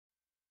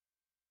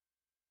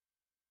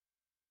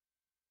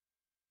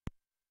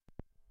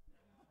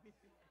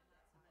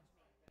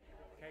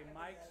Okay,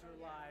 mics are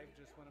live,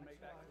 just want to make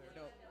that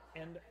clear.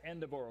 No,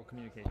 End of oral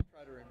communication.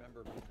 try to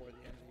remember before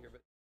the end of the year, but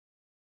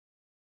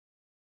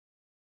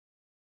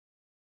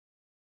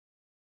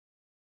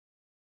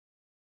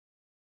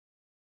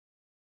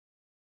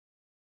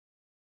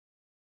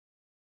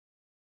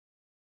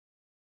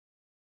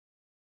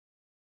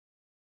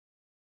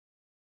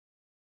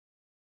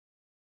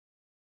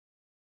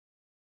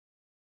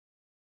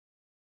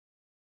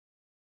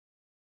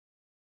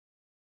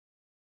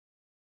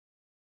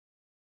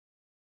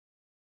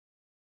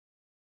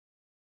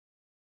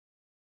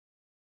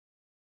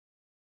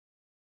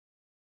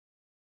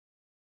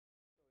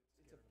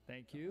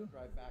Thank you.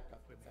 drive back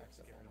up and back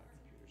up on our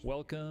computers.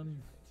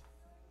 Welcome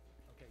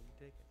Okay, you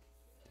take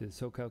it. to the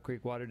Soquel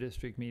Creek Water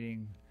District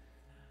meeting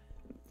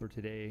for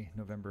today,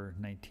 November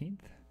 19th,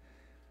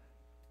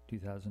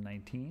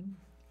 2019.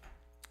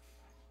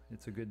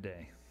 It's a good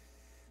day.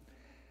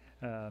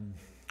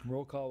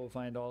 Roll call will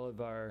find all of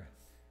our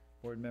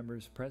board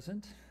members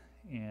present,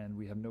 and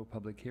we have no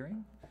public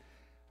hearing.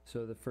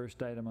 So the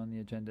first item on the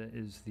agenda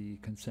is the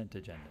consent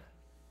agenda.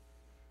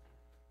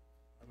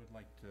 I would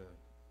like to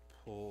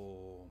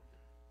pull,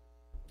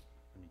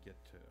 let me get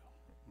to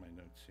my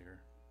notes here.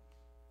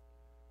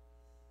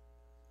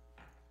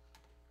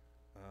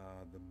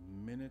 The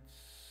minutes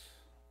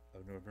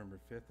of November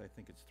 5th, I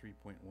think it's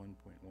 3.1.1.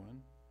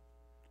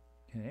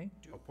 Okay,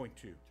 Oh, point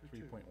 2,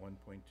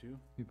 3.1.2,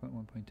 3.1.2,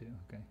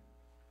 okay.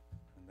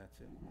 and that's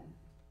it.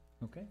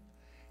 Okay,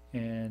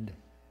 and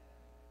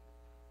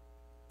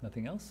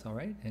nothing else? All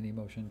right, any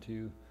motion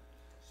to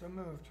So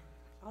moved.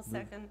 I'll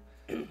second.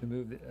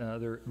 move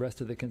the rest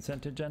of the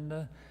consent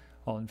agenda?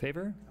 All in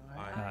favor?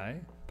 Aye.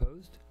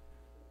 Opposed?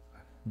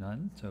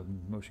 None, so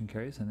motion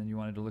carries. And then you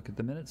wanted to look at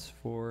the minutes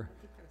for,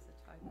 I think there's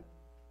a typo.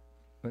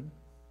 what?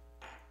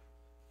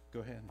 Go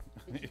ahead.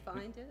 Did you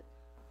find it?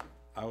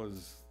 I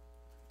was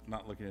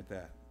not looking at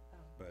that, Oh.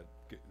 but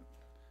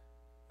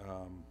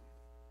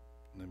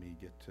let me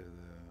get to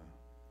the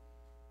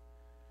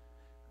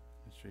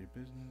administrative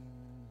business.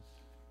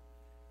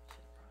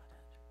 Should've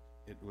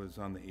brought it. It was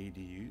on the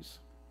ADUs.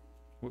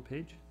 What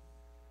page?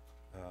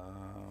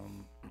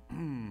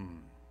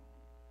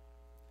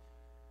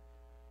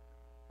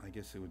 I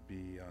guess it would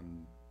be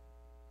on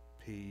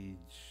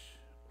page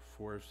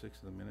 4 of 6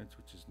 of the minutes,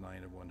 which is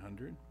 9 of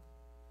 100.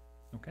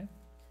 Okay,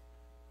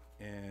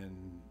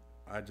 And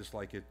I'd just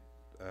like it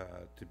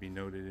to be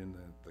noted in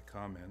the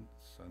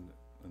comments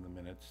in the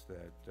minutes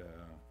that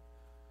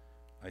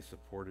I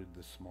supported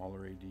the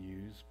smaller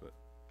ADUs, but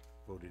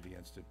voted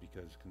against it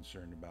because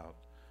concerned about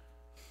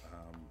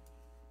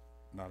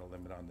not a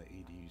limit on the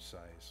ADU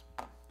size.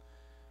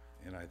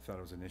 And I thought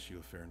it was an issue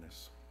of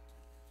fairness.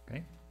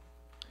 okay.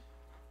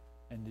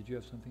 And did you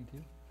have something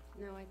too?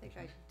 No, I think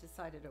I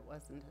decided it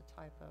wasn't a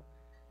typo.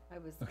 I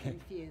was Okay.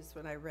 confused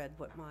when I read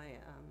what my,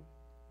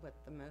 what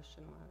the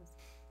motion was,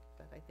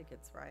 but I think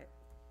it's right.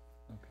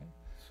 Okay.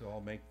 So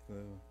I'll make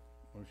the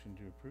motion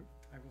to approve.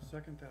 I will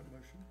second that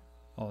motion.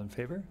 All in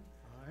favor?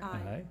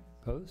 Aye.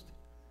 Opposed?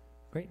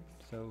 Great,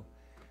 so,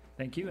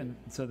 thank you. And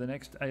so the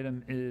next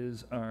item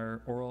is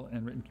our oral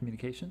and written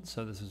communications.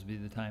 So this would be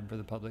the time for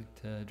the public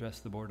to address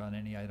the board on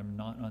any item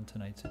not on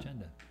tonight's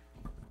agenda.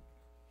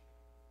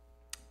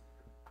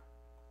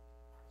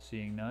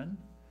 Seeing none,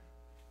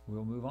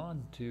 we'll move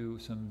on to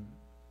some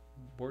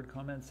board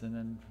comments and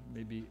then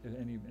maybe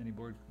any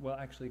board, well,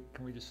 actually,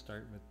 can we just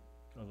start with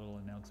a little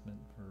announcement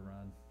for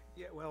Ron?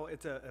 Yeah, well,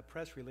 it's a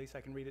press release.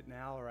 I can read it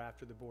now or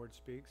after the board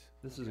speaks.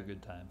 This is a Okay.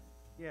 good time.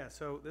 Yeah,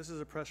 so this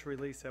is a press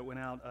release that went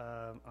out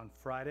on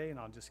Friday, and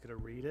I'm just going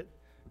to read it.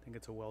 I think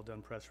it's a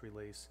well-done press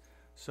release.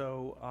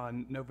 So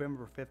on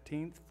November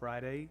 15th,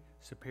 Friday,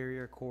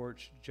 Superior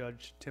Court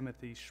Judge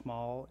Timothy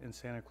Schmall in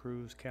Santa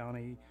Cruz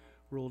County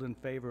ruled in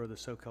favor of the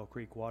Soquel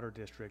Creek Water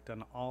District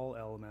on all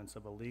elements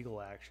of a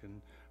legal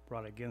action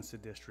brought against the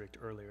district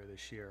earlier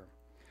this year.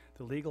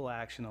 The legal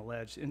action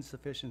alleged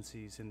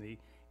insufficiencies in the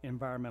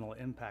Environmental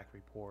Impact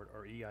Report,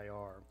 or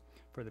EIR,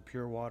 for the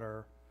Pure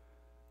Water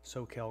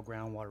Soquel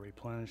Groundwater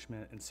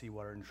Replenishment and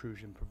Seawater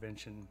Intrusion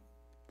Prevention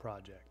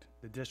Project.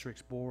 The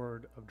district's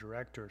Board of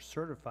Directors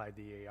certified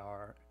the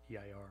EIR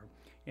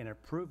and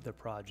approved the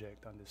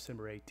project on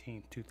December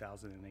 18,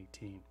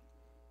 2018.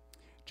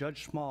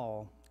 Judge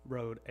Small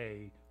wrote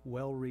a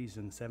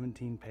well-reasoned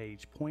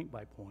 17-page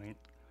point-by-point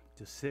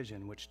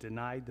decision which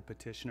denied the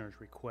petitioner's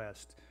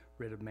request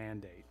writ of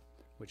mandate,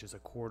 which is a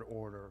court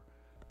order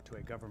to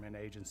a government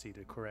agency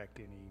to correct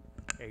any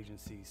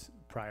agency's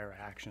prior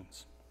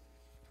actions.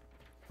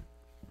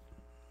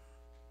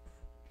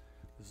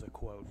 This is a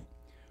quote.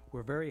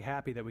 "We're very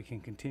happy that we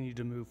can continue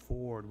to move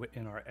forward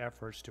in our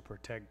efforts to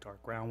protect our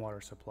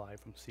groundwater supply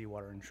from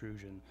seawater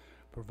intrusion,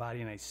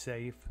 providing a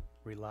safe,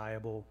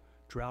 reliable,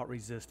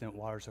 drought-resistant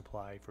water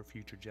supply for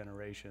future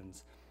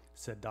generations,"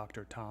 said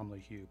Dr. Tom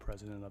LeHue,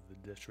 president of the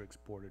district's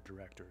board of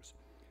directors.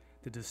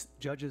 The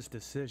judge's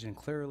decision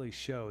clearly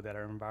showed that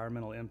our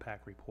environmental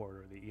impact report,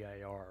 or the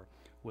EIR,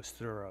 was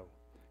thorough,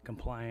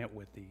 compliant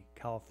with the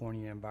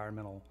California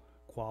Environmental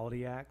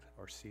Quality Act,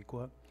 or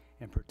CEQA,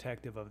 and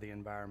protective of the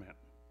environment.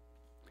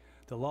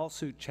 The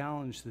lawsuit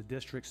challenged the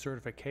district's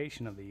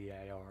certification of the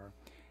EIR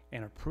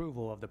and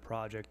approval of the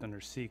project under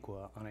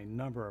CEQA on a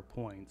number of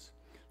points,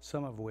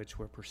 some of which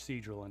were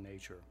procedural in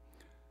nature.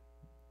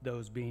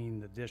 Those being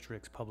the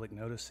district's public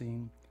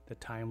noticing, the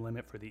time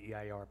limit for the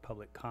EIR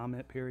public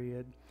comment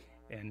period,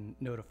 and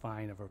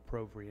notifying of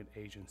appropriate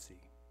agencies.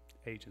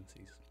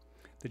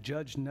 The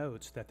judge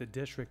notes that the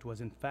district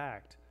was in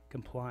fact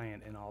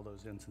compliant in all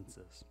those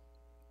instances.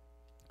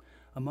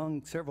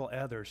 Among several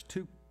others,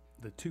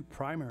 the two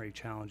primary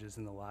challenges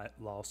in the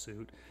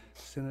lawsuit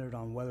centered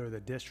on whether the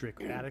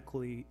district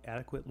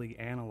adequately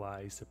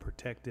analyzed the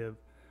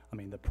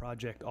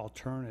project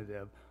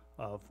alternative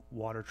of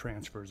water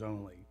transfers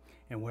only,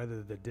 and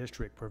whether the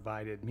district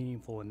provided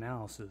meaningful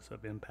analysis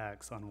of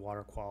impacts on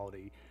water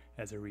quality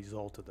as a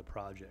result of the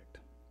project.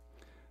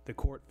 The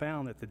court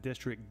found that the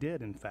district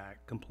did, in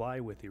fact, comply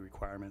with the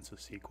requirements of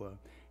CEQA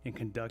in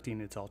conducting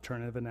its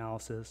alternative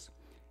analysis,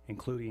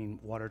 including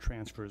water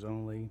transfers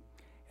only,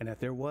 and that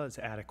there was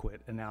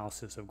adequate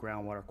analysis of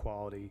groundwater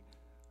quality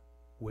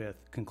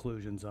with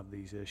conclusions of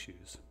these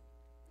issues,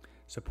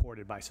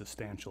 supported by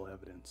substantial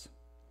evidence.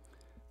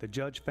 The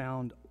judge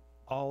found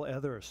all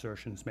other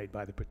assertions made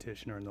by the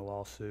petitioner in the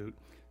lawsuit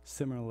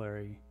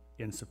similarly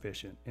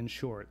insufficient. In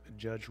short, the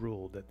judge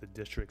ruled that the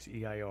district's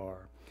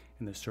EIR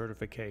and the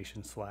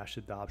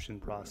certification/adoption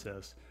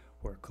process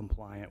were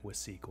compliant with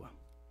CEQA.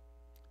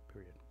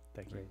 Period.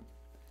 Thank you. Great.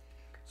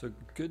 So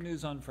good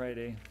news on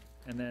Friday,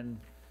 and then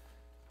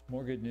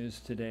more good news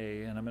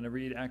today. And I'm going to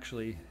read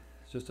actually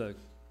just a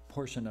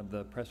portion of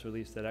the press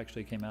release that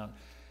actually came out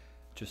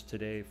just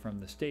today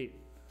from the State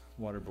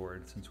Water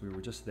Board, since we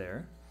were just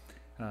there.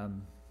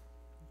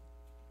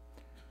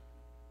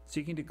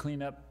 Seeking to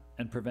clean up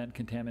and prevent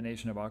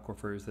contamination of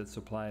aquifers that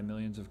supply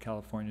millions of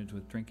Californians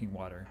with drinking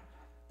water,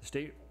 the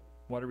State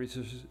Water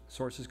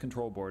Resources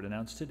Control Board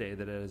announced today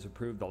that it has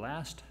approved the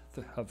last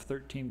of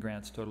 13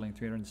 grants totaling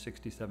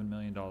 $367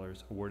 million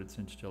awarded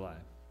since July.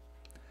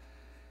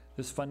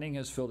 This funding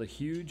has filled a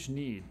huge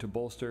need to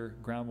bolster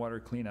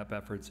groundwater cleanup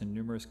efforts in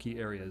numerous key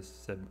areas,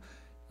 said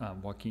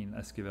Joaquin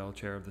Esquivel,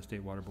 chair of the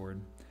State Water Board.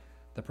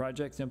 The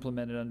projects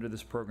implemented under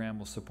this program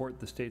will support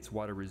the state's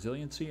water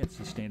resiliency and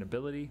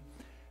sustainability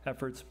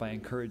efforts by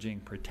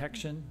encouraging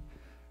protection,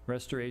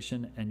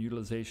 restoration, and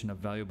utilization of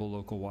valuable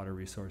local water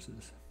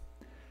resources.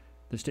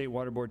 The State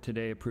Water Board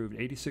today approved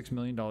 $86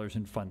 million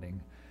in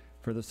funding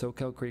for the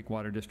Soquel Creek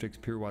Water District's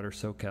Pure Water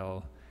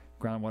Soquel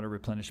groundwater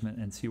replenishment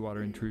and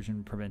seawater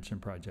intrusion prevention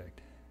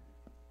project.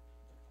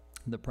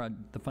 The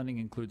funding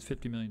includes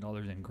 $50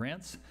 million in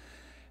grants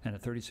and a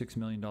 $36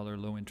 million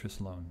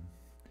low-interest loan.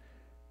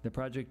 The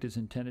project is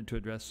intended to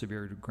address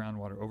severe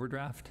groundwater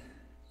overdraft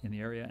in the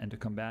area and to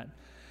combat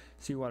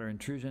seawater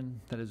intrusion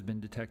that has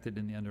been detected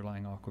in the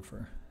underlying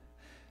aquifer.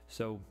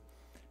 So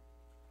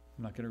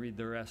I'm not going to read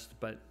the rest,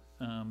 but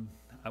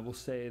I will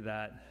say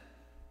that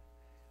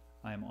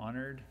I'm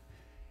honored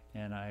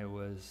and I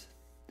was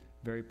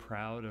very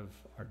proud of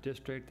our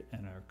district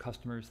and our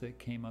customers that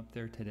came up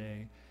there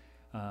today,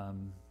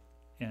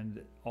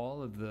 and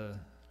all of the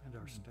and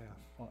our staff.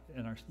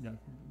 And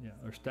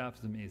our staff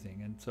is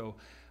amazing. And so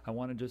I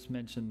want to just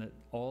mention that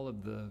all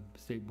of the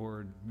state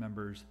board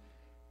members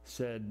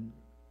said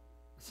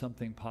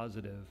something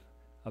positive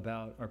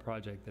about our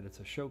project, that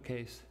it's a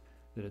showcase,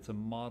 that it's a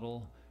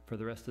model for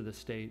the rest of the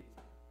state,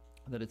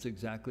 that it's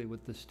exactly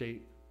what the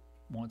state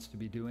wants to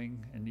be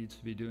doing and needs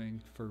to be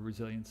doing for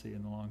resiliency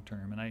in the long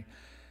term. And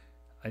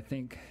I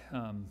think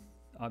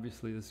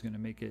obviously this is going to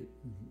make it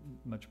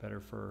much better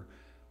for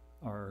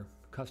our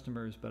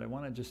customers, but I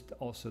want to just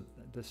also,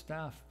 the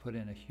staff put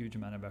in a huge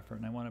amount of effort,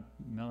 and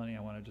Melanie,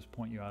 I want to just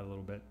point you out a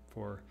little bit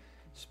for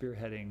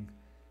spearheading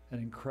an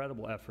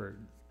incredible effort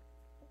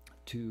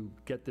to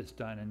get this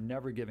done and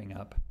never giving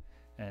up.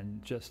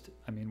 And just,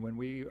 I mean, when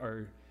we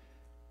are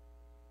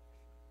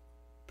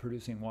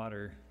producing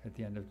water at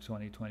the end of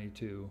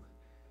 2022,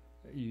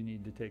 you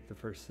need to take the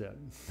first sip.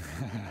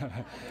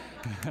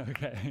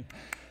 Okay,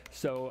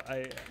 so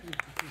anyway,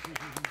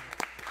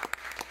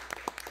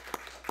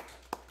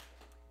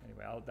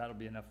 that'll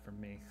be enough from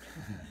me.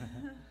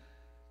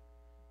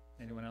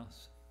 Anyone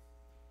else?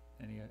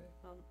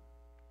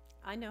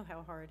 I know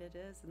how hard it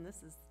is, and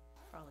this is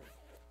probably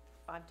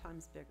 5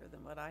 times bigger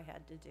than what I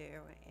had to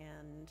do,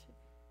 and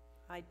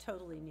I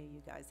totally knew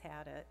you guys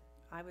had it.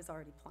 I was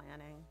already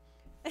planning.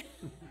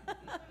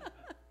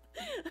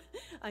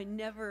 I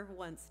never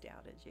once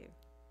doubted you,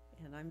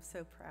 and I'm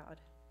so proud.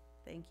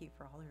 Thank you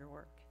for all your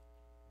work.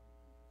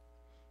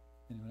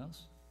 Anyone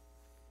else?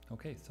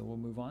 Okay, so we'll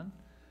move on.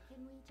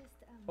 Can we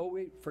just, Oh,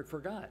 wait,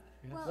 forgot.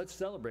 Well- Let's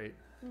celebrate.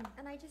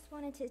 and I just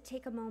wanted to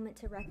take a moment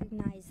to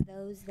recognize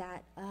those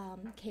that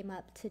came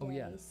up today. Oh,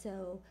 yeah.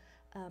 So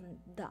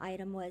the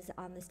item was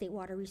on the State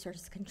Water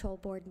Resources Control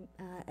Board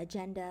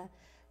agenda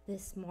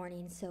this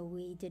morning, so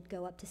we did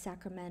go up to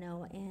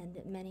Sacramento,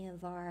 and many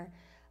of our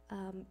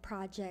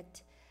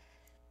project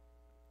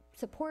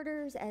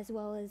supporters as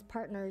well as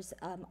partners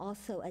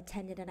also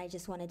attended, and I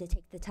just wanted to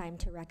take the time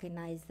to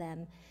recognize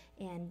them,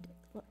 and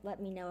let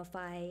me know if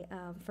I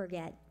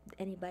forget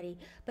anybody.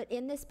 But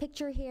in this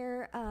picture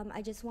here,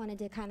 I just wanted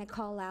to kind of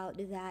call out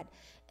that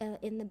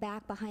in the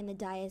back behind the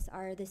dais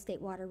are the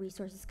State Water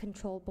Resources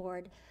Control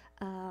Board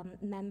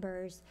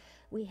members.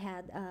 We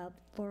had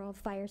Laurel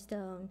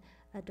Firestone,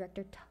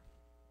 Director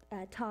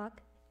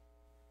Talk.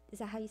 Is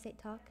that how you say it,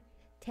 Talk?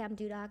 Tam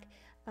Dudak.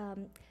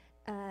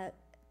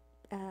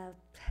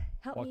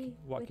 Help me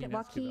with it,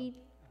 Joaquin.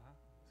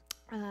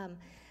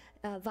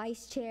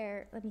 Vice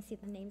Chair, let me see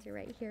if the names are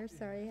right here.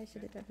 Sorry, I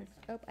should have done this.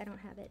 Oh, I don't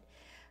have it.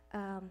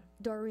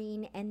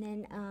 Doreen, and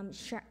then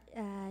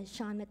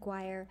Sean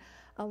McGuire.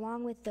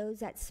 Along with those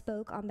that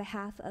spoke on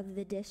behalf of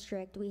the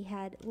district, we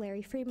had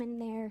Larry Freeman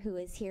there, who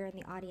is here in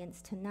the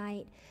audience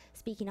tonight,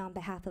 speaking on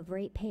behalf of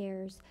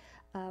ratepayers.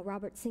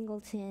 Robert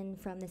Singleton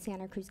from the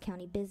Santa Cruz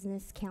County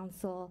Business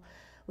Council.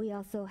 We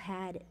also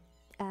had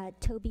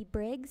Toby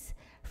Briggs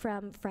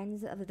from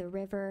Friends of the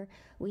River.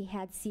 We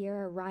had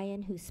Sierra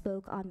Ryan, who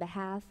spoke on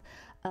behalf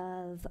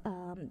of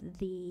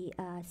the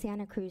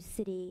Santa Cruz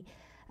City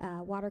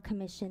Water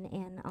Commission,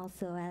 and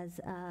also as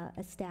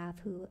a staff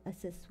who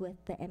assists with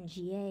the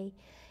MGA.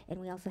 And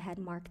we also had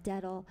Mark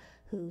Dettel,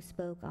 who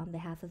spoke on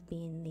behalf of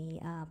being the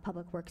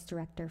Public Works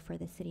Director for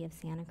the City of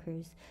Santa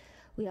Cruz.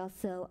 We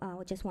also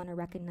just want to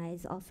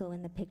recognize also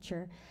in the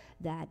picture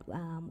that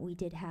we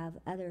did have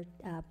other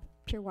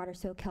Pure Water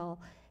Soquel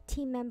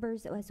team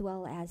members as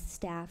well as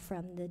staff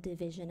from the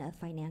Division of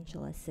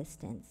Financial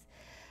Assistance.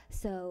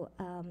 So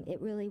it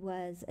really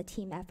was a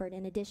team effort.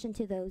 In addition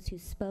to those who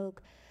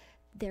spoke,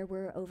 there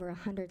were over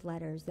 100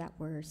 letters that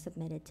were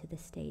submitted to the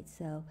state.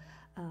 So,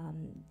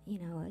 you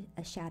know,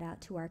 a shout out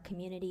to our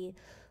community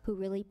who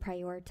really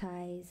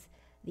prioritize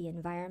the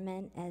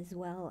environment as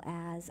well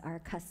as our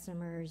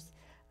customers'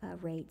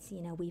 rates.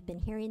 You know, we've been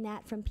hearing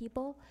that from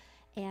people,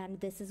 and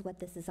this is what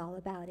this is all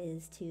about,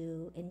 is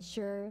to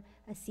ensure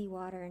a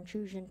seawater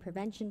intrusion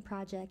prevention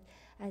project,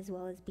 as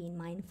well as being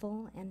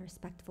mindful and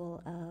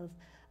respectful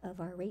of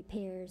our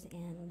ratepayers,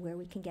 and where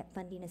we can get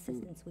funding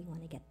assistance, we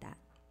want to get that.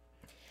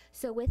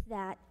 So with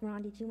that,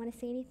 Ron, did you want to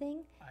say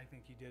anything? I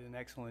think you did an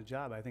excellent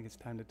job. I think it's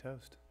time to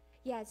toast.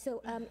 Yeah,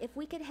 so if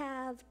we could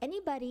have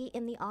anybody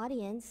in the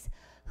audience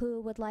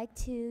who would like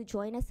to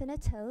join us in a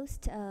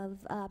toast of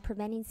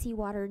preventing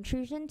seawater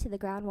intrusion to the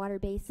groundwater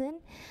basin,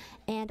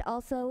 and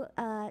also,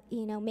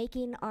 you know,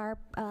 making our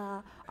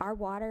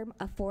water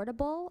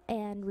affordable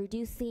and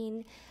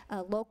reducing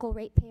local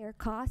ratepayer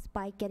costs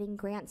by getting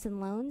grants and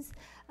loans,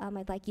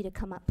 I'd like you to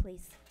come up,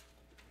 please.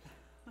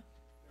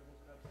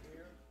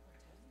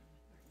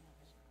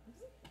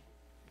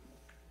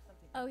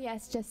 Oh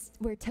yes, just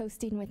we're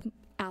toasting with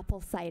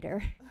apple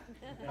cider.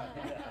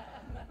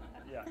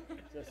 Yeah,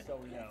 just so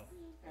we know.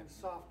 And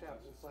soft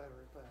apple cider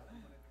at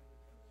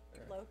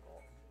that.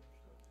 Local.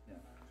 Yeah.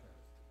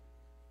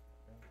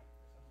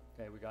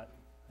 Okay, we got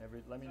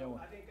let me know.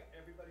 I think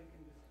everybody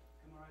can just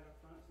come right up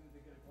front as soon as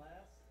they get a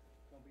glass.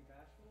 Don't be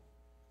bashful.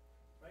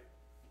 Right?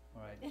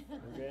 All right,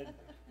 we're good.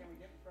 Can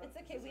we get in front? It's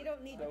okay, we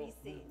don't need to be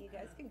seen. You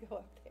guys can go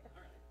up there.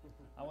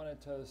 I want to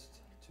toast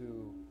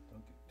to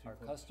our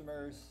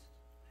customers,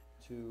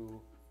 to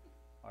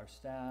our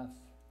staff,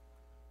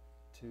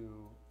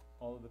 to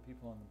all of the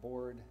people on the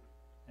board,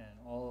 and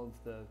all of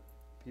the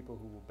people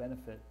who will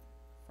benefit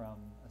from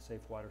a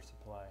safe water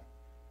supply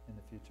in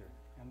the future.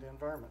 And the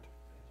environment.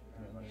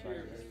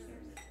 Congratulations.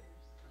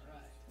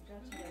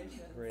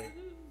 Great.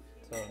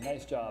 So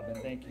nice job,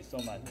 and thank you so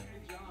much.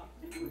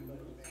 Thank you,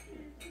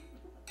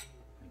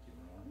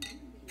 Ron.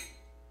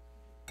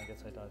 I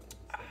guess I thought it was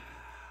the same.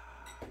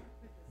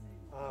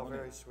 Oh,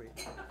 very sweet.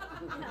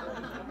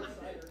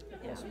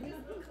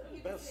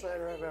 Best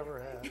cider I've ever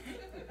had.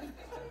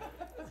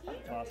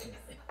 Awesome.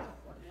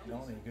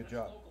 Melanie, good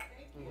job.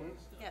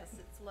 Yes,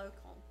 it's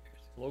local.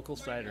 Local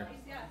cider.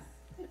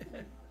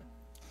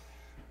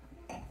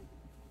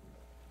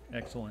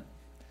 Excellent.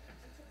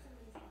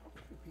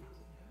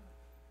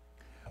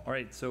 All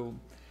right, so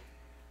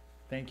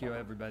thank you,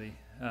 everybody.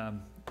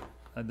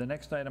 The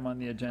next item on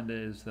the agenda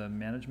is the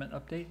management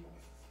update.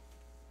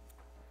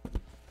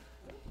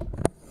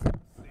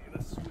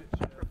 Let's switch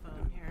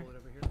Microphone here. pull it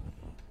over here.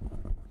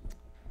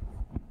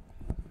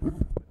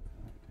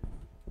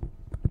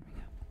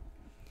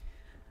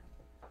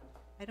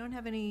 I don't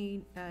have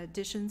any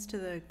additions to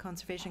the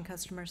Conservation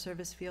Customer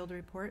Service Field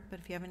Report, but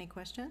if you have any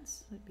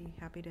questions, I'd be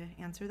happy to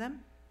answer them.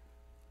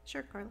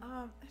 Sure, Carla.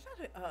 I've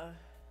had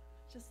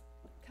just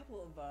a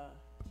couple of,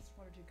 just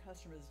one or two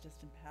customers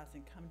just in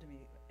passing come to me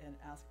and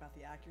ask about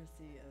the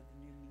accuracy of the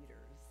new meters.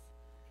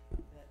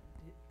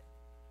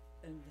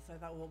 And so I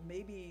thought, well,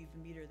 maybe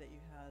the meter that you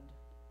had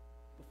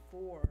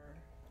before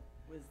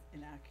was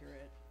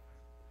inaccurate.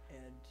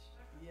 And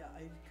yeah,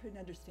 I couldn't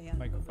understand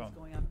what was Microphone.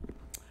 going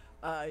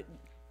on.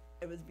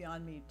 It was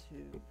beyond me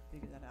to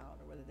figure that out,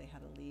 or whether they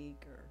had a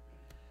leak, or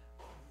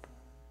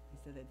he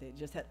said that they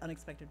just had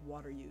unexpected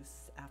water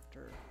use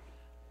after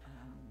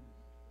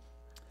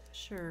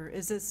Sure.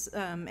 Is this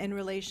in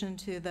relation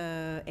to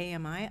the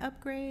AMI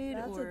upgrade?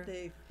 That's or? what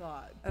they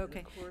thought. But Okay,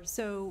 of course,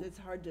 so- it's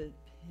hard to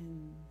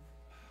pin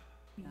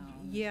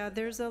down. Yeah,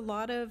 there's a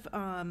lot of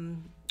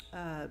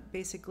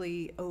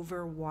basically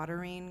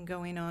overwatering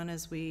going on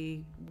as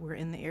we were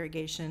in the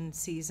irrigation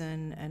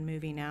season and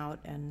moving out,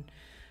 and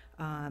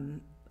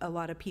a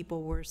lot of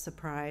people were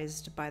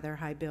surprised by their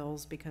high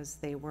bills because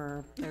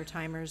their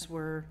timers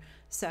were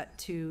set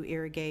to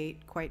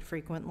irrigate quite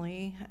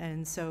frequently,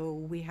 and so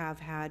we have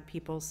had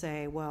people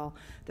say, well,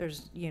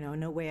 there's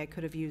no way I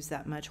could have used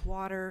that much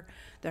water,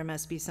 there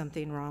must be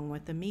something wrong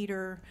with the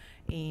meter,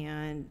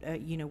 and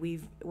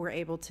we're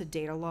able to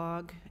data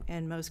log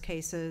in most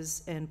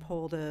cases and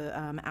pull the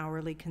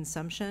hourly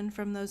consumption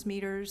from those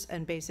meters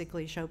and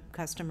basically show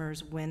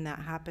customers when that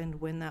happened,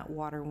 when that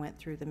water went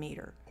through the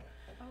meter.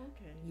 Oh,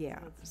 okay. Yeah,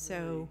 That's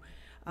so,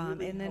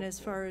 really and then as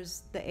helpful. far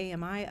as the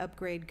AMI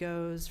upgrade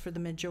goes, for the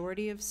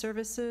majority of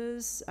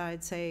services,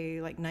 I'd say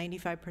like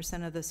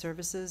 95% of the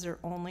services are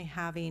only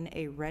having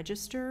a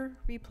register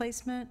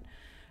replacement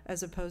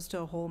as opposed to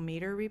a whole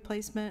meter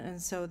replacement,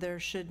 and so there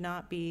should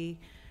not be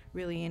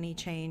really any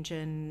change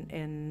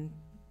in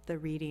the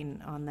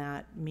reading on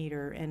that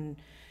meter. And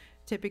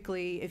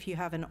typically, if you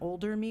have an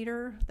older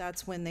meter,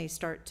 that's when they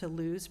start to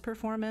lose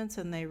performance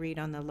and they read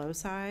on the low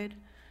side.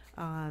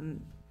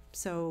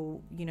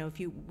 So, if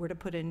you were to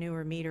put a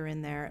newer meter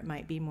in there, it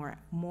might be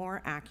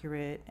more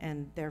accurate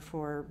and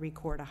therefore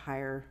record a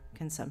higher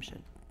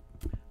consumption.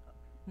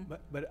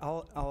 But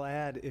I'll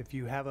add, if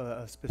you have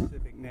a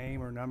specific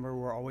name or number,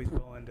 we're always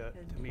willing to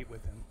meet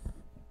with them.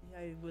 Yeah,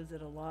 I was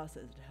at a loss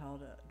as to how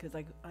to, because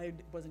I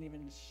wasn't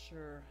even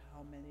sure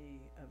how many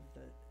of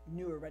the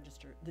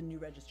new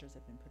registers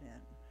have been put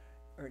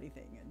in or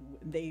anything,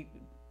 and they,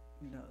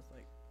 it's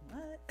like,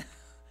 what?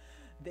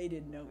 They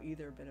didn't know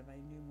either, but if I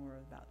knew more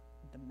about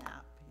the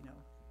map,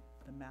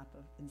 the map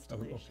of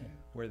installation.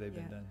 Where they've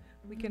been Yeah.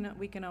 done.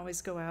 We can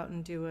always go out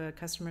and do a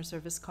customer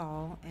service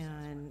call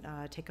and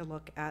take a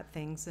look at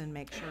things and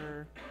make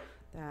sure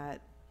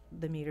that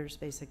the meters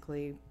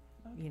basically,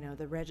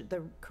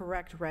 the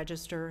correct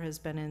register has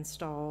been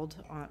installed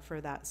for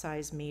that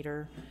size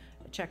meter.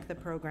 Check the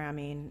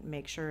programming,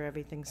 make sure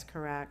everything's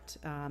correct,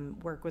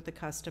 work with the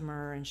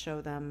customer and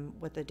show them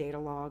what the data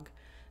log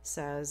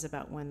says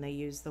about when they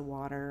use the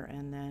water,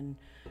 and then,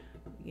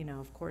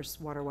 of course,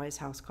 WaterWise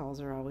house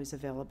calls are always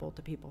available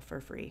to people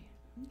for free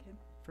Okay.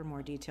 for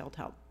more detailed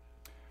help.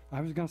 I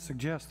was going to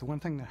suggest the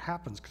one thing that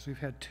happens, because we've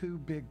had 2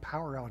 big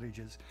power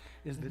outages,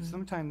 is that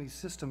sometimes these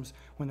systems,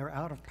 when they're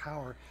out of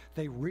power,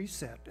 they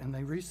reset, and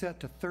they reset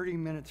to 30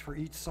 minutes for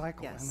each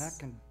cycle, and that Yes.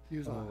 can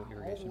use a whole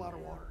irrigation lot of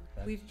water.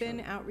 We've been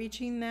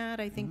outreaching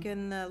that. I think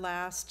in the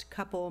last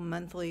couple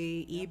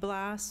monthly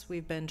e-blasts,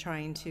 we've been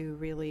trying to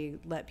really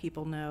let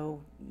people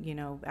know,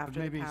 But after the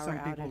maybe power some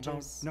people don't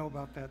outages. know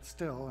about that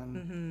still, and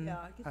Mhm.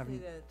 Yeah, I could say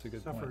Haven't that It's a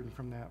good point. suffering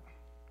from that.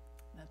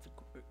 that's a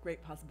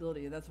great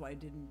possibility. That's why I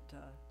didn't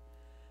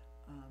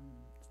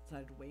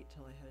decided to wait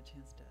till I had a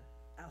chance to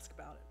ask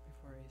about it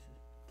before I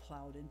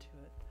plowed into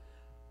it.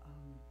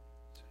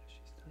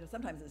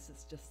 Sometimes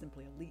it's just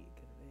simply a leak.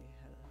 If they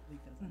had a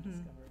leak that was Mhm.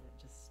 undiscovered, it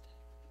just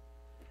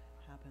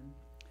happened.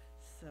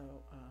 So,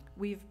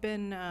 We've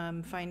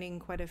been finding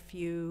quite a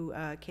few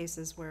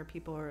cases where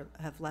people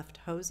have left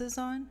hoses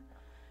on.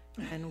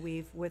 And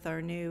with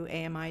our new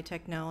AMI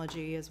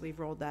technology, as we've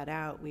rolled that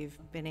out, we've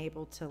been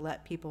able to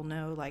let people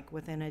know, like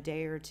within a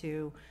day or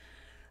two,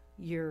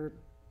 your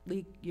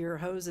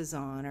hose is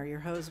on or your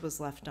hose was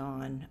left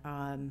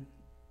on.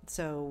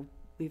 So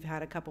we've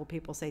had a couple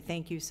people say,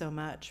 thank you so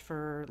much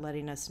for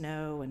letting us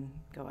know, and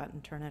go out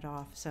and turn it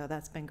off. So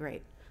that's been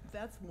great.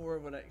 that's more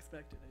what I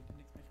expected. I didn't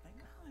expect, like,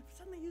 oh, I've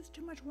suddenly used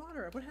too much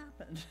water. What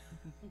happened?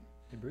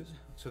 Hey, Bruce?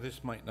 So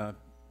this might not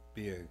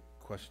be a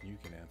question you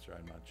can answer,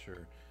 I'm not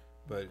sure.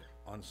 But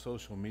on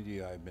social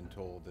media, I've been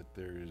told that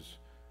there's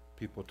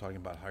people talking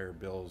about higher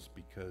bills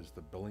because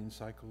the billing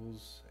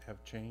cycles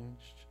have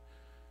changed,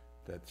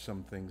 that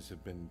some things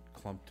have been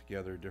clumped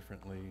together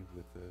differently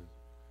with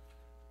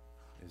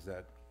is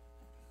that,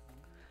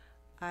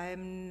 I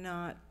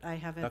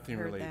haven't Nothing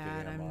heard related to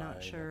that. I'm AMI, not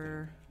nothing.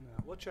 sure. No,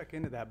 we'll check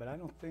into that, but I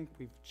don't think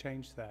we've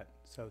changed that,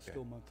 so Okay.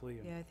 still monthly.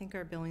 and Yeah, I think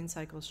our billing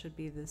cycle should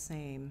be the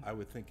same. I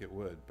would think it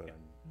would, but Yeah.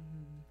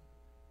 Mhm.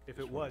 If Just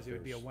it wonder was, if it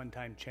would be a there's-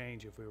 one-time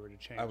change if we were to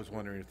change. I was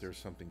wondering if there's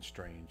something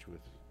strange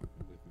with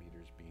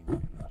meters being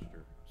changed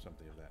or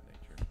something of that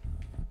nature.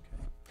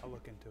 I'll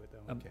look into it,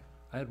 though. Okay.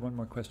 I had one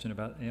more question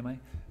about AMI.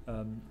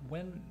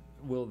 When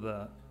will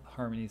the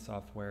Harmony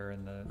software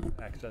and the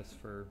access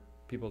for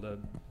people to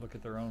look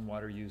at their own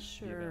water use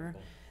be Sure.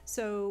 available?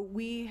 So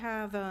we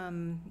have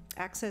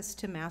access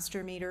to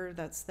Master Meter,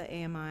 that's the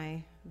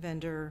AMI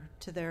vendor,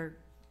 to their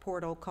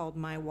portal called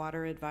My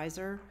Water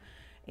Advisor.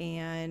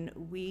 And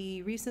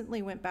we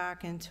recently went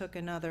back and took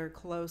another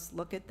close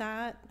look at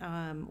that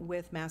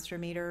with Master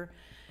Meter.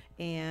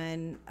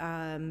 And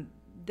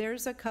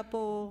there's a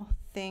couple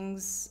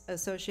things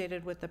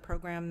associated with the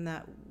program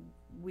that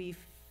we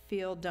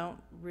feel don't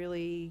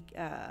really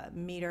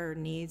meet our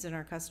needs and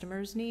our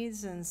customers'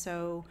 needs. And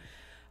so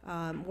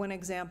One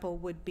example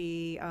would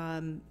be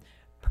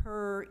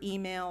per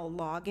email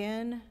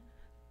login,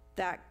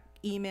 that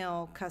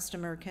email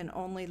customer can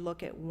only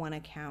look at one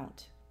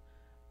account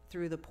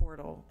through the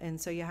portal. And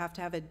so you have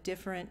to have a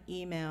different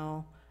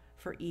email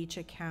for each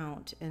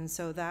account. And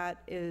so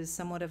that is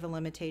somewhat of a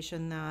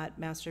limitation that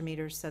Master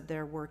Meters said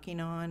they're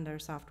working on, their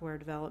software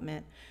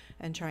development,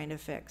 and trying to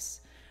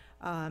fix.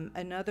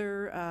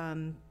 Another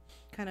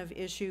kind of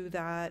issue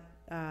that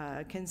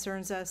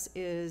concerns us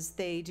is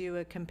they do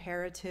a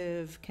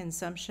comparative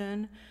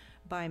consumption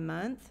by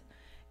month,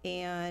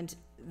 and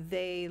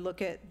they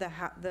look at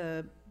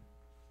the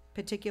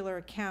particular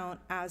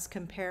account as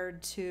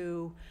compared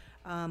to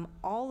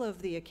all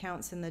of the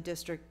accounts in the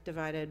district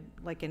divided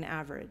like an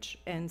average.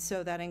 And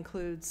so that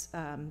includes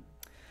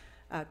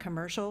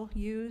commercial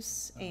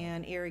use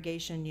and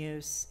irrigation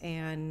use,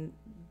 and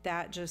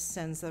that just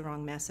sends the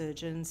wrong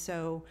message. And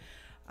so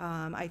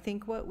I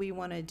think what we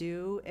want to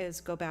do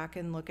is go back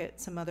and look at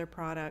some other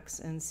products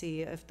and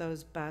see if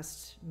those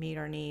best meet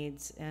our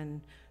needs. And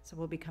so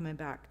we'll be coming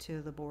back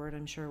to the board,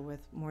 I'm sure,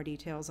 with more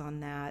details on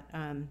that.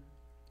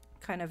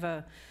 Kind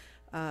of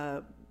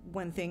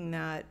one thing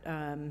that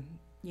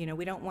you know,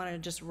 we don't want to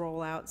just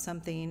roll out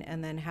something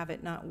and then have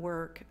it not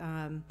work.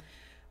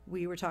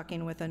 We were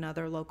talking with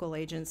another local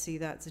agency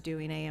that's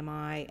doing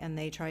AMI, and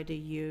they tried to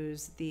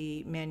use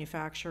the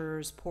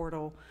manufacturer's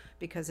portal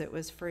because it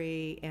was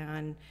free,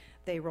 and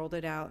they rolled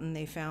it out and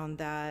they found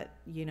that,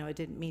 you know, it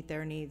didn't meet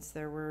their needs.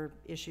 There were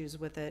issues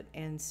with it.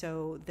 And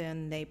so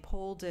then they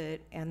pulled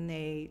it and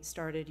they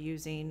started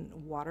using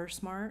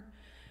WaterSmart.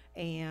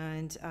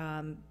 And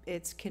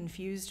it's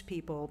confused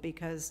people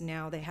because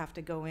now they have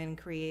to go in,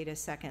 create a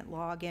second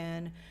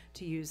login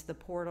to use the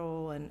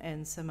portal,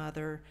 and some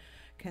other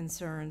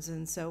concerns.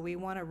 And so we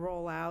want to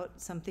roll out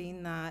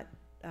something that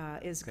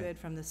is good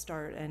from the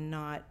start and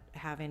not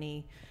have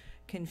any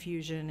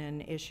confusion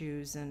and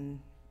issues, and,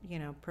 you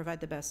know,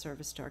 provide the best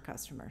service to our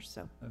customers.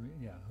 So I mean,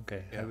 yeah,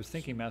 okay. I Yeah. was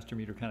thinking Master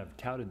Meter kind of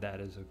touted that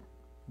as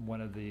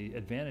one of the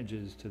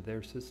advantages to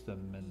their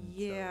system, and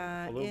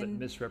yeah, so a little bit and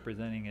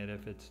misrepresenting it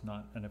if it's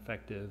not an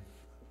effective.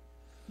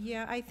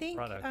 yeah, I think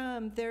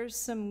Product. there's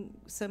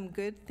some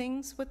good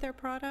things with their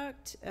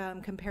product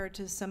compared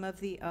to some of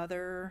the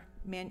other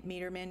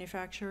meter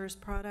manufacturers'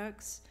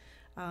 products.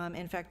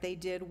 In fact, they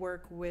did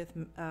work with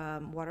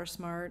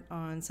WaterSmart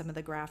on some of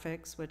the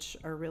graphics, which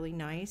are really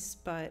nice,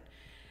 but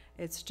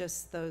it's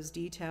just those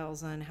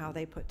details on how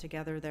they put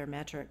together their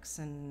metrics.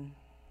 And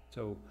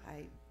So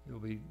you'll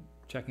be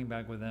checking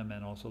back with them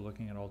and also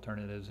looking at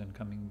alternatives and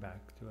coming back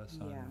to us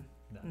on Yeah.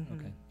 that. Mhm.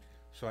 Okay.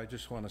 So I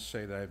just want to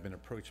say that I've been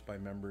approached by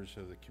members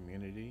of the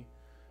community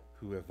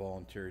who have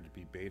volunteered to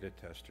be beta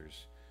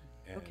testers.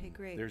 Okay, And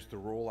great. there's the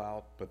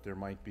rollout, but there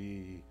might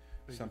be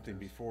something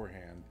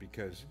beforehand,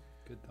 because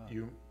Good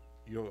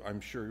thought.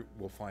 I'm sure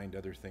we'll find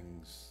other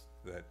things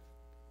that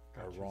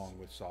are wrong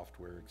with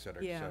software, et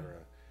cetera, et Yeah. cetera.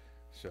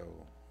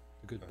 So,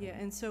 Good. Yeah,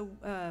 and so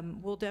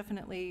we'll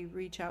definitely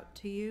reach out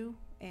to you,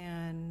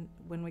 and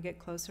when we get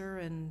closer,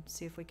 and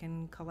see if we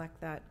can collect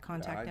that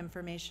contact I-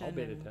 information. I'll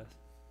beta and- test.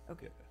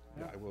 Okay.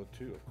 yeah, I will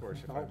too, of course,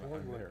 if All I'm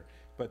aboard with there.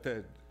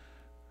 But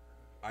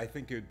I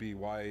think it'd be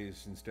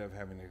wise, instead of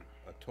having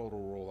a total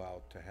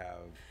rollout, to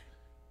have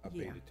a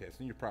Yeah. beta test,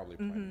 and you're probably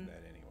planning Mhm.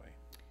 that anyway.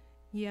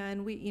 Yeah,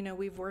 and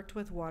we've worked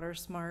with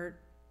WaterSmart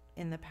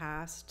in the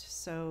past,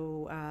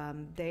 so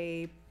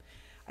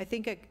I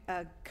think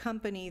a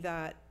company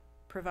that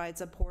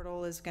provides a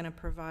portal is going to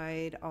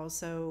provide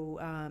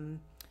also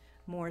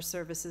more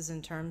services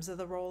in terms of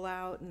the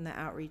rollout and the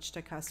outreach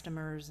to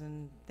customers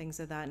and things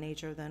of that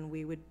nature. Then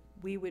we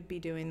would be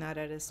doing that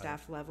at a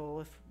staff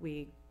level if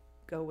we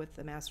go with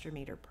the Master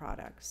Meter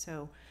product.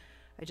 So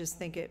I just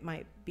think it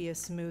might be a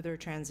smoother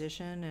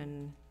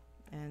transition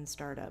and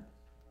startup.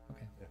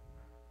 Okay. Yeah.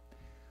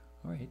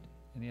 All right.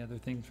 Any other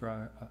things for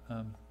our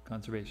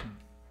conservation?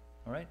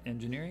 All right.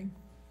 Engineering?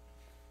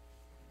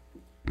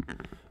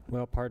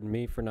 Well, pardon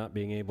me for not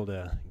being able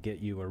to get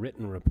you a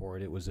written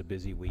report. It was a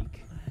busy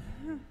week.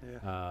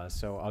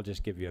 So I'll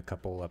just give you a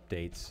couple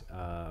updates.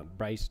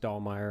 Bryce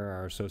Dahlmeyer,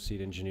 our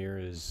associate engineer,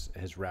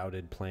 has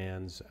routed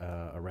plans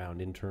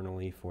around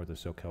internally for the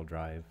Soquel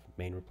Drive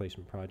main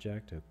replacement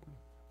project.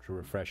 To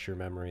refresh your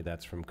memory,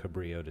 that's from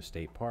Cabrillo to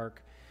State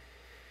Park.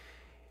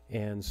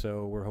 And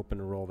so we're hoping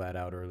to roll that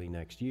out early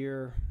next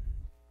year.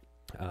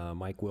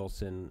 Mike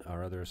Wilson,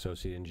 our other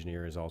associate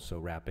engineer, is also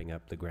wrapping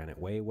up the Granite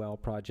Way well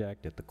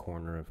project at the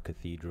corner of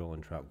Cathedral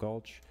and Trout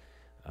Gulch.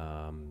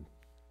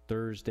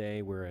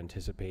 Thursday, we're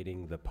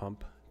anticipating the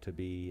pump to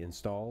be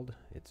installed.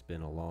 It's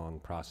been a long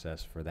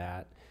process for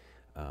that.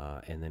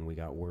 And then we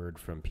got word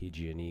from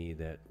PG&E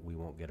that we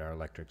won't get our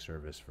electric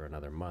service for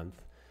another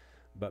month.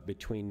 But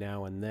between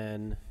now and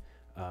then,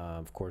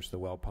 of course, the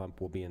well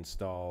pump will be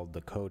installed,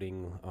 the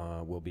coating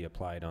will be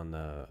applied on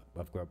the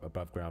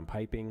above ground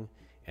piping,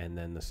 and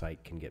then the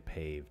site can get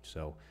paved.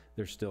 So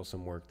there's still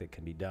some work that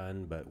can be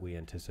done, but we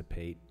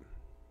anticipate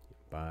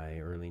by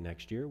early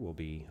next year we'll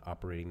be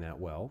operating that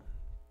well.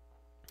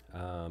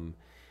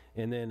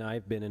 And then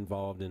I've been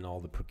involved in all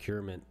the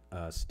procurement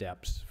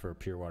steps for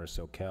Pure Water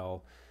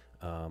Soquel.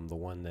 The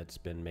one that's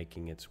been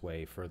making its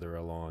way further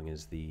along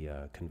is the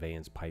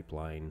conveyance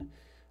pipeline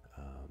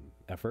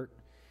effort.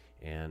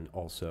 And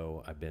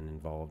also, I've been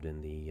involved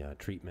in the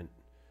treatment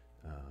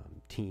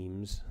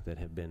teams that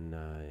have been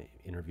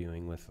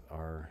interviewing with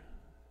our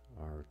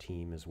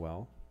team as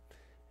well.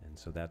 And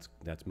so that's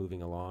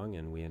moving along,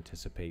 and we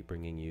anticipate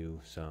bringing you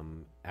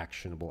some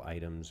actionable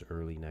items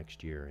early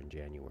next year in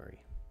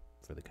January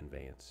for the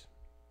conveyance.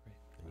 Great.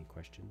 Any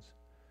questions?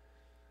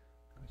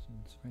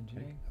 Questions for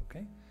engineering?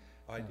 Okay.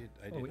 I Uh, did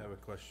oh, wait. have a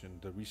question.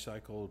 The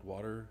recycled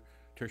water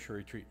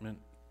tertiary treatment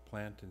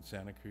plant in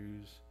Santa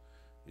Cruz,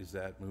 is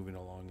that moving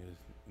along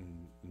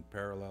in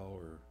parallel,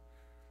 or?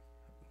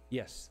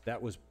 Yes,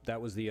 that was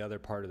the other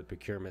part of the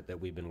procurement that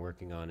we've been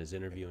working on, is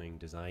interviewing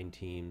design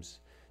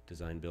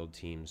build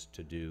teams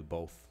to do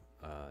both.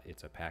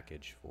 It's a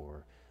package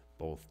for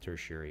both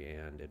tertiary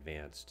and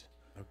advanced.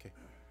 Okay.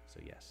 So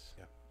yes.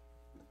 Yeah.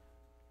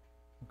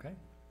 Okay.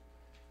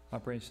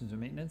 Operations and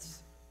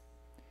maintenance.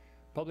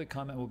 Public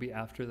comment will be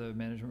after the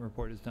management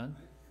report is done.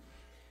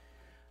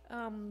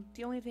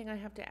 The only thing I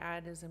have to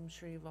add is, I'm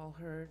sure you've all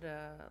heard,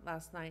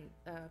 last night,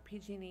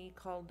 PG&E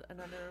called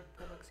another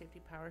public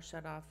safety power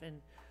shutoff,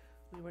 and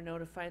we were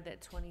notified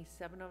that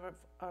 27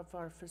 of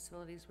our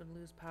facilities would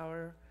lose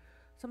power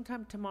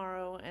sometime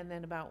tomorrow, and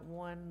then about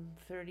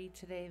 1:30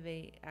 today,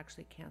 they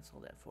actually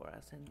canceled it for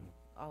us in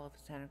all of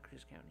Santa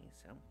Cruz County.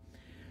 So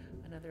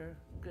another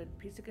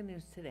piece of good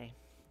news today.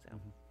 So.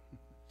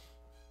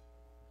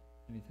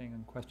 Anything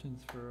on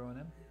questions for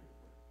O&M?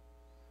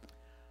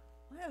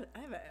 I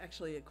have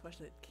actually a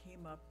question that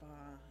came up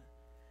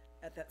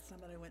at that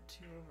summit I went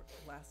to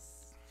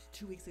last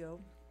 2 weeks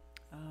ago,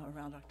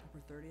 around October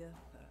 30th,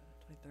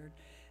 23rd.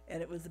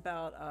 And it was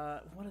about,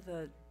 one of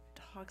the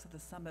talks at the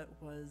summit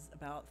was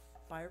about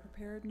fire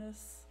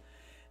preparedness.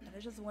 And I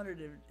just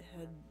wondered if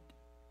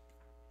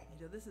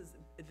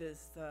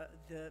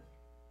the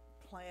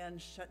planned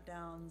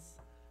shutdowns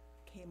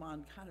came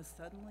on kind of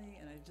suddenly,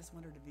 and I just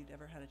wondered if you'd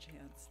ever had a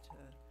chance to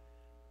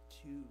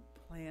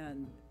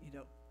plan,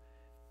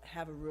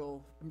 have a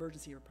real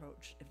emergency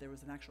approach if there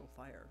was an actual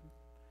fire,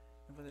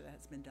 and whether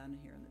that's been done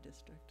here in the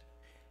district.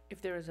 If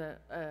there is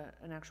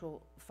an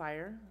actual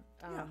fire,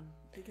 Yeah,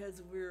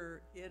 because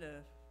we're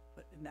in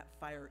that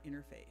fire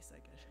interface, I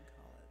guess you'd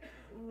call it.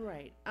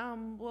 right.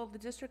 Well, the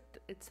district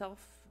itself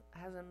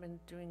hasn't been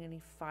doing any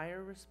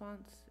fire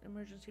response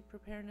emergency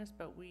preparedness,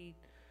 but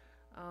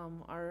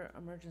our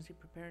emergency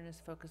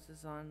preparedness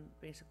focuses on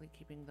basically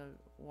keeping the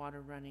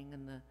water running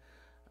and the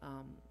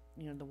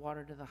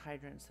water to the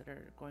hydrants that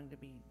are going to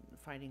be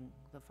fighting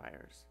the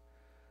fires.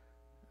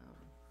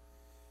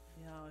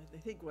 Yeah, I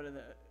think one of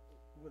the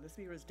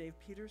speaker was Dave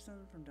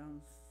Peterson from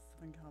down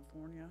Southern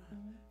California.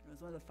 It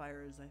was one of the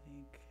fires, I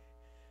think.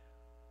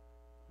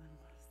 When was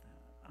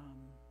that?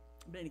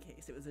 But in any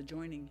case, it was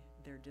adjoining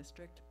their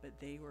district, but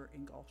they were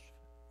engulfed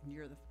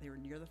near the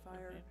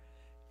fire. Okay.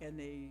 And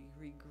they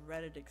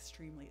regretted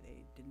extremely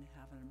they didn't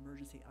have an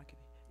emergency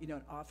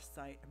an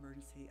off-site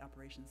emergency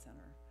operations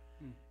center,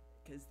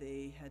 because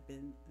they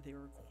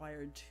were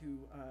required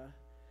to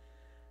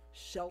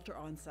shelter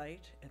on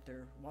site at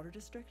their water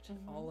district.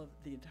 All of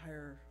the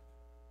entire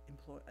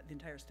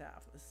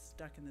staff was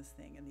stuck in this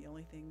thing, and the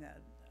only thing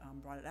that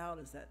brought it out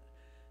is that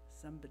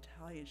some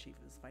battalion chief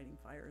who was fighting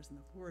fires in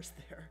the forest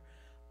there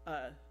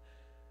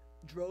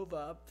drove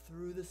up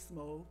through the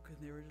smoke, and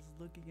they were just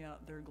looking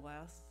out their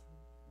glass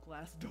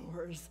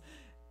doors,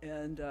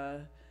 and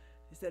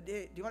he said,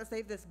 "Hey, do you want to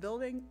save this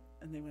building?"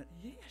 And they went,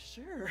 "Yeah,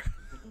 sure."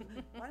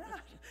 Why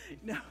not?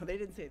 No, they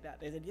didn't say that.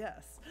 They said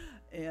yes.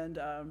 And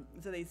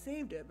so they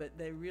saved it, but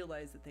they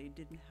realized that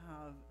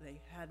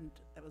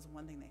that was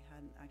one thing they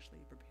hadn't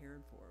actually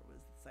prepared for,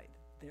 was the site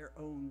that their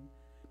own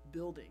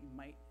building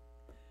might,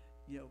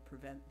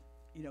 prevent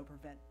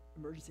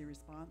emergency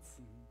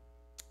response.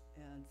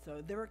 And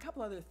so there were a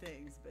couple other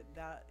things, but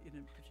that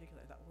in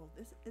particular, I thought, well,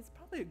 this is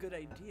probably a good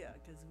idea,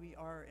 because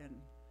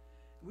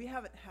we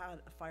haven't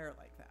had a fire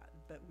like that,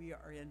 but we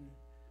are in,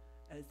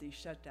 as these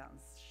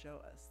shutdowns show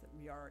us, that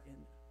we are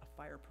in a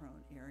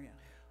fire-prone area.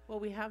 Well,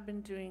 we have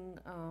been doing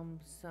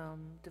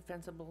some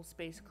defensible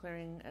space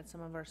clearing at some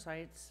of our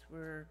sites,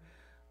 where,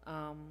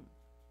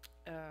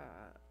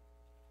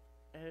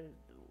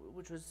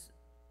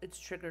 it's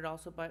triggered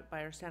also by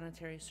our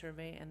sanitary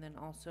survey, and then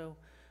also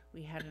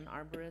we had an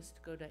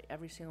arborist go to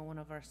every single one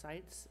of our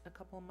sites a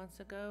couple of months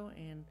ago,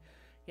 and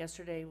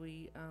yesterday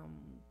we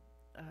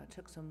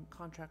took some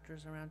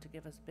contractors around to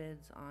give us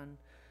bids on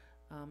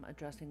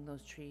addressing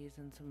those trees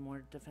and some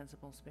more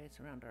defensible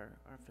space around our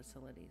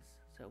facilities.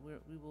 So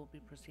we will be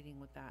proceeding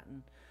with that,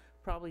 and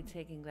probably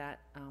taking that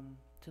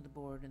to the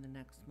board in the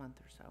next month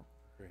or so.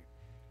 Great.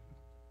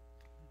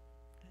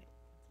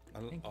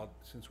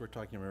 Since we're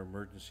talking about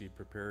emergency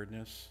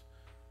preparedness,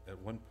 at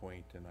one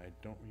point, and I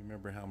don't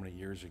remember how many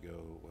years ago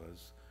it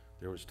was,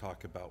 there was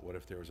talk about what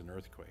if there was an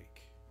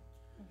earthquake.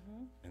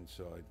 And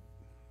so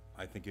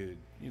I think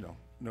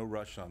no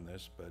rush on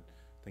this, but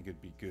I think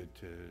it'd be good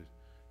to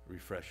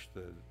refresh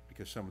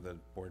because some of the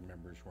board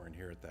members weren't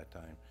here at that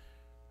time,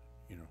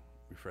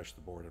 refresh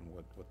the board on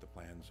what the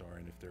plans are,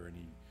 and if there are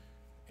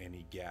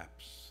any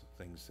gaps,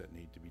 things that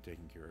need to be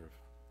taken care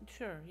of.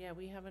 Sure, yeah,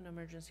 we have an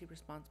emergency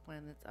response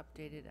plan that's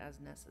updated as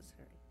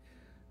necessary.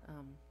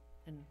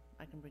 And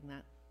I can bring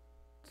that,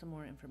 some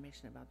more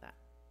information about that.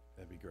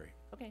 That'd be great.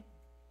 Okay,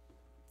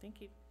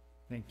 thank you.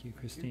 Thank you,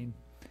 Christine.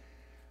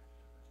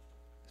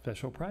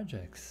 Special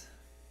projects.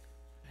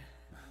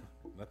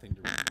 Nothing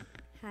to read.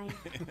 Hi.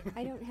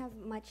 I don't have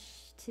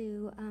much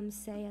to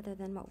say other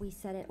than what we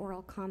said at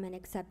oral comment,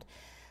 except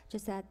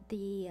just that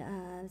the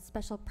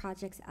Special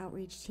Projects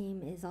Outreach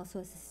Team is also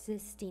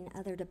assisting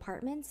other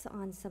departments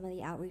on some of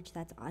the outreach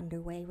that's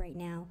underway right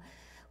now.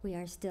 We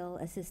are still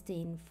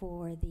assisting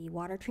for the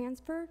water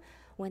transfer.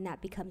 When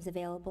that becomes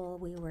available,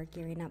 we were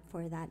gearing up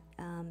for that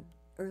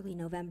early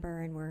November,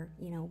 and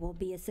we'll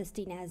be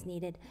assisting as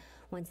needed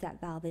once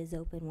that valve is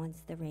open,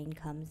 once the rain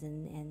comes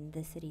and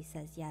the city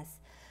says yes.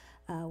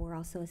 We're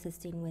also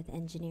assisting with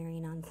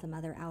engineering on some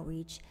other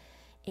outreach,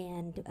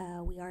 and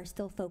we are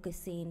still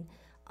focusing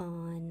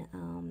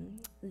on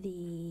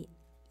the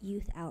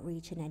youth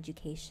outreach and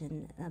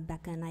education.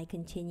 Becca and I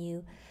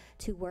continue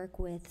to work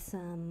with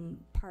some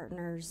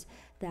partners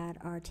that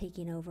are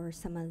taking over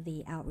some of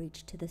the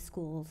outreach to the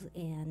schools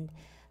and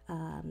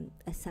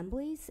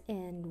assemblies,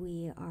 and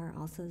we are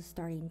also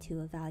starting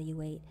to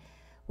evaluate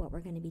what we're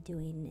going to be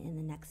doing in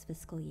the next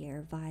fiscal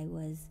year. Vi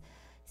was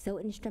so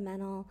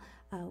instrumental.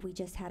 We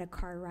just had a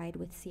car ride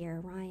with Sierra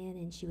Ryan,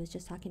 and she was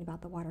just talking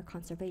about the Water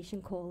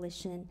Conservation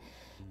Coalition,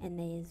 and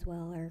they as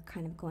well are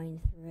kind of going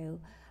through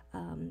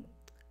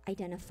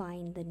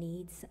identifying the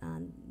needs.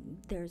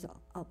 There's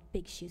a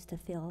big shoes to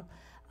fill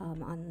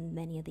on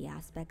many of the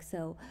aspects,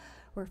 so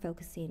we're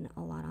focusing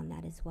a lot on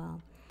that as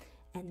well.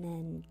 And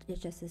then,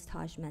 just as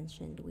Taj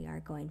mentioned, we are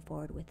going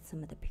forward with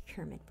some of the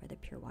procurement for the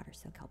Pure Water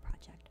Soquel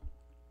project.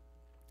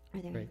 Are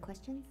there any Great.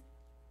 questions?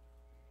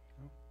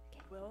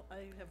 Well,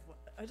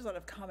 I just want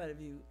to comment of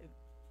you. It'd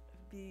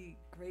be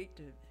great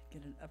to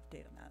get an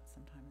update on that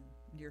sometime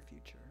in near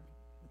future.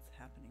 What's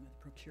happening with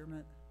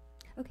procurement?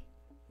 Okay.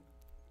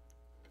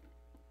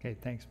 Okay,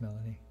 thanks,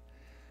 Melanie.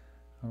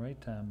 All right,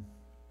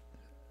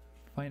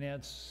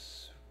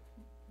 finance.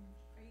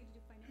 Are you to do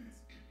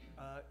finance?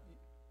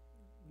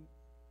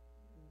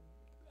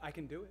 I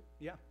can do it,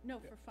 yeah. No,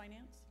 for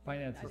finance?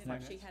 Finance, I for didn't know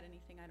if she finance. had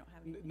anything, I don't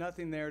have anything.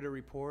 Nothing there to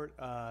report.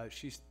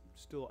 She's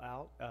still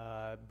out,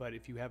 but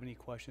if you have any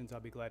questions,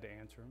 I'll be glad to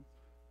answer them.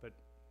 But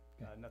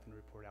nothing to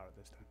report out at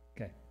this time.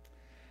 Okay,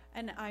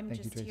 And I'm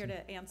Thank you, just here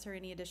Tracy. to answer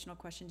any additional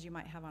questions you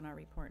might have on our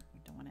report.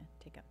 We don't want to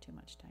take up too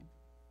much time.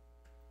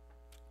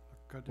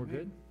 Good to we're me.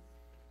 good?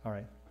 All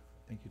right,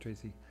 thank you,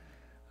 Tracy.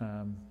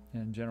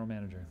 And General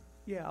Manager.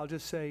 Yeah, I'll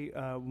just say,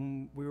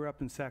 when we were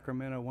up in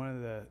Sacramento, one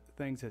of the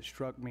things that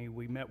struck me,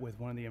 we met with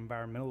one of the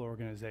environmental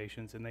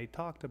organizations, and they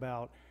talked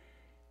about,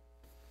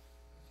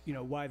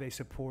 why they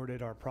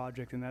supported our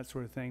project and that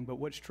sort of thing. But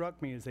what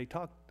struck me is they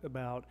talked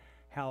about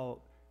how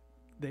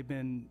they've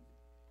been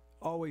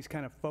always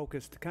kind of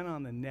focused kind of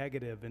on the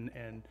negative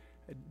and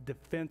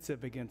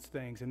defensive against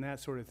things and that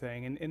sort of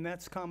thing. And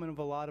that's common of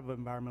a lot of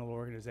environmental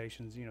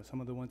organizations,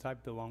 some of the ones I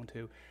belong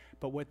to.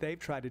 But what they've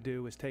tried to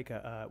do is take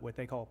what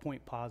they call a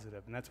point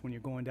positive. And that's when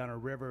you're going down a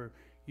river,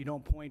 you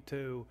don't point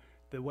to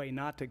the way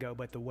not to go,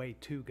 but the way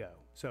to go.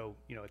 So,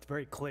 it's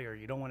very clear.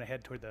 You don't want to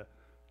head toward the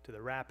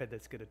rapid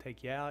that's going to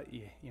take you out,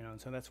 and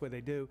so that's what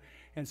they do.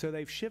 And so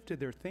they've shifted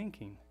their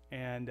thinking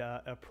and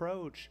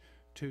approach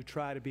to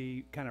try to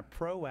be kind of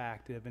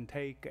proactive and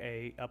take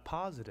a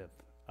positive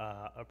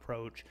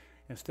approach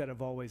instead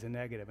of always a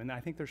negative. And I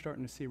think they're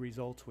starting to see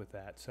results with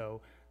that.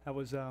 So that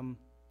was it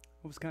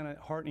was kind of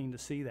heartening to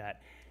see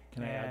that.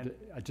 Can I add,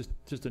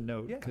 just a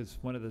note, Yeah. because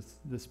one of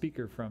the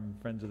speaker from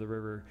Friends of the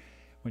River,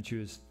 when she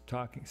was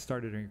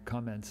started her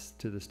comments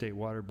to the State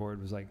Water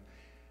Board, was like,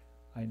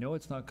 I know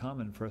it's not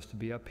common for us to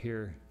be up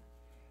here,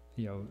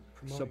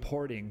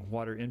 supporting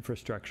water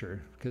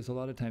infrastructure, because a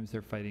lot of times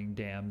they're fighting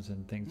dams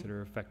and things that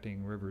are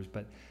affecting rivers,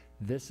 but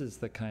this is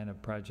the kind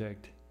of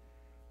project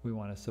we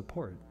want to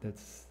support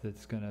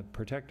that's going to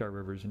protect our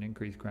rivers and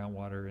increase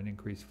groundwater and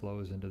increase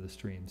flows into the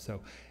stream. So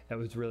that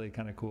was really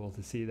kind of cool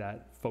to see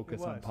that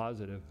focus on was.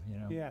 positive,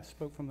 Yeah,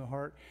 spoke from the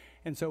heart.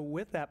 And so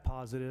with that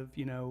positive,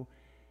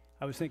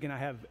 I was thinking I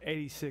have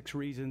 86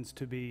 reasons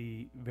to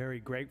be very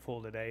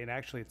grateful today, and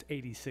actually it's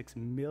 86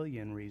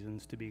 million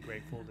reasons to be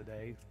grateful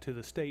today to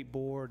the state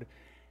board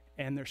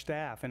and their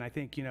staff. And I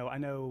think, I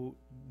know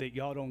that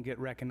y'all don't get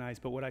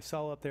recognized, but what I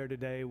saw up there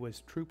today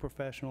was true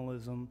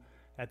professionalism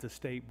at the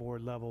state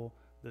board level,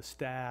 the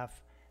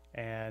staff,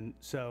 and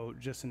so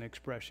just an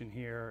expression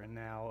here and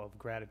now of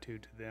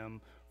gratitude to them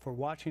for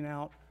watching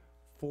out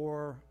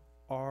for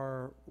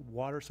our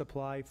water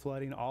supply,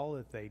 flooding, all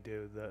that they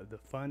do, the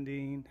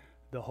funding,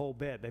 the whole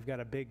bit. They've got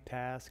a big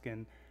task,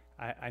 and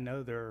I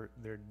know they're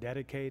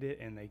dedicated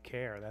and they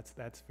care.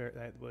 That's fair.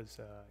 That was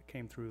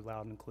came through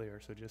loud and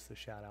clear. So just a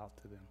shout out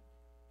to them.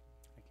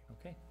 Thank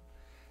you.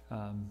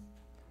 Okay.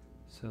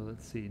 So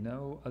let's see,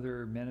 no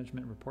other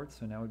management reports,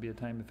 so now would be a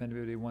time if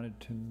anybody wanted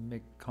to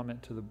make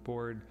comment to the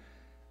board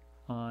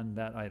on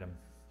that item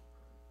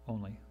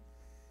only.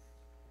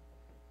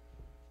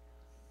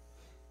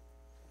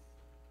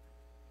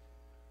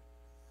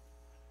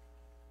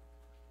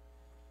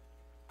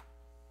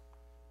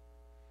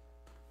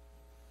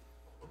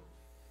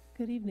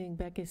 Good evening,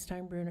 Becky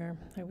Steinbrunner.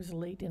 I was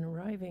late in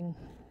arriving.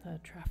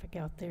 The traffic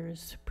out there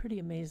is pretty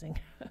amazing.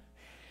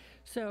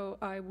 So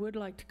I would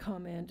like to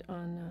comment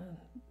on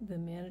the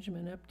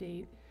management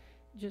update,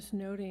 just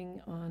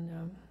noting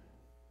on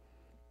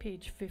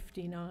page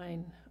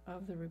 59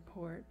 of the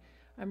report.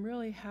 I'm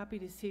really happy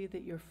to see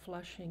that you're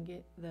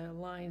flushing the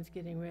lines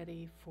getting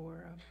ready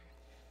for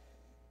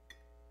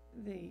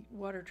the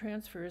water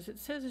transfers. It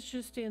says it's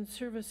just in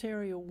service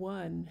area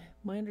 1.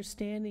 My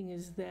understanding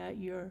is that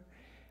your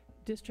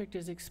district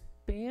is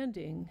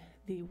expanding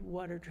the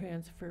water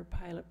transfer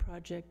pilot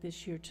project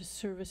this year to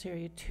service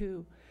area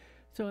 2.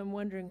 So I'm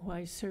wondering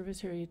why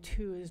service area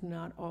 2 is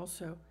not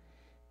also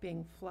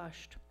being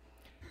flushed.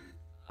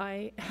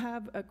 I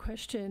have a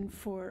question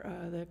for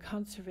the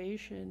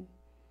conservation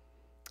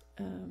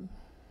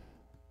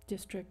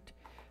district,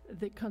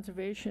 the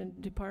conservation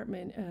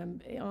department.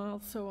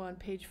 Also on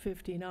page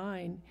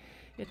 59,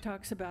 it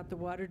talks about the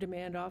water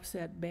demand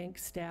offset bank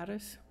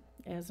status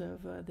as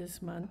of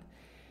this month.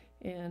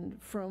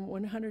 And from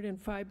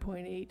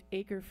 105.8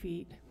 acre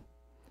feet,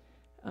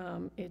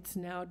 it's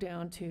now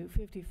down to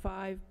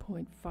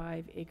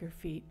 55.5 acre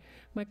feet.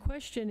 My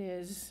question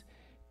is,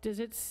 does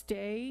it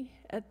stay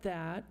at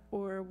that,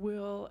 or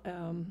will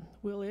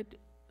it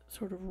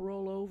sort of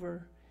roll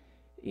over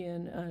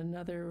in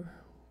another,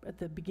 at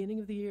the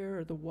beginning of the year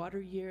or the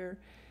water year?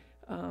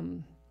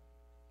 And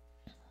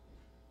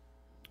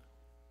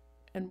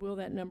will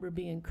that number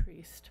be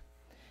increased?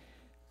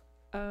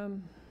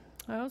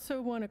 I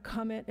also want to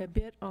comment a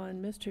bit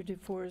on Mr.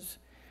 Dufour's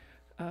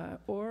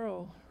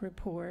oral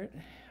report.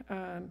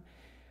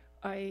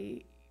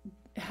 I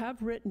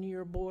have written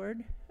your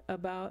board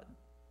about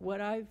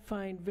what I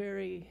find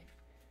very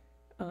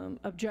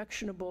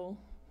objectionable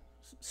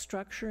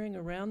structuring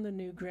around the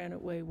new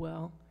Granite Way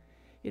well.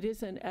 It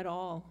isn't at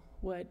all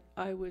what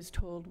I was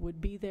told would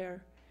be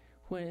there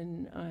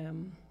when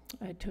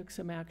I took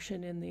some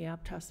action in the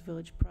Aptos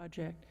Village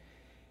project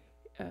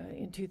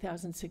in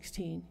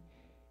 2016.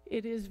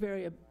 It is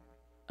very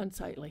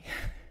unsightly.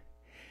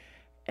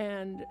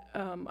 And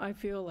I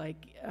feel like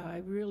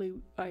I've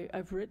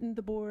written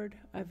the board,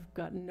 I've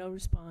gotten no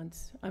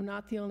response. I'm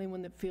not the only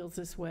one that feels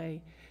this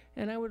way.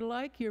 And I would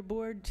like your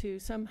board to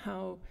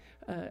somehow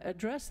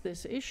address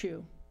this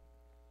issue,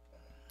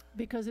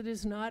 because it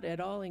is not at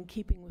all in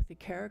keeping with the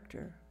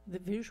character, the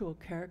visual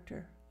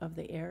character of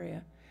the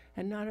area,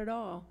 and not at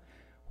all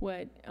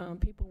what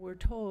people were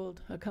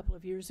told a couple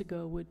of years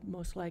ago would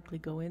most likely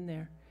go in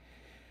there.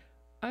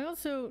 I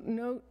also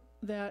note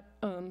that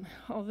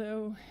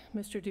although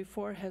Mr.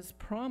 Dufour has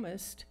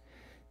promised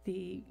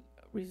the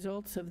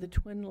results of the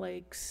Twin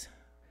Lakes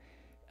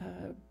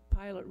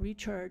pilot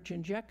recharge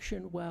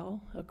injection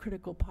well, a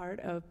critical part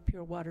of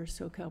Pure Water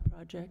Soquel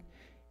project,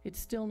 it's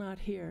still not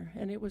here.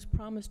 And it was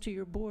promised to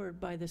your board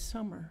by the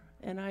summer,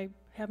 and I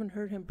haven't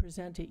heard him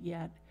present it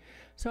yet.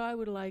 So I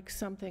would like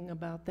something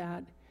about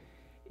that,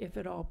 if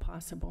at all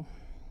possible.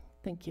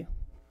 Thank you.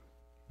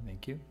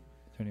 Thank you.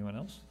 Is there anyone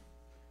else?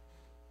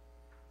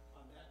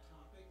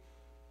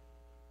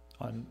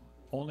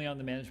 Only on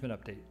the management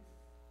update.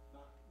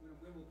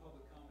 When will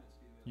public comments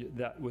be available?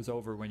 That was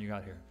over when you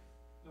got here.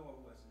 No, it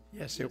wasn't.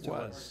 Yes, it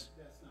was.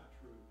 That's not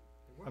true.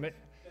 I mean,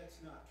 That's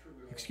not true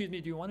at all. excuse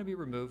me, do you want to be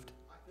removed?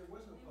 There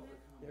was no public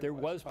comment. There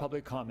was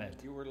public comment.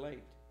 You were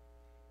late.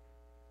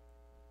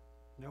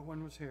 No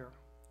one was here.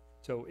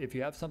 So if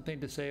you have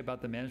something to say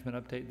about the management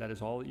update, that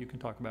is all that you can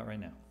talk about right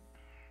now.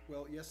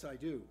 Well, yes, I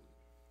do,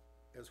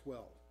 as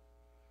well.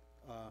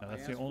 No,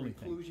 that's the only I asked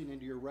for thing. inclusion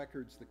into your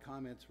records the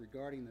comments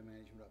regarding the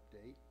management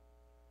update,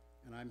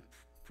 and I'm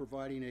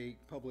providing a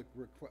public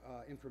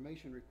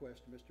information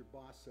request to Mr.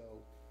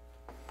 Basso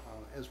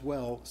as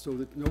well, so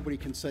that nobody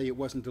can say it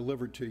wasn't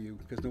delivered to you,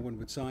 because no one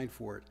would sign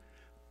for it.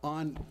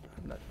 On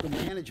the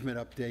management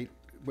update,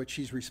 what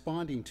she's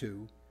responding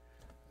to,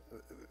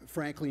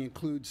 frankly,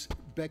 includes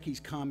Becky's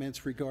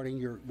comments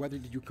regarding whether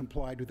did you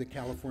comply with the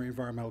California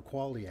Environmental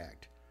Quality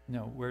Act.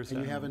 No, where's that?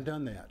 And you haven't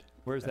done that.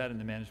 Where's that in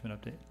the management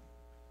update?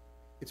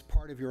 It's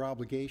part of your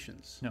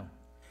obligations. No,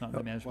 not in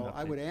the management update.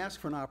 Well, I would ask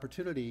for an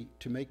opportunity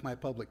to make my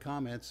public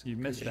comments. You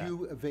missed that.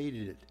 You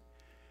evaded it.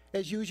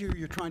 As usual,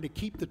 you're trying to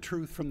keep the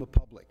truth from the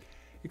public.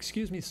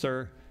 Excuse me,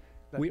 sir.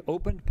 We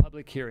opened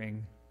public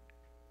hearing.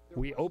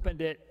 We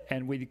opened it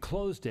and we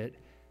closed it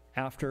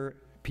after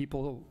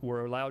people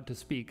were allowed to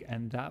speak,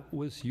 and that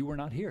was, you were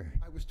not here.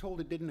 I was told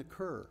it didn't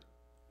occur.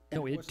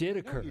 No, it did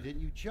occur. No, you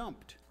didn't. You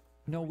jumped.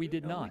 No, we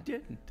did not. We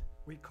didn't.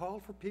 We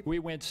called for people. We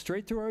went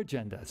straight through our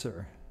agenda,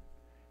 sir.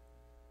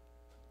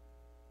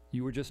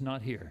 You were just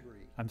not here.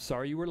 Agree. I'm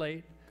sorry you were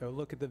late. Go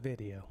look at the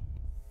video.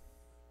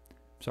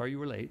 Sorry you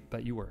were late,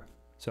 but you were.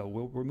 So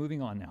we're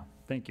moving on now.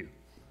 Thank you.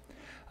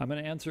 I'm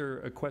going to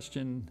answer a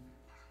question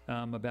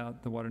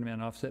about the water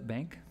demand offset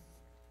bank.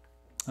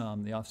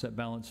 The offset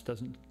balance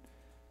doesn't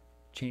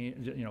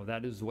change, you know,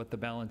 that is what the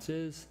balance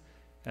is.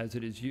 As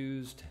it is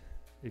used,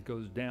 it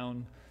goes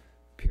down,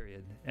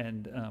 period.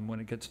 And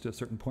when it gets to a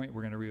certain point,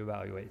 we're going to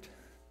reevaluate.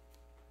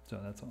 So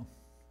that's all.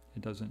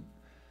 It doesn't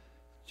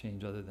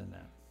change other than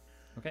that.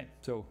 Okay,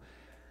 so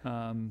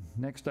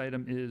next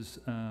item is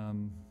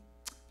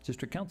just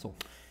District Council.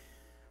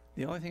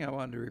 The only thing I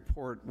wanted to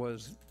report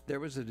was there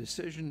was a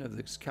decision of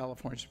the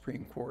California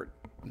Supreme Court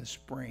in the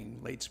spring,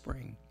 late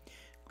spring,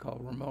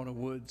 called Ramona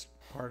Woods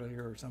Parley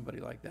or somebody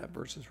like that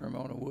versus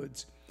Ramona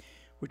Woods,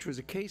 which was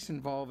a case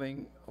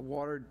involving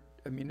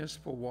a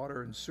municipal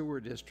water and sewer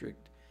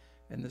district.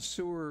 And the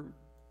sewer,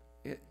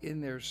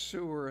 in their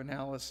sewer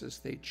analysis,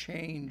 they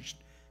changed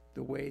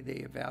the way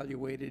they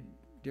evaluated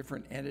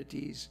different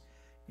entities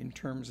in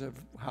terms of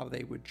how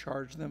they would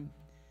charge them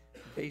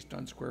based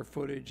on square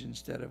footage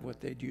instead of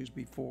what they'd used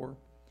before.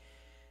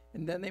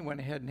 And then they went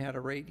ahead and had a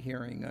rate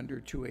hearing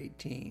under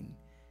 218,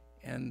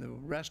 and the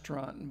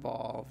restaurant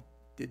involved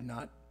did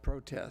not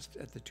protest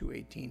at the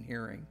 218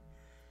 hearing.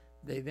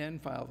 They then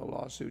filed a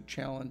lawsuit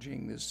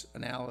challenging this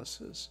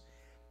analysis,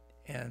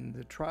 and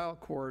the trial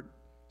court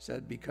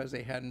said because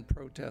they hadn't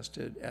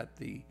protested at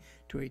the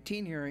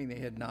 218 hearing, they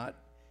had not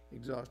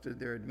exhausted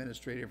their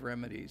administrative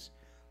remedies.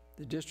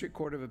 The District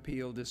Court of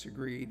Appeal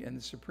disagreed, and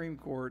the Supreme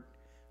Court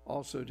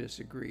also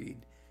disagreed,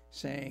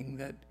 saying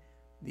that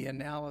the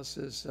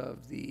analysis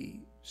of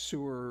the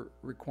sewer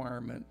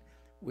requirement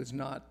was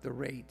not the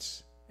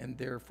rates, and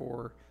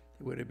therefore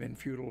it would have been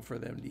futile for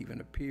them to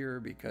even appear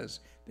because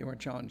they weren't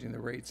challenging the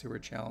rates, they were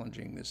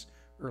challenging this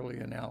early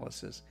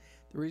analysis.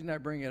 The reason I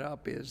bring it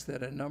up is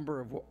that a number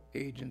of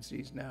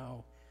agencies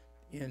now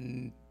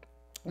in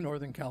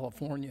Northern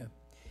California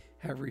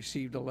have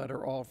received a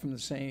letter, all from the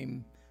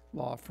same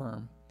law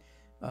firm,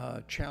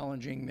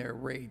 challenging their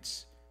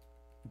rates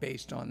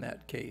based on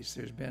that case.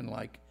 There's been,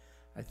 like,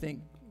 I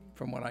think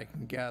from what I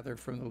can gather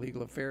from the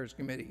Legal Affairs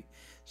Committee,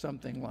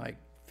 something like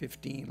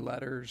 15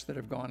 letters that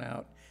have gone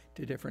out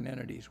to different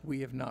entities.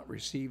 We have not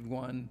received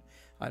one.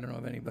 I don't know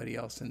of anybody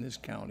else in this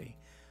county,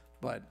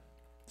 but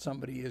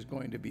somebody is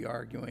going to be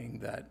arguing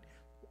that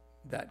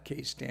that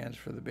case stands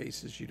for the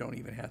basis you don't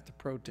even have to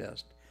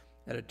protest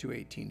at a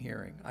 218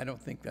 hearing. I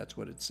don't think that's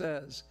what it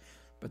says,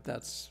 but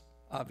that's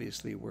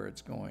obviously where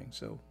it's going,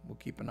 so we'll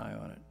keep an eye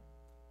on it.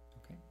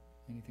 Okay,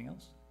 anything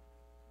else?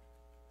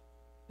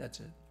 That's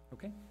it.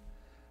 Okay,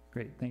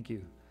 great, thank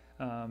you.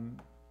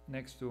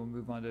 Next, we'll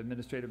move on to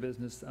administrative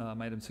business,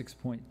 item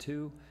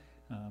 6.2.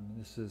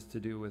 This is to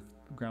do with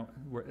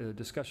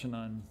discussion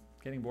on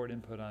getting board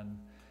input on,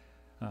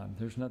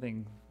 there's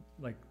nothing,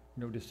 like,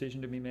 no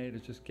decision to be made,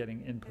 it's just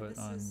getting input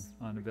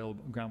on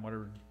available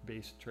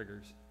groundwater-based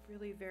triggers.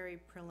 Really very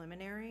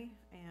preliminary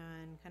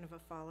and kind of a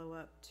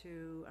follow-up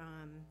to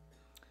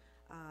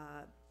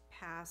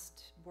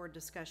past board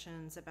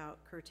discussions about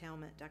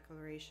curtailment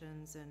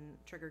declarations and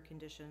trigger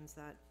conditions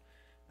that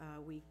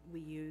we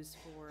use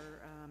for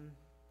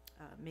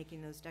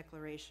making those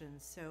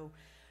declarations. So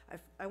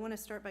I want to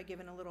start by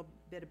giving a little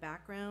bit of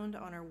background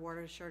on our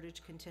water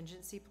shortage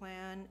contingency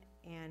plan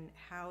and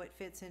how it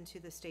fits into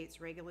the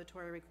state's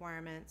regulatory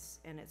requirements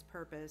and its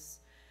purpose.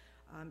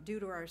 Due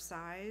to our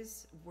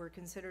size, we're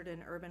considered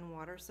an urban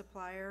water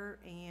supplier,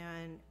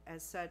 and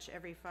as such,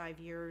 every 5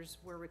 years,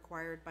 we're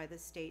required by the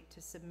state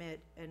to submit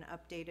an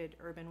updated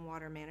urban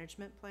water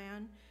management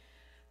plan.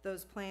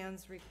 Those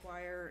plans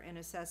require an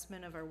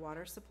assessment of our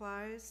water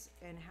supplies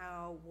and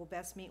how we'll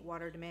best meet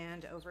water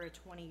demand over a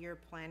 20-year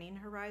planning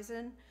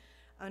horizon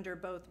under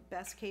both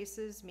best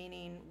cases,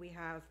 meaning we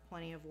have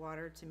plenty of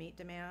water to meet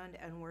demand,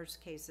 and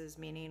worst cases,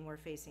 meaning we're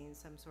facing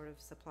some sort of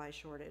supply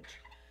shortage.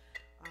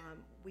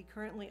 We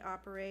currently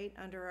operate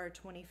under our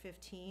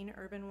 2015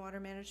 Urban Water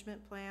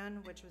Management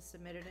Plan, which was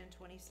submitted in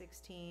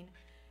 2016,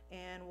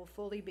 and we'll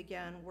fully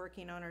begin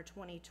working on our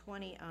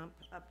 2020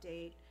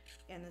 update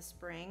in the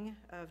spring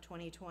of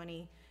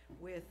 2020,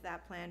 with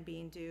that plan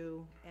being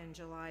due in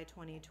July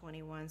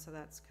 2021, so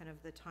that's kind of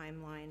the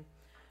timeline.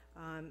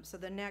 So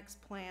the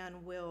next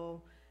plan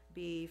will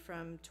be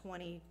from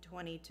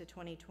 2020 to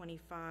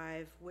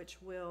 2025,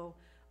 which will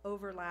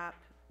overlap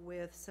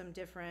with some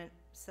different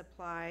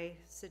supply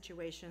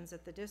situations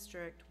at the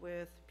district,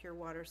 with Pure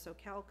Water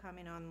Soquel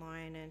coming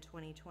online in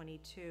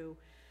 2022.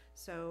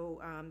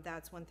 So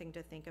that's one thing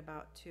to think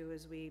about too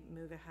as we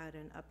move ahead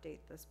and update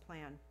this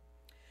plan.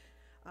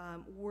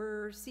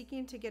 We're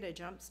seeking to get a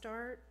jump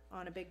start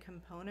on a big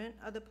component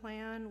of the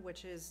plan,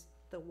 which is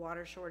the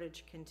water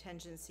shortage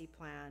contingency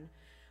plan.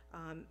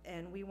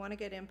 And we want to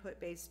get input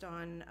based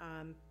on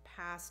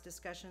past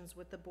discussions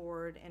with the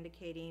board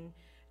indicating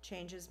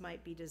changes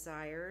might be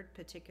desired,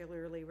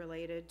 particularly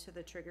related to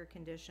the trigger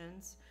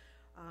conditions.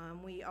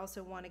 We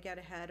also want to get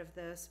ahead of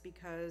this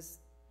because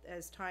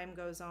as time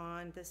goes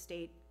on, the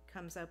state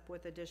comes up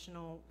with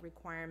additional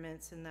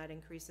requirements, and that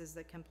increases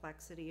the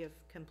complexity of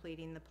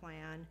completing the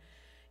plan.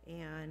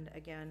 And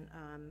again,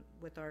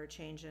 with our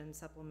change in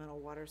supplemental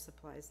water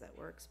supplies that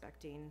we're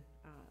expecting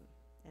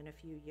in a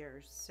few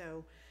years.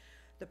 So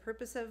the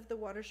purpose of the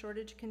water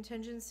shortage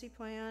contingency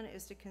plan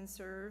is to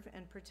conserve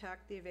and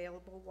protect the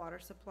available water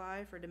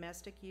supply for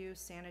domestic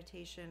use,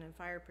 sanitation, and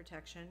fire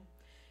protection,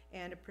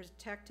 and to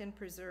protect and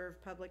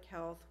preserve public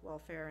health,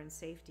 welfare, and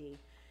safety.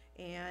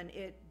 And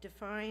it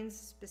defines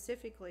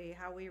specifically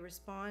how we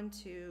respond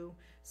to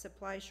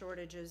supply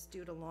shortages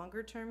due to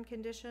longer-term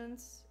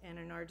conditions, and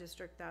in our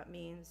district that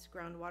means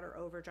groundwater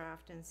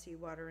overdraft and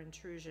seawater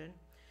intrusion.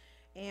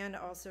 and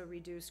also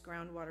reduce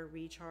groundwater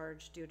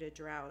recharge due to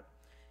drought.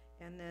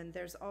 And then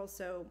there's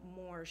also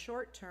more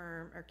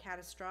short-term or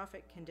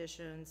catastrophic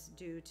conditions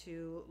due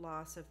to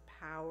loss of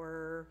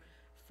power,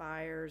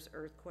 fires,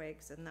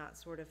 earthquakes, and that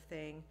sort of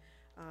thing,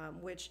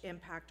 which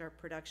impact our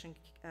production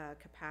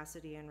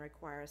capacity and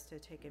require us to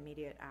take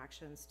immediate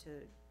actions to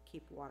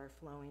keep water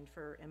flowing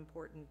for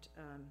important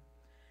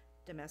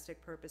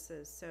domestic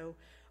purposes. So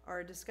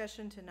our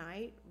discussion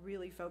tonight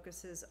really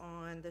focuses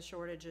on the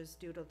shortages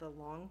due to the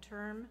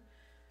long-term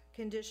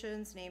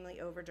conditions,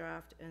 namely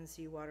overdraft and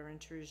seawater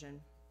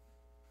intrusion.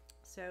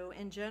 So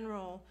in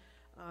general,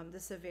 the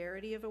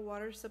severity of a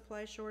water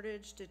supply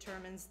shortage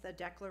determines the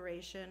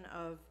declaration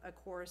of a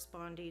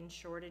corresponding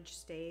shortage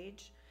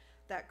stage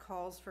that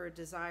calls for a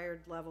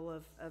desired level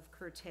of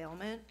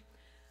curtailment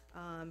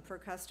for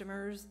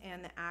customers,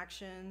 and the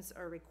actions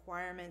or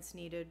requirements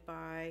needed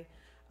by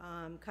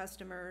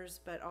customers,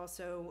 but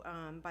also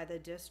by the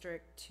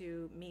district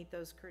to meet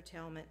those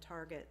curtailment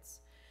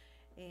targets.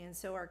 And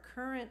so our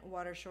current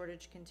water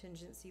shortage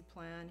contingency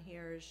plan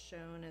here is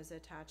shown as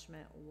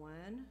attachment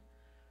 1.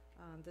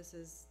 This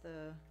is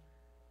the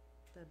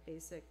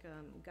basic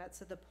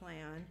guts of the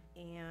plan,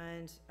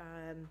 and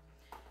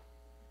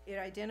it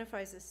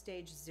identifies a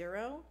stage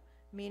 0,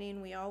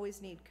 meaning we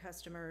always need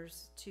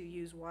customers to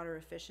use water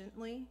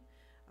efficiently,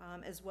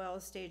 as well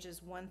as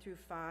stages 1 through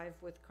 5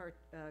 with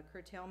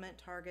curtailment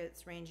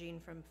targets ranging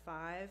from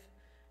 5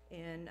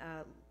 in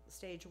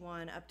stage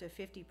 1 up to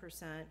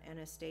 50% in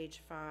a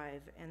stage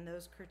 5. And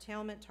those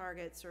curtailment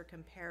targets are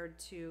compared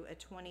to a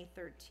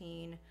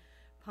 2013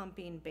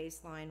 pumping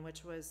baseline,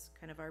 which was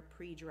kind of our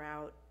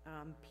pre-drought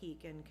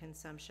peak in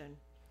consumption.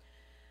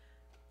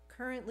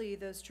 Currently,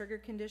 those trigger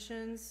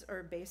conditions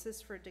or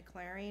basis for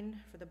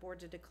the board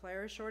to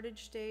declare a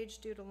shortage stage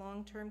due to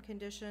long-term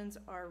conditions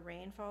are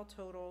rainfall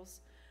totals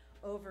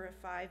over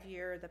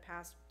the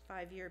past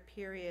 5-year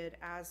period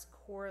as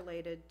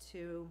correlated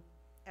to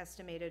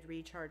estimated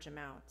recharge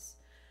amounts.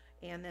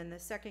 And then the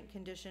second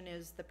condition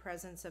is the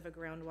presence of a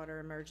groundwater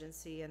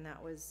emergency, and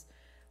that was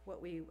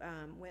what we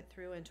went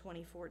through in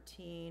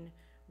 2014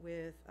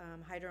 with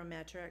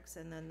hydrometrics,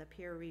 and then the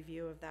peer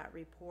review of that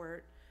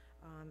report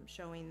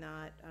showing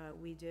that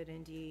we did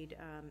indeed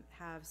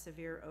have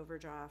severe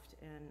overdraft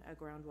and a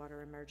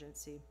groundwater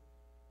emergency.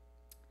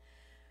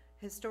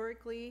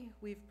 Historically,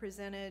 we've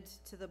presented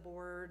to the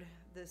board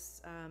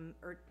this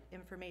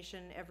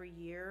information every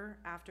year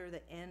after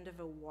the end of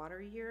a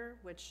water year,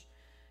 which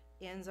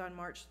ends on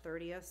March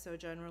 30th, so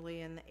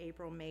generally in the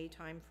April-May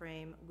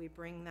timeframe, we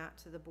bring that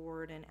to the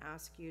board and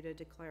ask you to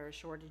declare a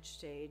shortage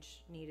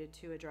stage needed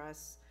to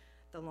address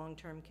the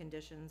long-term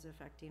conditions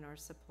affecting our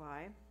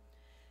supply.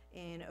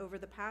 And over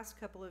the past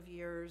couple of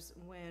years,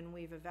 when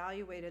we've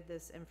evaluated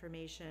this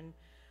information,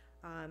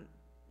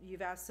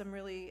 you've asked some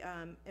really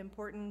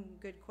important,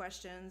 good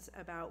questions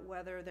about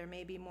whether there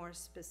may be more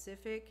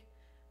specific,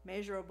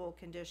 measurable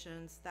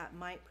conditions that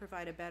might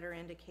provide a better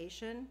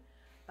indication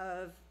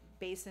of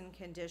basin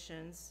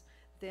conditions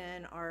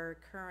than our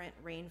current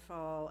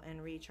rainfall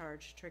and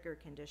recharge trigger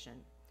condition.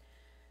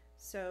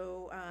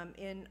 So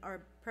in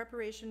our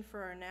preparation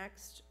for our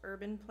next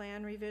urban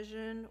plan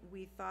revision,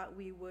 we thought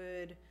we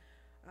would,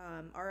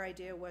 our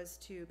idea was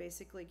to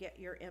basically get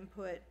your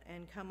input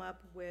and come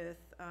up with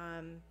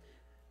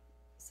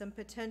some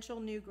potential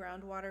new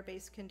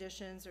groundwater-based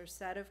conditions or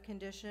set of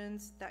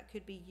conditions that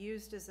could be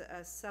used as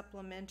a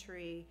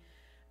supplementary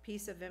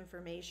piece of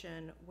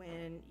information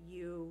when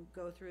you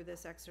go through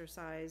this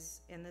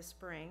exercise in the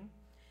spring,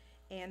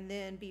 and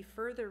then be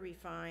further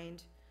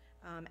refined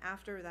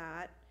after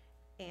that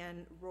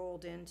and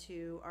rolled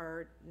into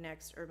our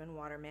next urban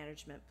water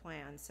management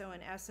plan. So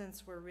in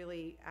essence, we're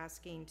really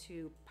asking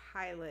to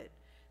pilot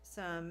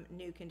some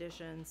new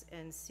conditions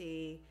and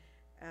see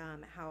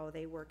how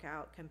they work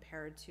out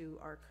compared to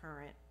our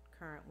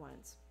current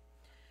ones.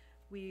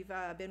 We've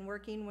been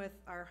working with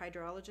our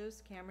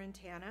hydrologist, Cameron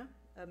Tana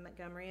of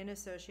Montgomery &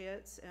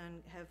 Associates,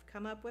 and have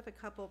come up with a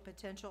couple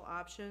potential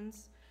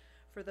options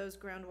for those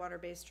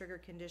groundwater-based trigger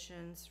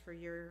conditions for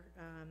your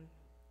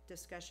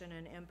discussion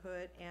and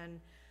input. And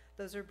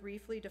those are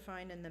briefly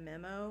defined in the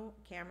memo.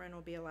 Cameron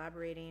will be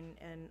elaborating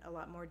in a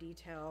lot more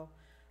detail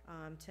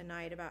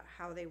tonight about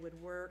how they would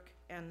work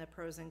and the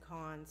pros and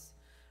cons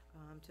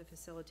to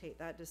facilitate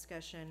that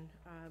discussion.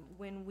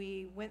 When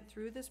we went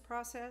through this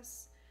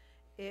process,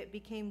 it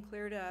became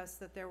clear to us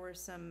that there were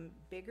some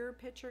bigger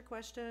picture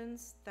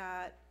questions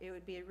that it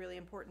would be really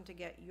important to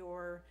get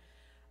your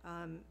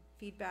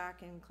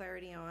feedback and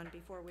clarity on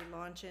before we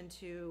launch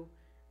into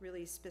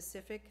really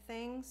specific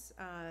things,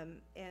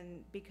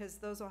 and because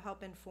those will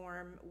help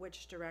inform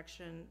which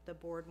direction the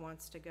board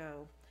wants to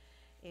go.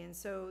 And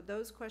so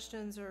those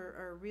questions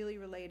are really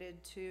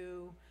related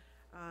to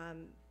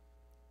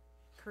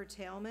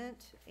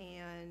curtailment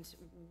and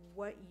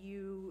what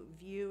you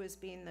view as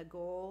being the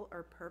goal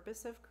or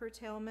purpose of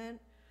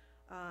curtailment,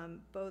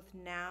 both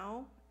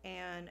now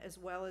and as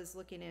well as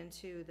looking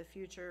into the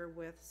future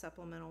with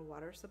supplemental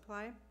water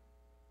supply.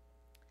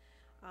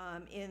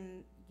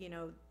 In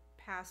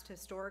past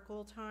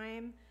historical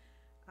time,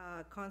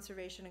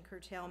 conservation and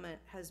curtailment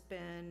has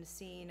been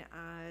seen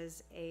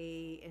as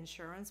a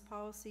insurance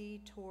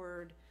policy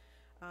toward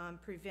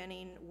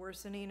preventing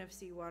worsening of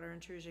seawater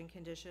intrusion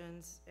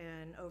conditions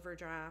and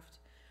overdraft.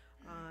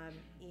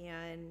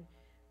 And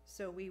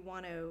so we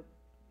want to,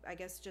 I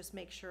guess, just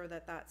make sure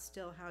that that's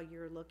still how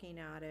you're looking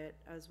at it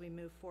as we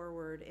move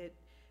forward.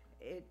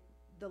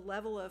 The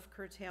level of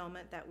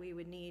curtailment that we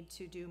would need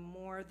to do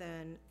more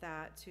than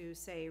that to,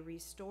 say,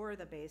 restore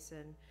the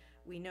basin,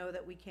 we know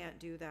that we can't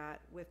do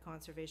that with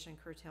conservation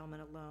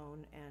curtailment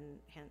alone, and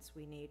hence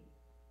we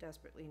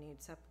desperately need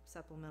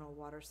supplemental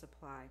water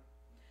supply.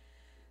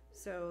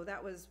 So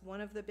that was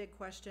one of the big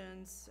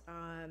questions.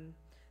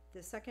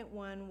 The second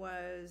one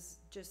was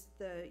just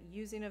the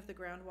using of the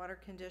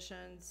groundwater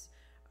conditions.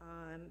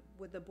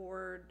 With the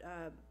board,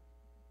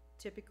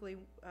 typically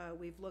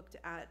we've looked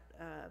at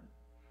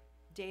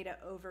data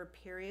over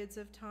periods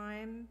of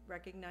time,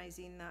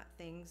 recognizing that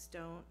things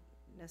don't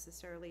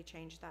necessarily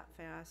change that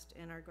fast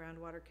in our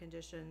groundwater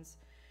conditions.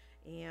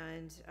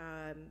 And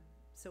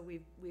so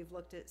we've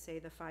looked at, say,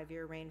 the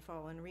 5-year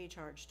rainfall and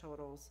recharge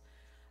totals.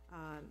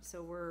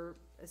 So we're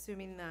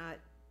assuming that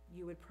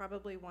you would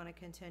probably want to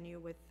continue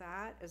with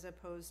that as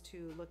opposed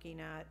to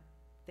looking at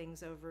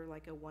things over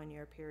like a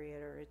 1-year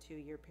period or a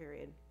 2-year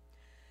period.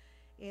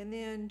 And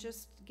then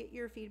just get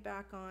your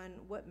feedback on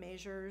what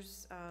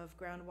measures of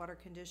groundwater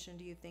condition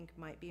do you think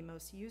might be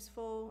most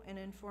useful in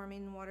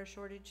informing water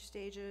shortage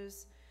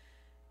stages.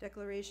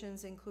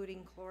 Declarations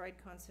including chloride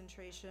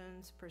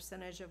concentrations,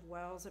 percentage of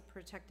wells at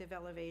protective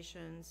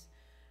elevations,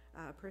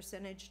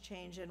 percentage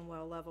change in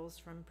well levels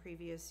from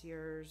previous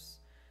years,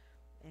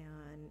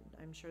 and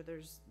I'm sure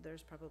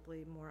there's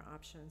probably more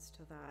options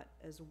to that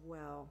as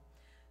well.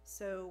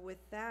 So with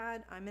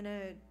that, I'm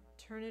gonna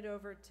turn it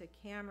over to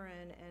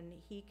Cameron, and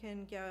he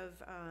can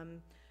give,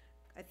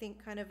 I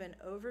think, kind of an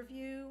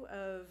overview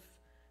of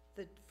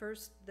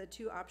the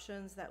two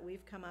options that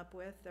we've come up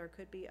with. There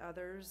could be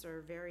others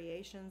or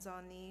variations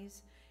on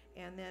these,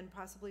 and then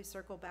possibly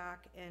circle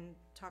back and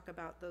talk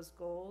about those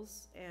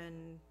goals,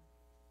 and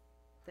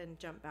then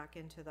jump back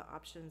into the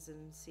options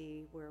and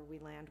see where we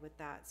land with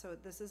that. So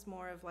this is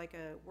more of like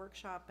a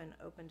workshop and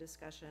open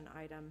discussion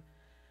item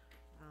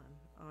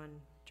on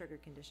trigger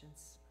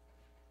conditions.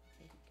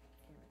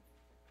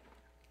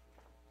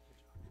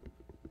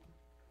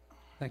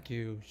 Thank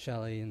you,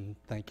 Shelley, and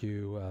thank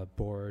you,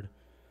 board.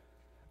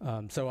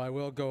 So I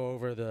will go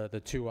over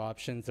the two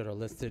options that are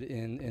listed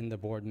in the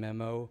board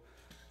memo,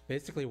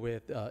 basically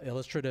with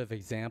illustrative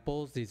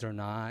examples. These are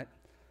not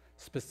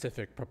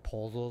specific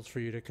proposals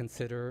for you to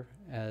consider,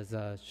 as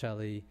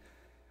Shelley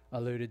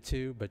alluded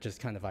to, but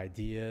just kind of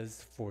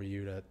ideas for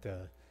you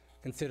to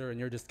consider in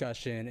your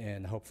discussion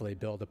and hopefully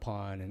build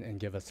upon and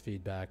give us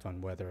feedback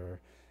on whether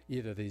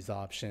either of these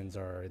options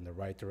are in the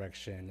right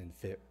direction and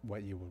fit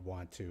what you would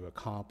want to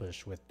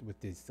accomplish with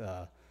these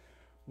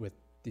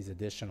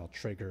additional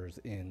triggers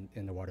in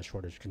the water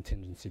shortage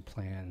contingency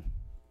plan.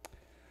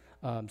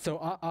 So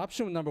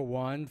option number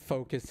one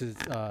focuses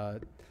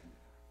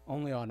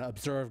only on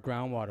observed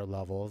groundwater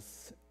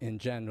levels in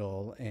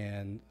general,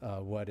 and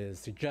what is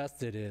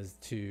suggested is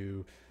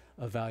to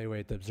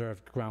evaluate the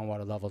observed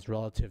groundwater levels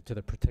relative to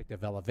the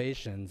protective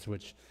elevations,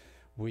 which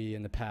we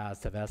in the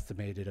past have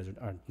estimated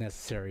are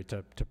necessary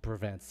to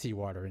prevent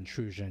seawater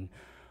intrusion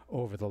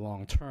over the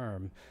long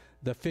term.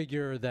 The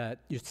figure that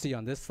you see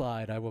on this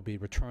slide I will be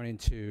returning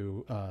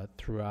to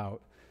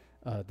throughout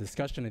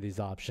discussion of these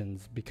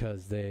options,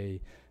 because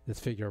this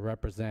figure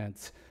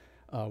represents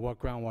what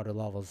groundwater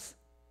levels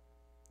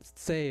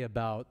say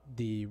about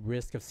the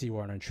risk of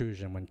seawater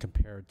intrusion when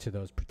compared to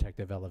those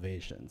protective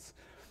elevations.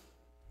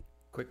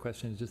 Quick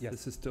question, just Yes.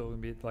 This is still gonna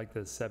be like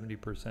the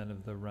 70%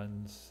 of the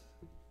runs?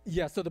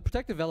 Yeah, so the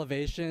protective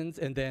elevations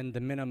and then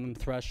the minimum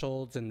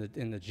thresholds in the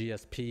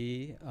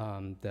GSP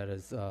that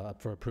is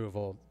up for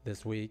approval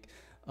this week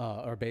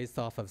are based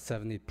off of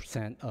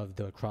 70% of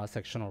the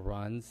cross-sectional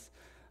runs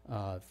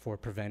for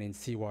preventing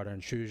seawater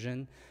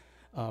intrusion.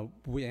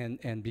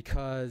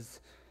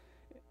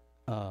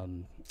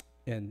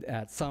 And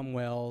at some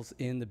wells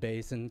in the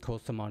basin,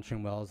 coastal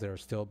monitoring wells, they're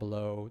still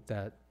below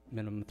that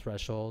minimum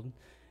threshold.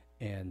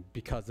 And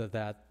because of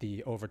that,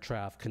 the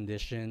overdraft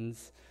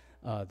conditions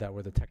that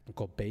were the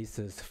technical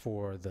basis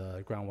for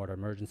the groundwater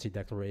emergency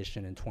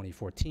declaration in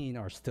 2014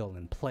 are still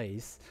in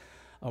place.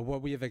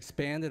 What we have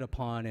expanded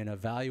upon in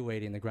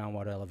evaluating the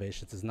groundwater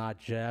elevations is not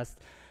just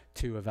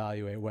to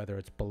evaluate whether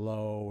it's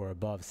below or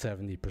above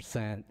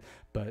 70%,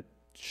 but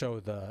show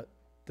the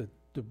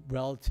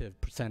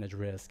relative percentage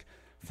risk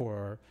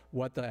for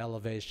what the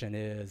elevation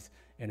is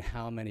and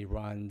how many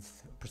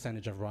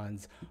percentage of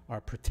runs are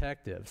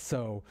protective.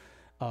 So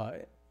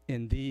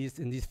in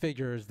these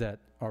figures that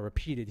are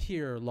repeated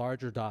here,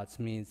 larger dots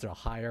means they're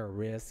higher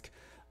risk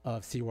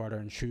of seawater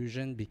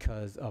intrusion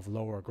because of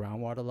lower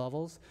groundwater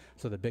levels.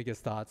 So the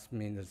biggest dots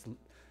mean there's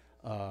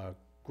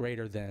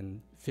greater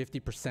than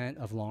 50%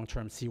 of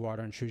long-term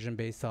seawater intrusion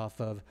based off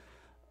of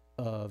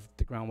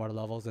the groundwater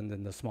levels, and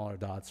then the smaller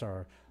dots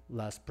are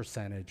less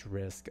percentage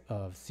risk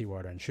of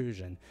seawater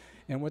intrusion.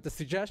 And what the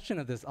suggestion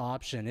of this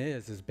option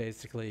is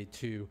basically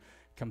to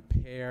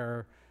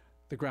compare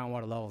the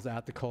groundwater levels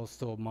at the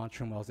coastal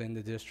monitoring wells in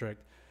the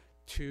district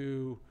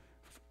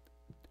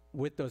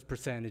with those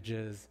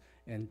percentages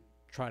and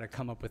try to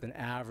come up with an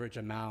average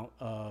amount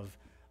of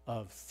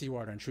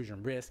seawater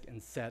intrusion risk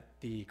and set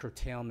the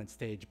curtailment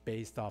stage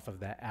based off of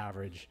that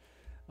average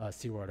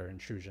seawater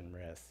intrusion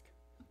risk.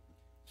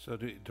 So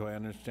do I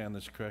understand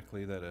this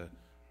correctly, that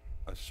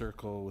a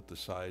circle with the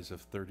size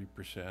of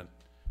 30%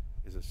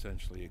 is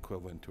essentially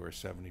equivalent to our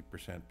 70%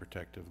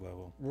 protective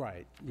level?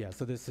 Right, yeah,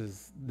 so this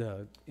is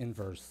the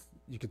inverse,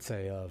 you could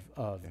say, of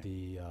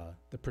Okay.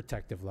 the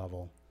protective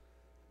level.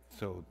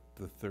 So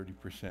the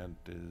 30%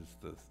 is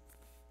the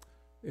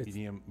It's,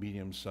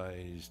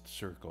 medium-sized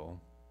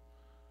circle,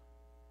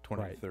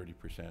 20 Right. to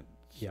 30%.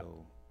 Yep.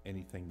 So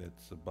anything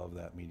that's above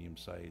that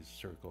medium-sized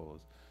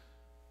circle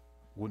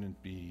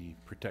wouldn't be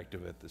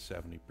protective at the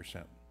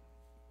 70%.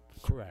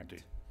 Correct.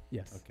 certainty.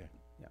 yes. Okay.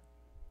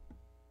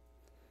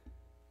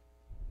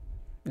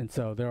 And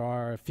so there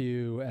are a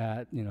few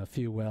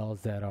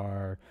wells that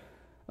are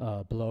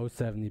below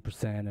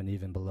 70% and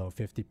even below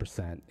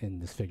 50% in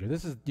this figure.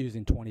 This is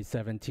using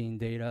 2017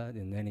 data.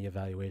 In any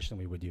evaluation,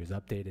 we would use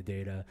updated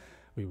data.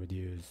 We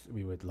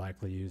would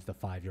likely use the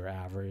 5-year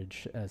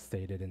average as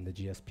stated in the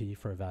GSP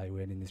for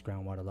evaluating these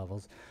groundwater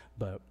levels,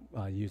 but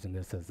using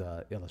this as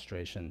an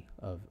illustration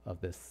of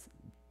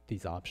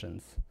these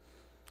options.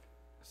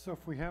 So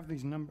if we have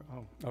these numbers,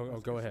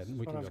 Go ahead. We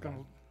What can I was go back.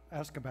 going to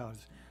ask about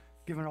is,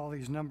 given all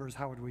these numbers,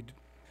 how would we?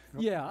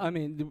 Yeah, I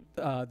mean,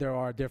 I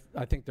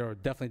think there are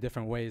definitely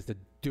different ways to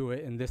do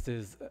it, and this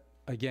is,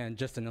 again,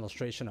 just an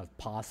illustration of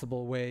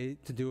possible way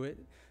to do it,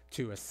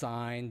 to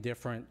assign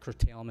different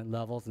curtailment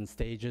levels and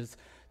stages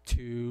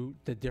to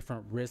the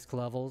different risk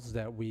levels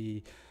that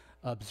we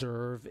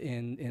observe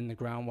in the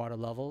groundwater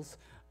levels.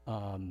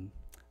 I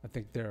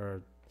think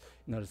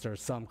notice there are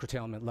some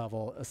curtailment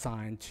level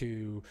assigned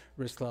to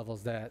risk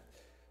levels that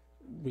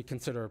we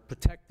consider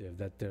protective,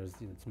 that there's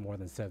it's more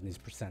than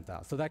 70%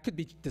 out. So that could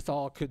be, this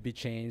all could be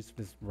changed,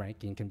 this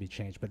ranking can be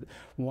changed, but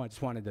I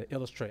just wanted to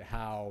illustrate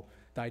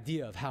the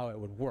idea of how it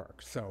would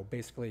work. So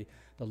basically,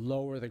 the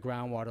lower the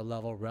groundwater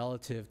level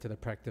relative to the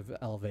protective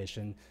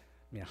elevation,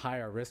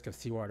 higher risk of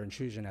seawater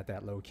intrusion at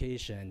that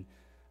location,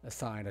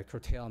 assign a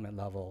curtailment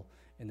level,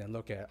 and then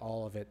look at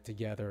all of it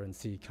together and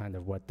see kind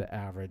of what the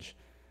average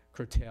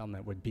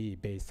curtailment would be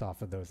based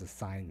off of those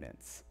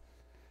assignments.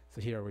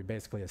 So here we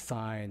basically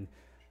assign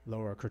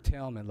lower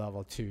curtailment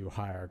level to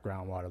higher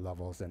groundwater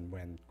levels, and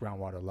when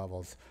groundwater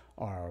levels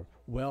are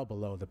well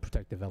below the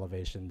protective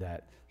elevation,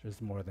 that there's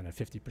more than a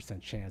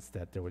 50% chance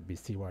that there would be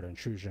seawater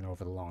intrusion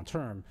over the long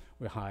term,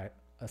 we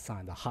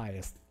assign the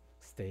highest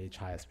stage,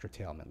 highest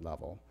curtailment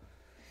level.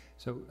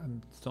 So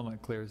I'm still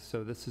not clear.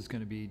 So this is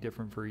going to be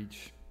different for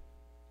each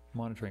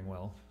monitoring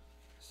well.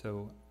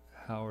 So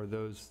how are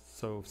those,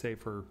 so say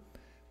for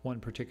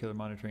one particular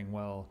monitoring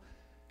well,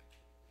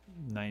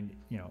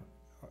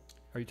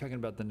 are you talking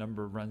about the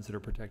number of runs that are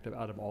protective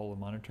out of all the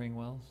monitoring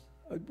wells?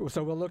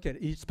 So we'll look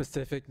at each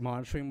specific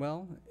monitoring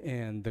well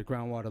and the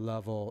groundwater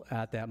level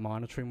at that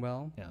monitoring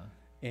well, Yeah.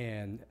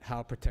 and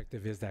how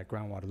protective is that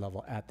groundwater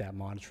level at that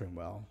monitoring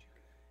well.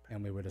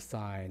 And we would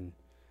assign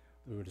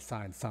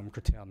some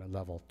curtailment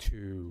level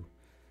to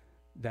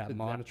that To that-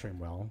 monitoring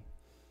well.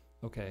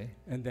 Okay.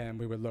 And then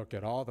we would look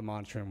at all the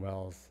monitoring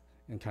wells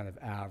and kind of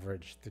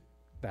average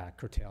that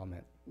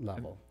curtailment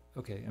level.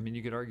 Okay. I mean,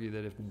 you could argue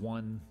that if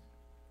one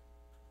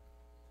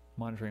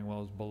monitoring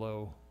well is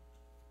below,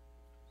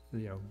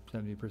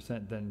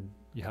 70%, then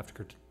you have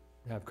to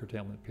have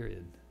curtailment,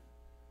 period.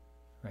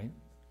 Right?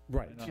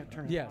 Right. You can't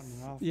turn it on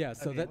Yes, and off. yeah,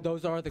 so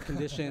those are the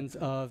conditions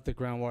of the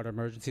groundwater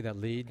emergency that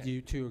lead Okay.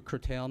 you to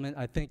curtailment.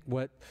 I think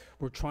what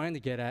we're trying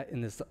to get at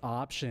in this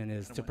option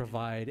is to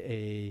provide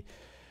a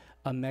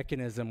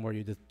mechanism where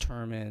you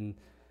determine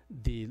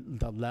the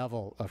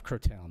level of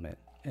curtailment.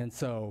 And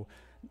so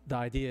the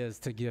idea is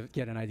to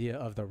get an idea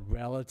of the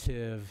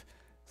relative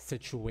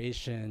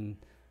situation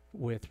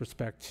with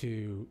respect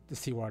to the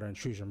seawater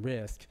intrusion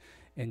risk,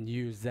 and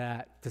use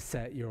that to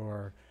set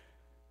your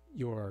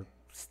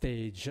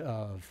stage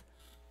of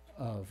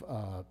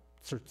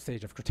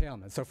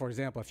curtailment. So for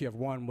example, if you have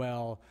one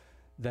well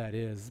that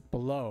is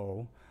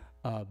below,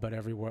 but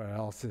everywhere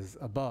else is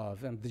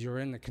above, and you're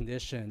in the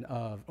condition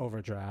of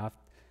overdraft,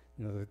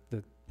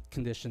 the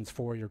conditions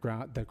for the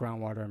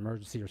groundwater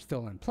emergency are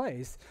still in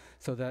place,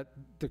 so that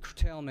the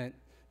curtailment,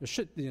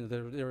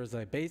 there is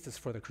a basis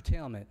for the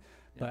curtailment,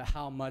 but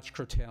how much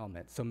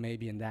curtailment? So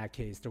maybe in that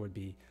case, there would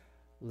be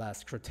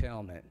less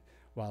curtailment,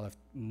 while if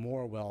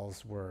more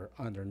wells were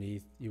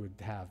underneath, you would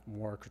have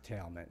more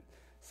curtailment.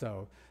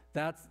 So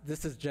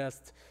this is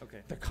just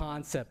the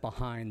concept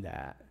behind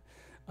that.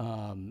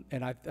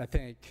 And I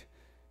think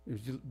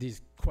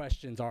these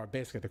questions are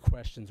basically the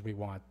questions we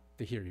want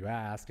to hear you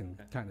ask and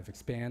kind of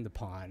expand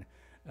upon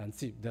and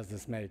see, does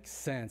this make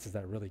sense? Is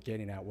that really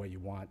getting at what you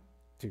want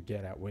to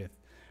get at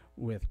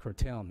with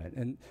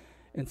curtailment?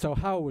 And so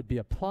how it would be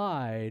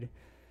applied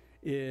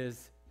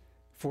is,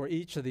 for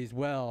each of these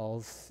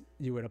wells,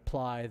 you would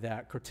apply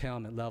that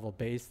curtailment level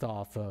based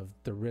off of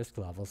the risk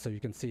level. So you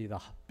can see the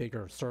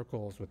bigger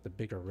circles with the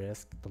bigger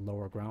risk, the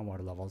lower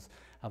groundwater levels,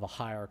 have a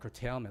higher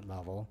curtailment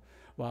level,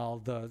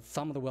 while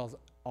some of the wells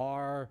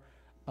are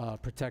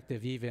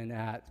protective even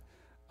at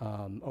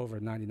over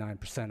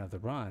 99% of the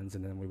runs,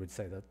 and then we would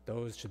say that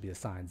those should be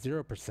assigned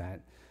 0%.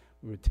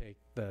 We would take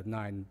the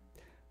 9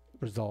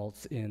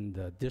 results in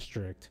the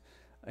district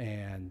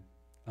and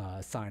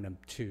assign them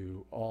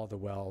to all the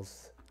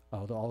wells,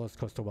 all those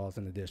coastal wells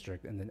in the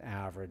district, and then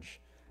average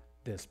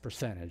this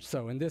percentage.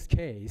 So in this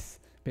case,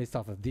 based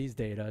off of these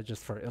data,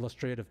 just for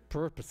illustrative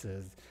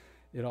purposes,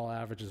 it all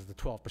averages the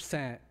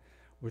 12%,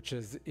 which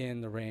is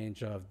in the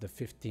range of the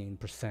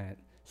 15%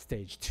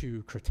 stage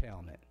 2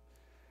 curtailment.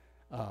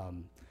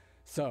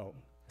 So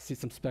I see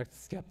some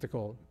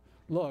skeptical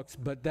looks,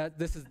 but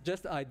this is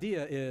just the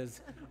idea is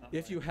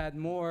if you had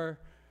more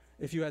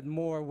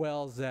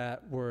wells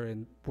that were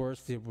in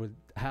worse, it would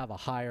have a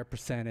higher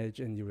percentage,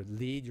 and you would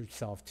lead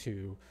yourself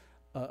to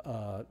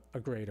a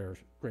greater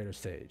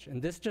stage.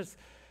 And this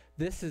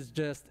is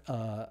just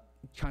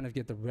kind of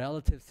get the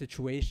relative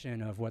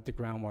situation of what the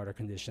groundwater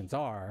conditions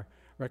are,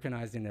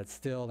 recognizing that it's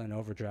still an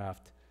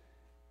overdraft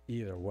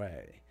either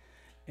way.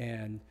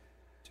 And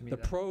the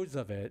pros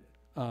of it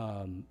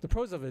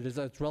is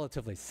that it's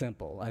relatively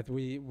simple.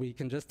 We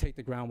can just take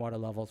the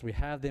groundwater levels. We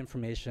have the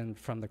information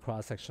from the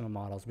cross-sectional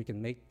models.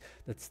 The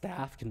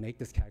staff can make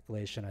this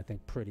calculation, I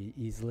think, pretty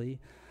easily.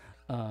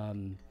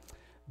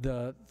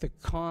 The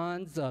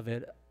cons of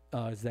it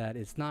is that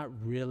it's not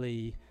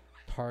really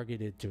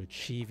targeted to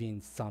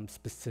achieving some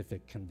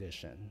specific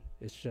condition.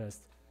 It's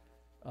just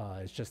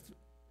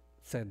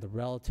said the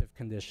relative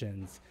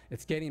conditions.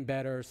 It's getting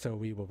better, so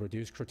we will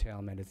reduce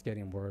curtailment. It's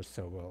getting worse,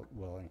 so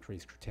we'll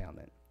increase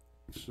curtailment.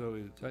 So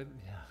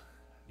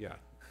yeah.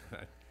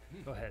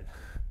 Go ahead.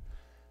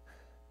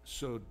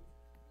 So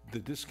the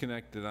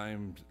disconnect that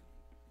I'm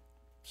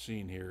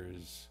seeing here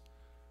is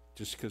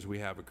just because we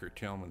have a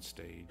curtailment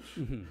stage.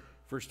 Mm-hmm.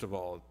 First of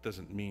all, it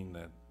doesn't mean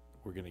that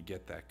we're going to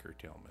get that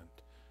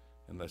curtailment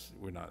unless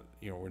we're not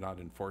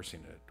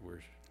enforcing it.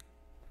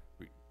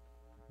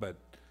 But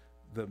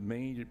the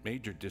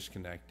major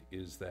disconnect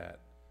is that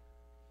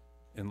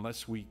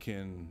unless we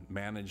can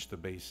manage the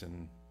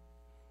basin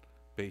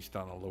based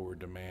on a lower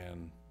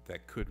demand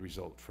that could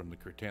result from the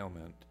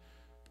curtailment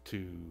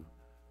to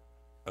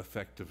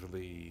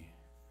effectively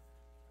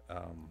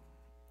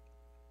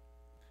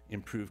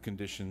improve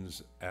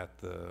conditions at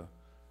the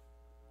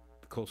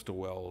coastal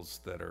wells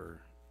that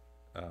are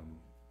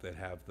that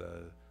have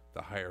the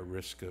higher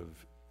risk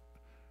of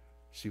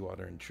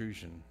seawater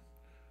intrusion,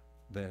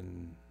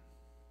 then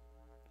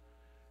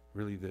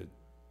really the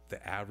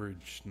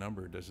average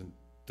number doesn't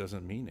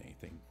mean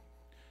anything.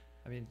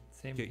 I mean,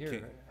 same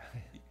here.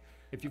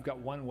 If you've got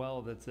one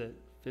well that's at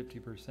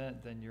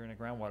 50%, then you're in a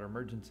groundwater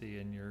emergency,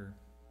 and you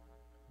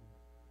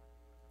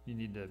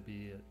need to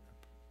be at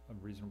a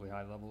reasonably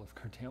high level of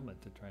curtailment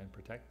to try and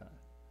protect that.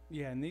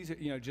 Yeah, and these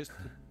are, just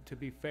to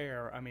be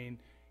fair, I mean,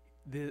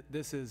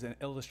 this is an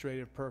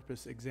illustrative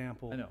purpose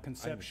example, I know.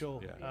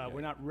 conceptual. Yeah.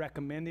 We're not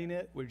recommending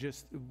it. We're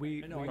just,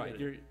 I know, Right,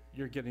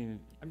 you're getting.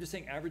 I'm just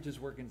saying averages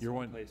work in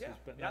some places,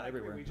 but not I agree.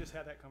 everywhere. We just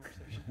had that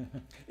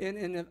conversation.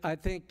 And I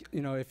think,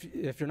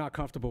 if you're not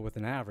comfortable with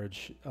an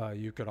average,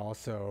 you could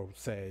also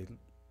say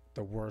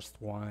the worst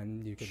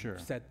one. You could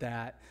set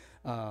that.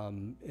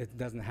 It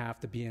doesn't have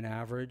to be an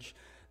average.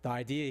 The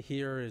idea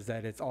here is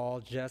that it's all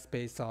just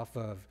based off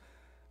of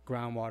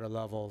groundwater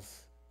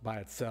levels by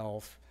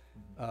itself.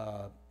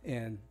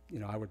 And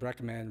I would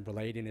recommend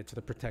relating it to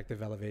the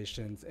protective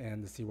elevations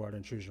and the seawater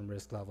intrusion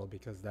risk level,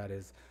 because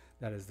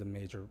that's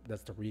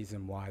the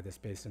reason why this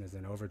basin is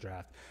in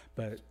overdraft.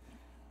 But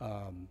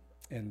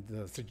and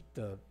the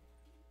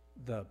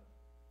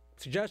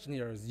suggestion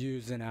here is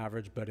use an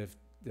average, but if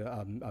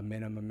a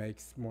minimum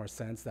makes more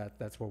sense,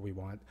 that's what we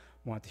want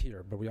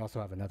here. But we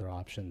also have another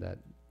option that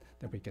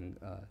we can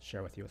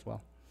share with you as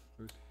well.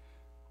 Bruce?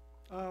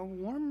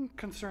 One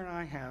concern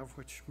I have,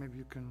 which maybe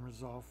you can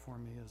resolve for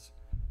me, is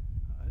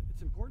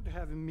it's important to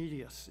have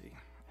immediacy.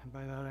 And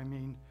by that I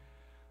mean,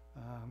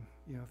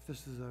 if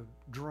this is a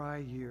dry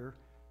year,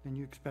 then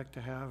you expect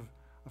to have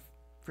a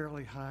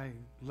fairly high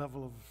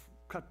level of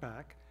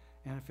cutback.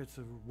 And if it's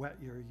a wet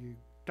year, you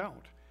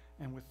don't.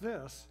 And with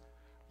this,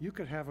 you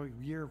could have a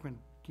year when,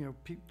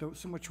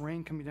 so much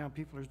rain coming down,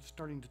 people are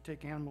starting to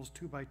take animals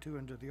 2 by 2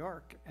 into the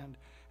ark, and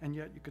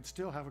yet you could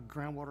still have a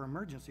groundwater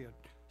emergency at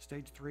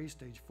stage 3,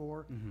 stage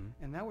 4,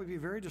 and that would be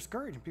very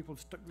discouraging. People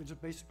would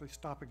just basically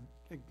stop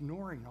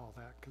ignoring all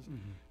that, because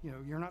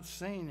you're not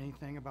saying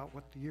anything about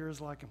what the year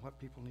is like and what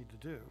people need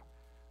to do.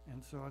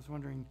 And so I was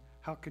wondering,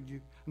 how could you?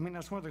 I mean,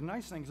 that's one of the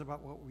nice things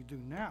about what we do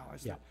now,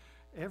 is that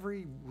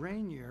every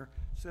rain year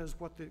says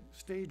what the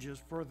stage is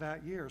for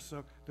that year.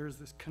 So there's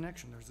this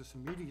connection, there's this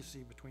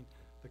immediacy between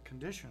the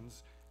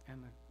conditions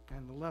and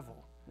the level.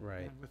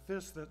 Right. And with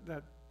this,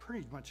 that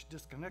pretty much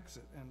disconnects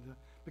it, and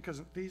because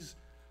these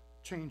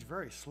change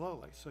very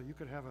slowly. So you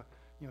could have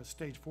you know,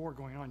 stage 4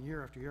 going on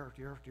year after year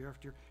after year after year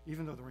after year,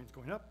 even though the rain's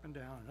going up and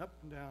down and up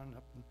and down and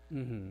up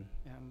and,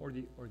 and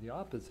Or the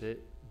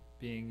opposite,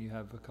 being you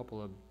have a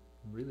couple of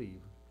really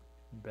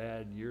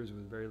bad years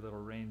with very little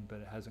rain, but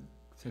it hasn't,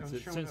 since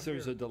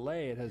there's a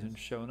delay, it hasn't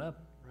shown up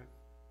Right.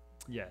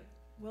 yet.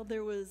 Well,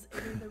 there was,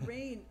 I mean, the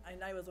rain,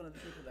 and I was one of the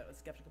people that was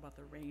skeptical about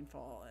the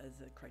rainfall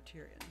as a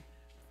criterion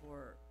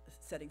for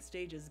setting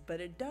stages,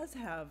 but it does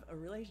have a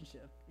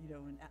relationship, you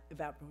know, in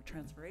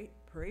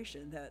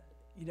evapotranspiration, that,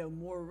 you know,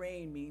 more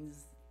rain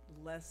means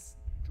less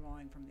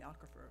drawing from the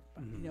aquifer.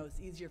 But, you know,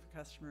 it's easier for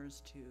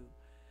customers to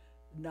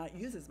not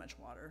use as much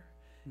water,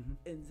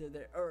 and so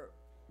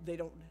they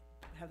don't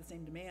have the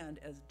same demand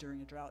as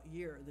during a drought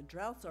year. The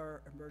droughts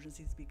are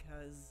emergencies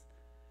because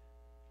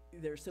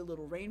there's so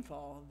little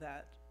rainfall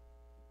that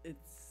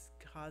it's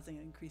causing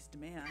an increased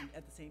demand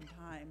at the same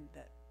time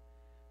that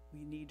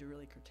we need to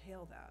really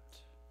curtail that,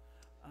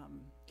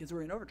 because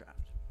we're in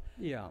overdraft.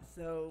 Yeah.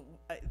 So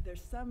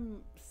there's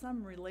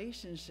some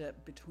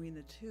relationship between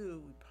the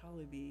two would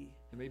probably be.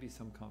 There may be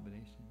some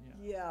combination,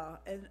 Yeah,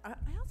 and I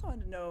also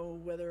wanted to know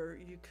whether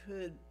you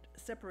could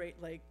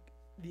separate like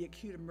the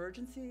acute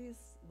emergencies,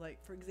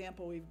 like for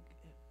example,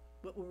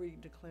 what were we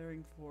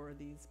declaring for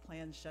these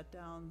planned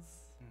shutdowns?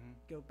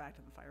 Go back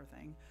to the fire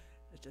thing.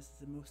 It's just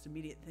the most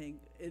immediate thing.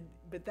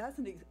 But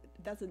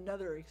that's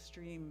another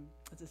extreme.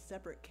 It's a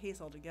separate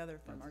case altogether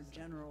from our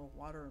general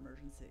water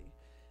emergency.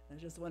 I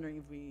was just wondering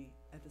if we,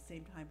 at the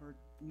same time we're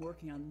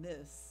working on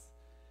this,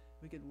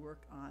 we could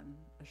work on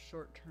a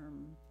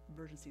short-term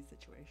emergency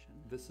situation.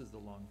 This is the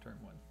long-term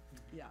one.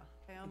 Yeah,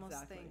 I almost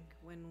exactly. think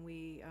when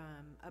we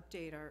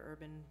update our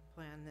urban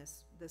plan,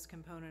 this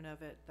component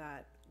of it,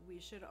 that we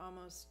should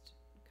almost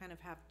kind of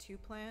have two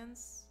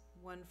plans,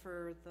 one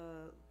for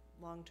the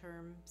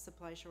long-term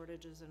supply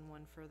shortages and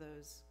one for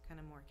those kind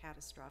of more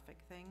catastrophic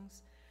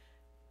things,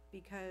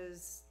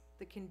 because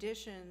the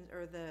conditions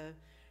or the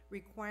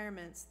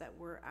requirements that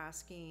we're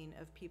asking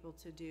of people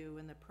to do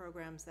and the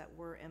programs that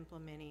we're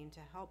implementing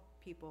to help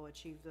people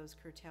achieve those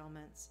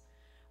curtailments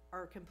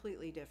are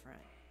completely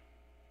different.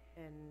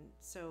 And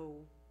so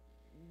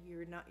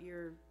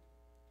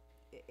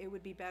it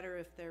would be better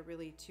if they're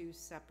really two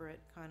separate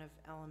kind of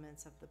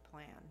elements of the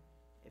plan,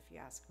 if you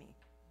ask me.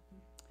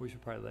 We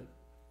should probably let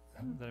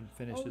him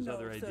finish his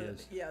other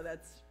ideas. Yeah,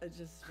 that's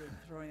just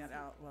throwing that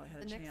out while I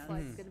had a chance. The next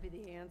slide's gonna be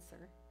the answer.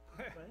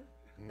 What?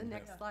 The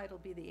next slide will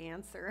be the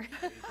answer.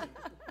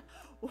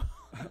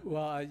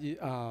 Well,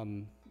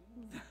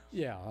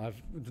 yeah,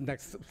 the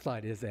next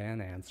slide is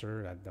an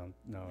answer. I don't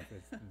know if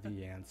it's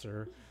the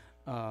answer.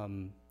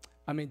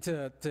 I mean,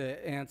 to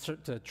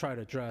try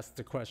to address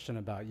the question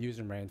about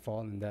using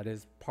rainfall, and that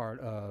is part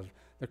of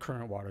the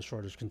current water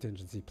shortage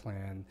contingency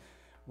plan.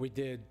 We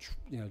did,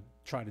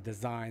 try to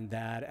design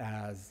that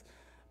as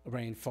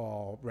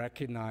rainfall,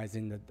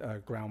 recognizing the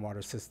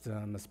groundwater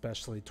system,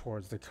 especially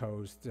towards the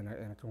coast and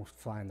a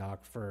confined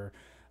aquifer,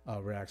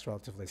 reacts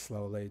relatively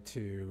slowly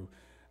to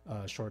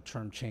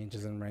short-term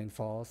changes in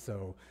rainfall.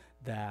 So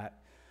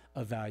that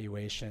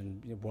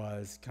evaluation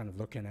was kind of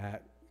looking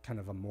at kind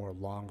of a more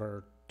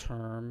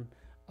longer-term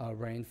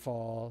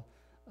rainfall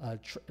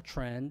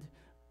trend,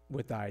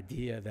 with the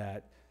idea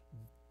that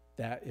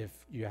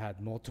if you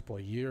had multiple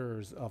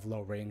years of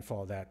low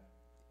rainfall, that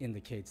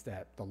indicates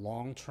that the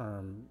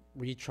long-term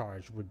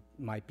recharge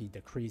might be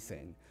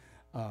decreasing,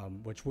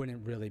 which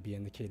wouldn't really be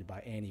indicated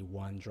by any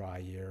one dry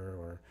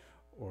year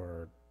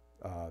or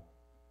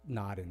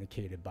not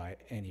indicated by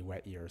any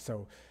wet year.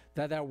 So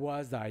that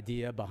was the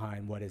idea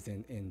behind what is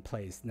in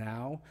place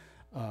now.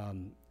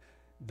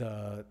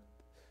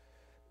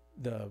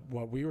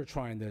 What we were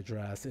trying to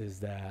address is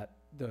that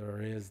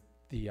there is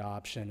the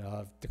option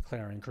of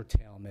declaring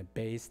curtailment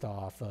based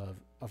off of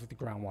the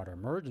groundwater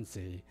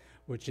emergency,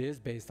 which is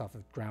based off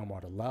of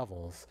groundwater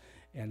levels.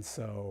 And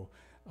so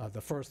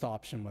the first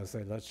option was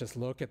that let's just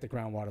look at the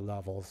groundwater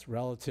levels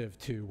relative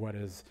to what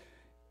is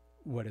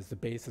the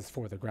basis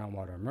for the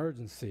groundwater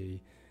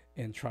emergency,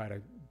 and try to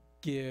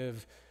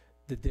give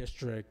the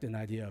district an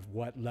idea of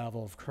what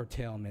level of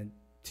curtailment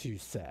to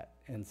set.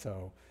 And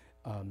so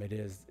it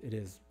is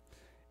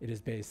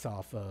based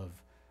off of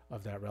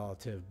that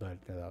relative, but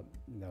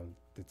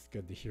it's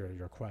good to hear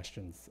your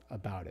questions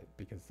about it,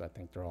 because I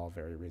think they're all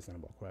very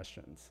reasonable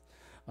questions.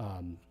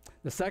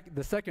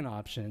 The second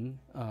option,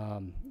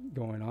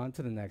 going on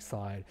to the next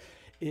slide,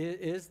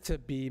 is to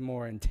be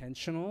more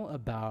intentional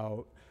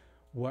about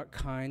what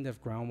kind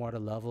of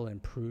groundwater level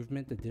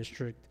improvement the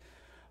district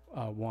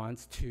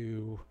wants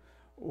to,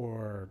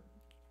 or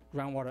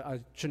groundwater, I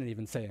shouldn't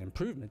even say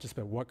improvement, just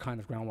about what kind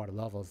of groundwater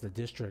levels the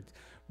district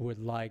would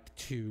like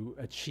to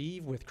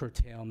achieve with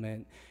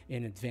curtailment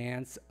in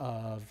advance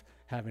of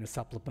having a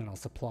supplemental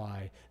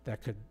supply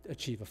that could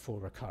achieve a full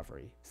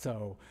recovery.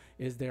 So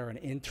is there an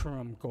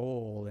interim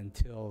goal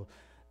until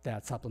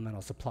that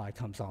supplemental supply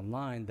comes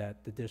online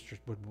that the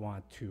district would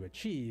want to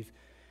achieve,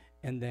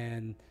 and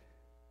then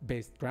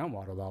based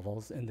groundwater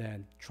levels, and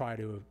then try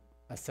to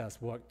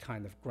assess what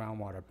kind of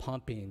groundwater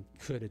pumping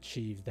could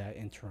achieve that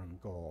interim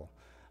goal.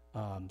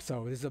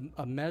 So there's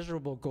a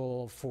measurable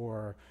goal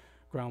for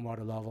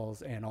groundwater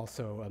levels and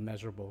also a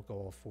measurable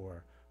goal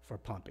for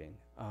pumping.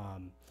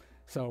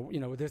 So,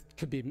 this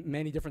could be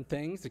many different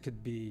things. It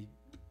could be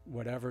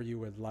whatever you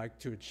would like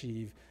to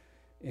achieve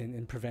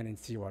in preventing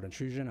seawater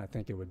intrusion. I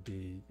think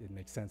it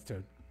makes sense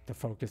to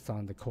focus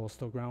on the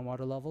coastal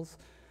groundwater levels.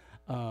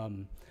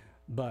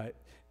 But,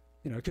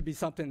 it could be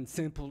something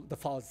simple.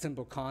 The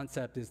simple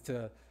concept is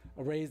to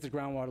raise the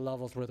groundwater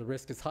levels where the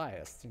risk is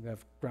highest. You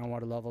have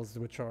groundwater levels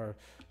which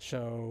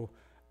show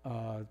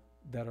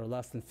that are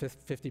less than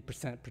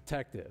 50%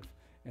 protective.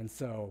 And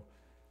so,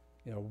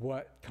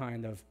 what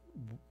kind of,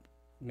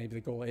 maybe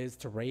the goal is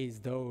to raise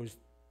those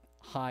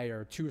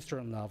higher to a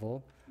certain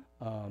level,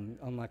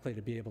 unlikely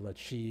to be able to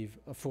achieve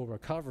a full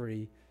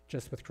recovery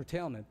just with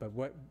curtailment, but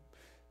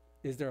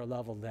is there a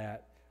level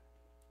that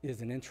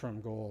is an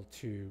interim goal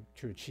to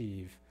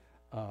achieve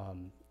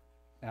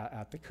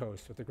at the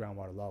coast with the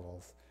groundwater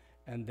levels?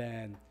 And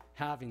then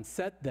having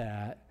set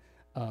that,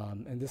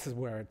 and this is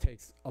where it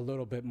takes a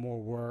little bit more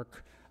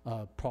work,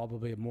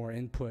 probably more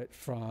input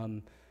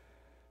from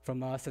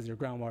us as your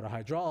groundwater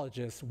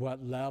hydrologist,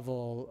 what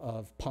level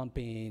of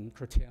pumping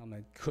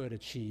curtailment could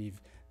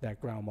achieve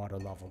that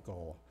groundwater level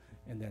goal,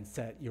 and then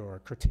set your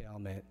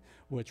curtailment,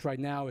 which right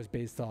now is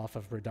based off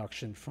of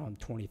reduction from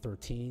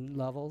 2013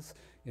 levels,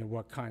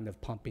 what kind of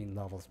pumping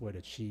levels would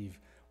achieve,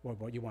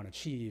 what you want to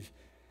achieve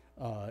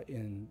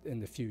in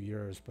the few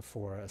years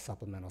before a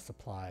supplemental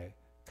supply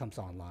comes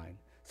online.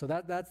 So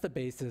that's the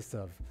basis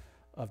of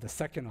the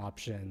second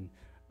option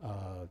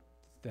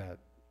that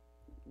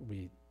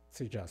we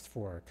suggest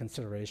for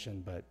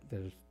consideration, but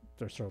there's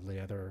certainly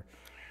other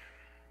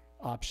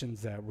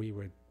options that we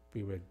would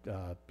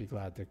be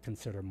glad to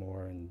consider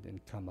more and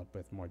come up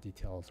with more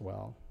detail as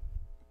well.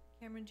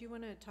 Cameron, do you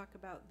want to talk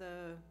about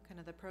the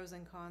pros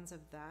and cons of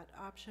that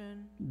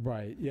option?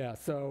 Right, yeah,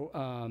 so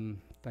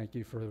thank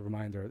you for the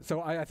reminder.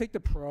 So I think the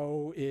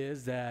pro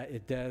is that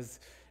it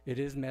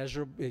is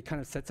measurable, it kind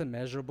of sets a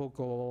measurable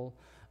goal.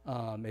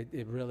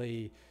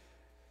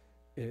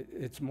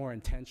 It's more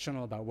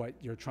intentional about what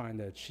you're trying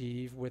to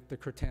achieve with the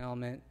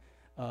curtailment.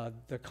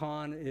 The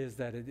con is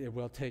that it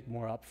will take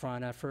more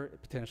upfront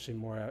effort, potentially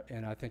more,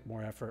 and I think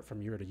more effort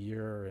from year to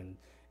year, and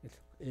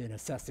in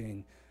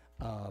assessing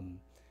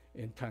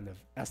and kind of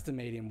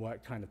estimating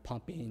what kind of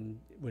pumping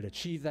would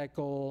achieve that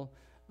goal,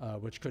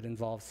 which could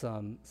involve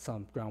some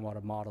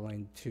groundwater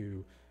modeling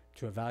to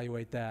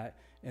evaluate that,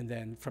 and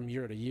then from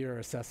year to year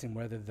assessing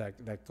whether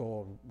that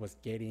goal is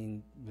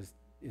getting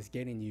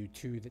you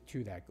to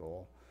that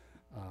goal.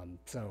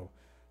 So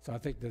I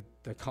think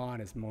the con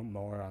is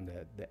more on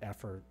the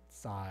effort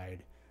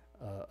side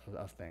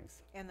of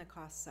things. And the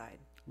cost side.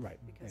 Right,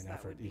 because and that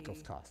effort would equals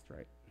be cost,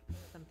 right.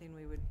 something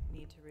we would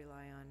need to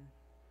rely on.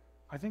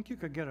 I think you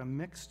could get a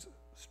mixed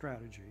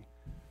strategy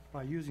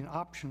by using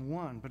option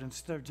one, but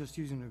instead of just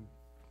using a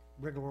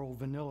regular old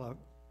vanilla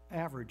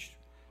average,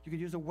 you could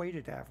use a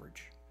weighted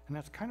average. And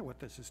that's kind of what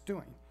this is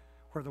doing,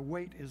 where the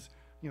weight is,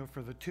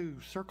 for the two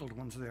circled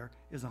ones there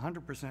is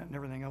 100% and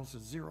everything else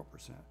is 0%.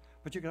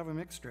 But you could have a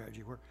mixed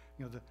strategy where,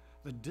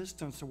 the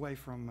distance away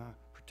from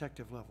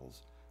protective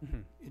levels,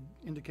 it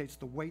indicates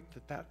the weight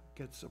that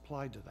gets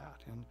applied to that.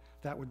 And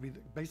that would be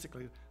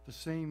basically the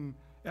same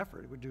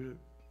effort it would do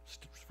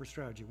for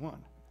strategy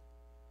one.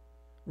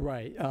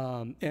 Right,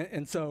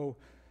 and so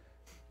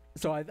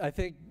I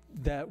think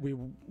that we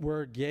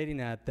were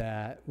getting at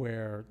that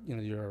where,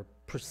 your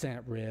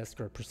percent risk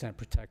or percent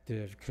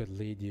protective could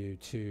lead you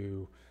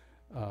to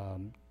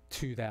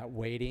that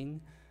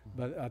weighting.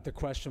 But the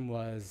question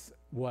was,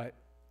 what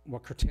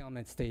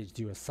curtailment stage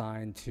do you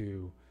assign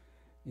to,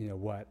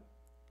 what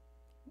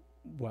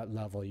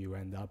level you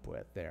end up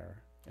with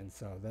there? And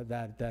so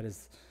that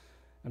is,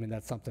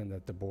 that's something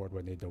that the board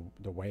would need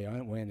to weigh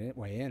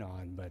in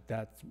on. But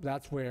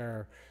that's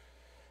where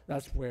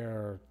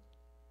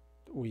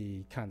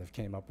we kind of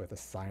came up with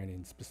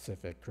assigning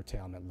specific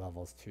curtailment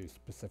levels to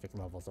specific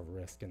levels of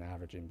risk and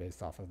averaging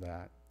based off of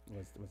that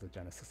was the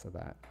genesis of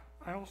that.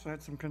 I also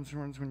had some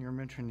concerns when you're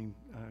mentioning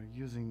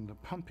using the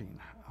pumping.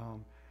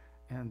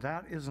 And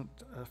that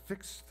isn't a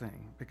fixed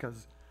thing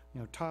because,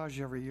 Taj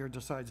every year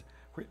decides,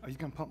 are you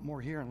going to pump more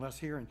here and less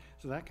here? And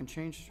so that can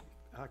change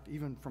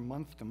even from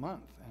month to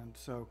month. And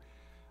so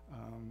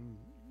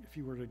if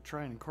you were to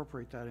try and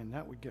incorporate that in,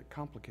 that would get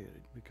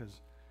complicated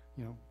because,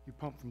 you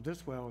pump from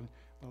this well and,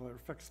 well, it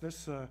affects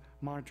this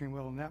monitoring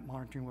well and that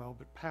monitoring well,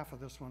 but half of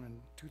this one and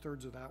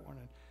 2/3 of that one.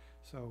 And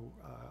so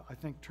I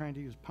think trying to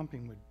use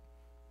pumping would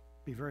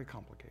be very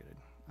complicated.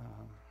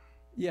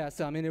 Yes,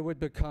 it would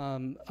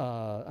become,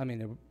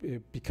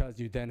 because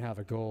you then have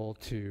a goal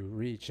to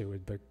reach, it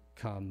would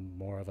become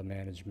more of a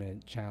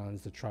management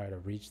challenge to try to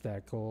reach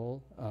that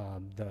goal.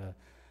 The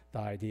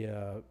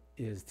idea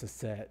is to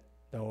set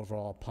the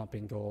overall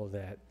pumping goal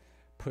that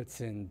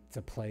puts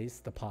into place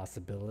the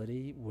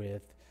possibility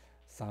with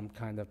some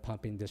kind of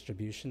pumping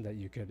distribution that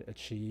you could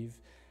achieve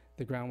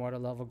the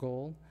groundwater level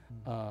goal,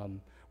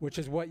 which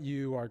is what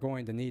you are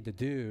going to need to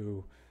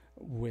do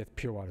with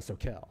Pure Water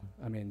Soquel.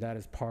 That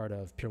is part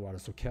of Pure Water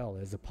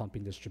Soquel is a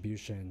pumping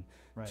distribution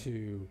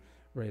to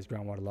raise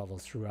groundwater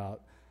levels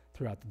throughout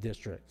the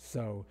district.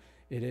 So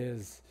it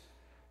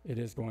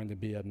is going to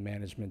be a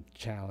management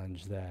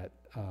challenge that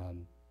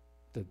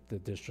the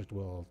district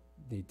will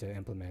need to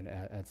implement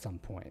at some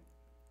point.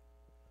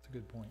 That's a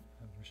good point.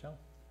 Michelle?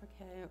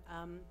 Okay,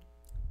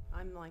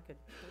 I'm like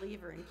a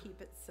believer in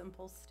keep it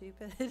simple,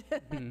 stupid.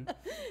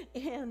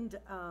 And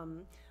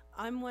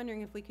I'm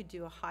wondering if we could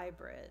do a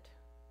hybrid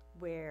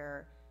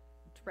where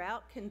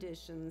drought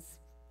conditions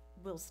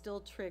will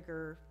still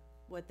trigger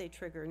what they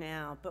trigger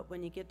now, but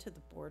when you get to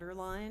the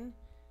borderline,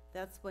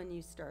 that's when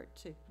you start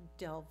to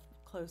delve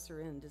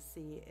closer in to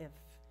see if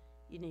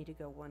you need to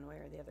go one way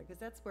or the other. Because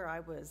that's where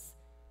I was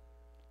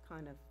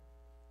kind of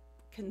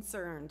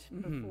concerned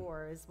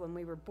before, is when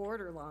we were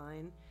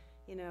borderline,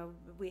 you know,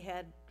 we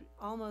had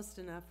almost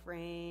enough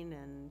rain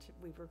and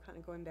we were kind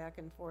of going back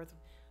and forth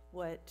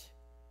what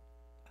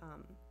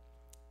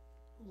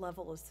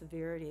level of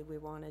severity we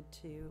wanted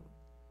to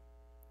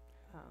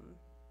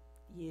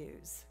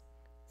use.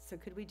 So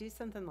could we do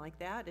something like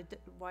that?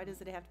 Why does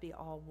it have to be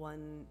all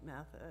one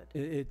method?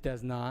 It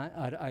does not.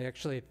 I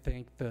actually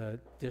think the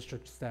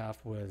district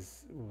staff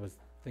was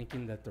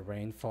thinking that the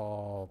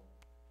rainfall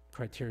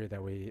criteria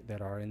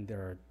that are in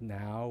there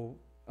now,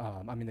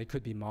 I mean, they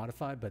could be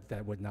modified, but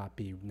that would not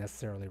be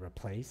necessarily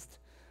replaced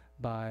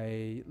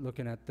by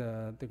looking at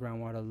the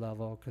groundwater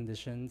level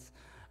conditions.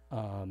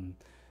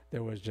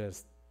 There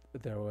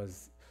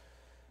was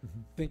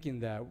thinking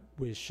that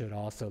we should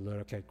also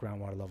look at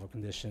groundwater level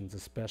conditions,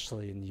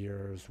 especially in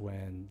years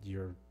when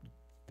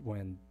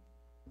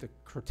the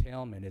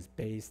curtailment is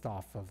based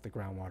off of the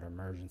groundwater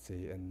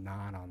emergency and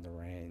not on the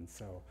rain.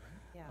 So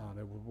Yeah.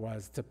 it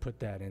was to put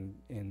that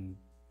in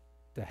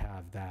to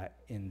have that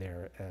in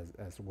there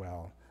as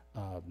well.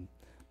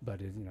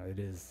 But it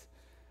is,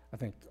 I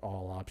think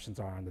all options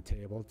are on the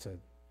table to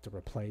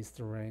replace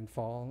the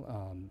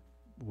rainfall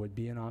would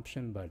be an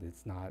option, but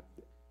it's not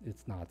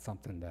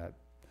something that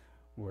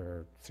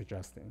we're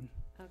suggesting.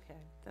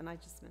 Okay, then I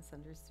just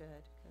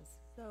misunderstood, 'cause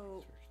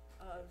So,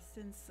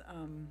 since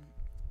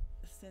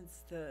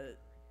the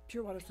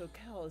Pure Water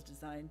Soquel is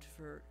designed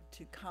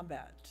to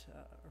combat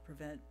or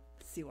prevent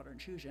seawater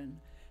intrusion,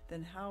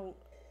 then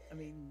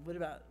what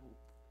about,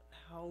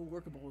 how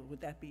workable would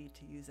that be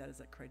to use that as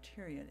a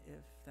criterion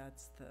if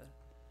that's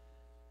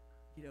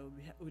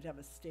we'd have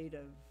a state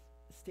of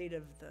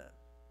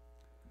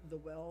the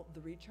well,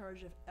 the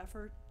recharge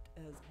effort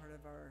as part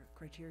of our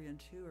criterion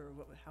too, or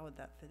how would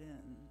that fit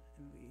in?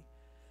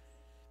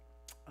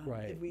 And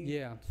Right, if we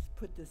yeah.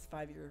 put this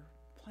 5-year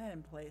plan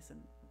in place,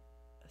 and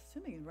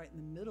assuming right in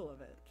the middle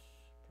of it,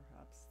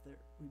 perhaps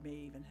we may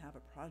even have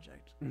a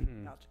project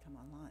about to come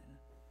online.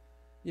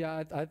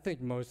 Yeah, I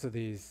think most of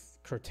these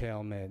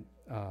curtailment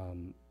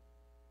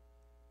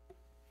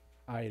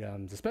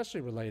items,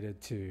 especially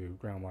related to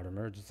groundwater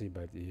emergency,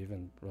 but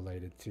even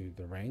related to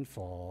the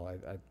rainfall,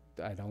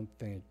 I don't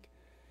think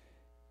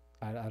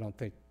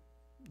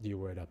you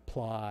would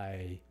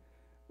apply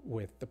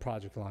with the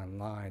project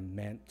online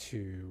meant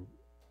to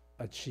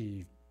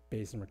achieve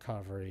basin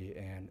recovery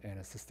and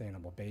a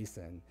sustainable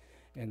basin,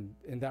 and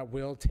that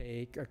will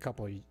take a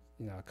couple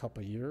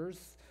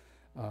years.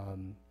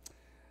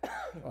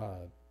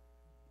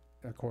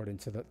 According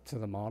to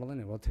the modeling,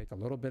 it will take a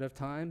little bit of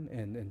time,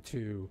 and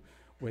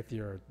with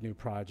your new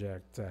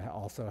project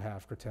also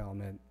have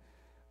curtailment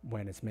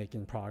when it's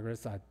making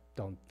progress. I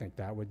don't think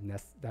that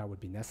would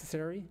be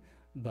necessary,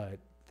 but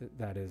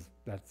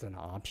that's an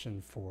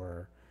option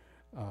for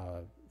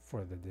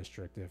the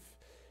district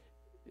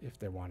if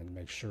they wanted to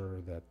make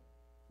sure that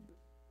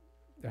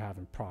they're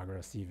having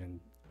progress even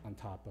on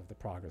top of the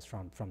progress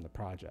from the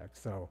project.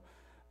 So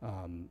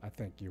I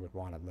think you would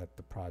want to let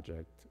the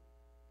project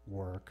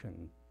work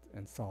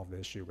and solve the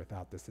issue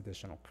without this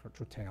additional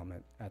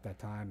curtailment at that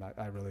time.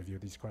 I really view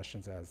these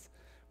questions as,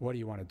 what do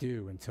you want to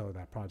do until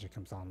that project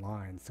comes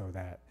online, so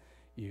that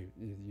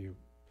you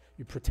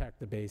protect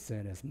the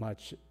basin as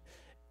much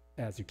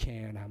as you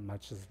can, how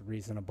much is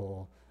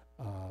reasonable,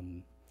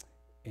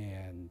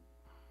 and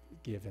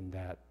given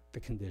that the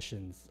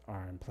conditions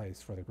are in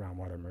place for the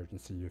groundwater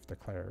emergency you've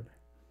declared.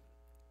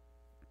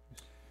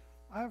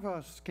 I have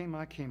a scheme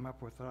I came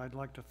up with that I'd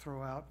like to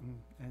throw out,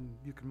 and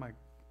you can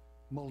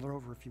mull it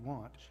over if you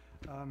want.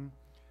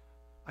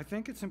 I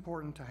think it's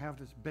important to have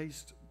this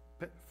based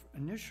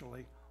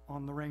initially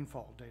on the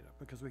rainfall data,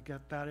 because we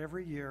get that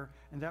every year,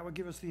 and that would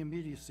give us the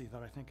immediacy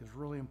that I think is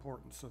really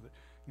important, so that,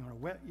 in a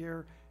wet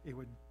year, it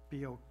would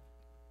be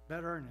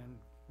better, and in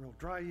a real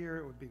dry year,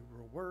 it would be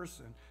real worse,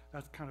 and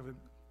that's kind of a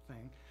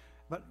thing.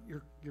 But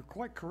you're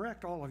quite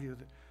correct, all of you,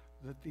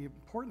 that the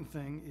important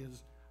thing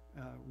is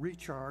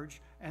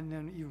recharge, and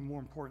then even more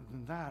important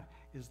than that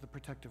is the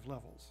protective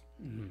levels.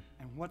 And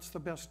what's the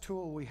best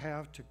tool we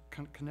have to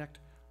connect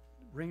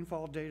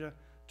rainfall data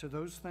to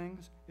those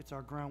things? It's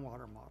our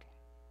groundwater model.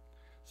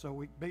 So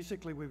we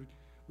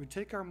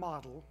take our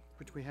model,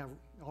 which we have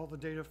all the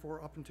data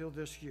for up until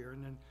this year,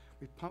 and then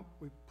we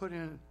put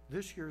in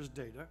this year's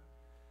data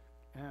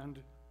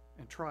and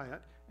try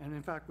it. And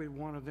in fact, we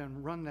want to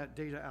then run that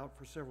data out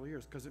for several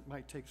years, because it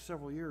might take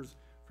several years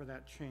for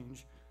that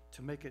change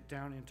to make it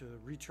down into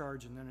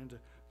recharge and then into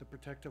the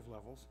protective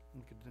levels.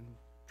 We could then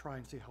try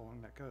and see how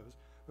long that goes.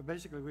 But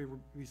basically, we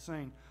would be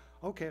saying,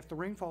 okay, if the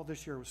rainfall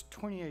this year was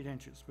 28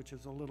 inches, which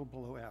is a little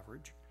below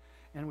average,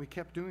 and we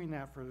kept doing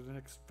that for the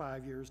next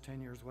 5 years,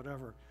 10 years,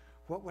 whatever,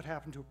 what would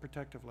happen to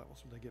protective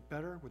levels? Would they get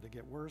better? Would they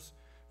get worse?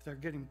 If they're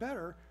getting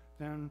better,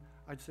 then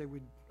I'd say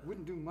we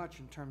wouldn't do much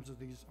in terms of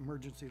these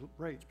emergency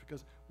rates,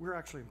 because we're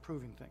actually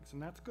improving things,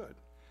 and that's good.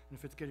 And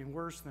if it's getting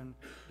worse, then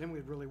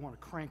we'd really want to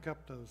crank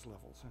up those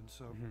levels. And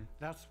so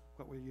that's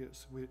what we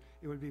use.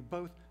 It would be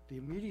both the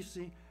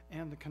immediacy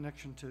and the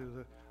connection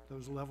to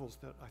those levels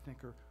that I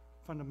think are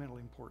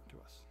fundamentally important to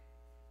us.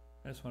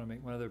 I just want to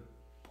make one other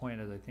point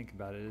as I think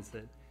about it, is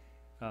that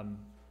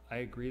I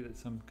agree that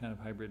some kind of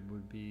hybrid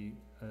would be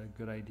a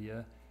good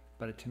idea,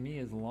 but to me,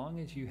 as long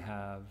as you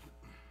have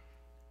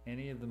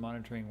any of the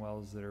monitoring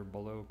wells that are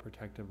below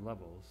protective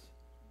levels,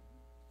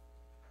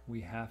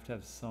 we have to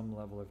have some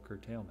level of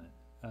curtailment,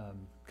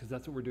 because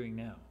that's what we're doing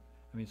now.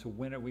 I mean, so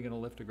when are we going to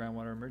lift a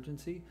groundwater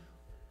emergency?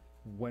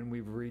 When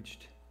we've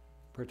reached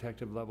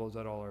protective levels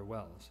at all our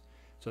wells.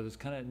 So this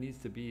kind of needs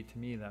to be, to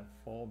me, that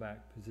fallback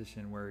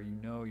position where you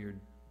know you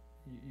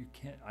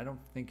can't, I don't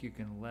think you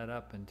can let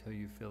up until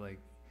you feel like,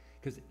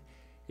 because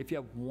if you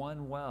have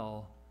one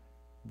well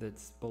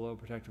that's below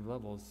protective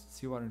levels,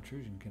 seawater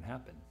intrusion can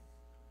happen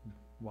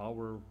while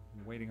we're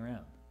waiting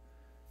around.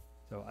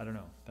 So I don't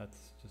know, that's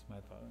just my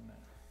thought on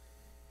that.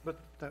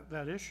 But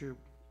that issue,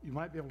 you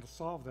might be able to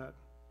solve that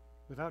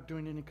without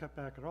doing any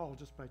cutback at all,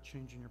 just by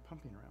changing your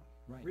pumping around.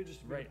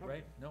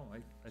 Right. No,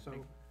 I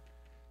think,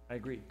 I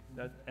agree.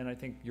 And I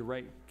think you're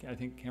right. I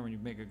think, Cameron, you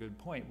make a good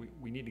point.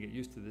 We need to get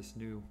used to this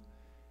new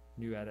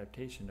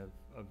adaptation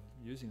of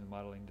using the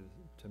modeling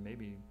to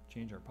maybe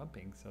change our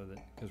pumping, so that,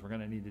 because we're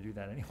going to need to do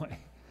that anyway.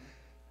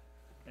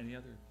 Any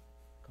other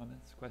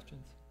comments,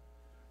 questions?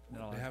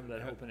 And I'll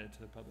open it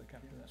to the public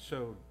after that.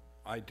 So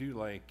I do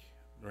like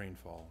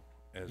rainfall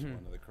as one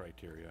of the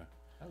criteria.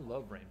 I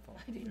love rainfall.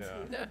 I do too.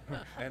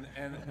 And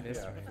yeah,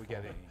 if we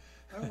get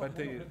any.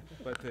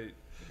 But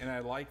and I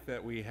like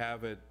that we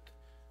have it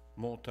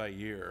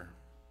multi-year,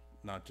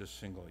 not just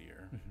single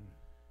year,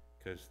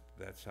 because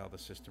that's how the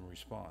system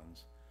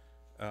responds.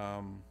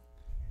 And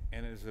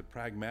as a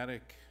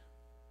pragmatic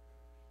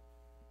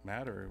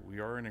matter, we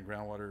are in a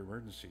groundwater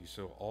emergency,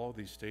 so all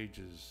these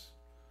stages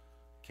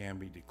can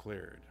be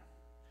declared.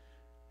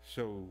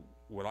 So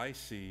what I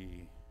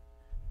see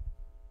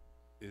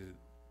is,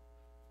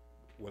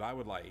 what I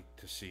would like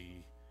to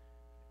see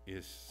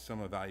is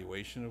some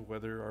evaluation of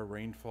whether our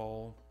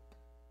rainfall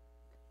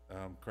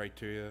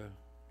criteria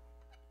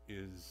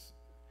is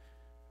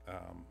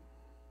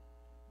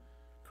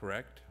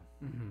correct.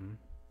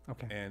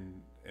 Okay.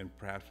 And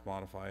perhaps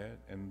modify it,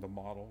 and the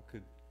model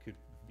could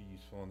be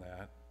useful in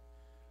that.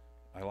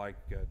 I like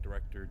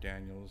Director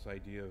Daniel's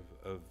idea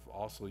of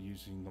also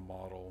using the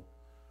model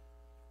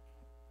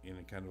in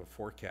a kind of a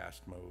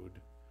forecast mode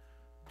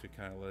to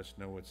kind of let us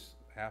know what's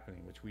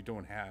happening, which we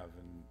don't have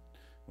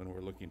when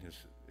we're looking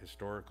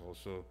historical.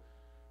 So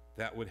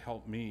that would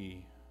help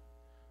me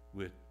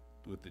with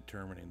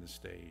determining the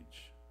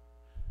stage.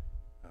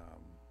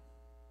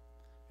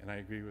 And I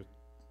agree with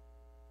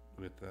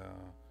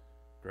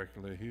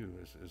Director LaHue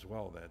as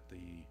well, that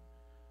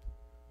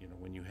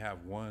when you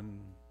have one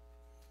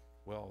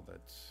well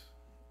that's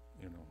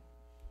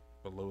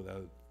below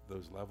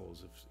those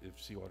levels, if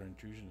seawater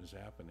intrusion is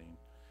happening,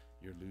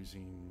 you're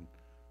losing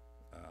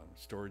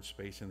storage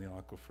space in the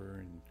aquifer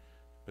and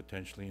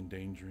potentially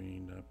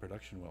endangering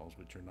production wells,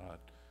 which are not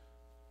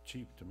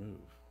cheap to move.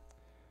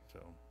 So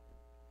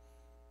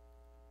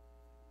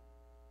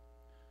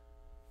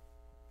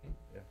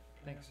yeah,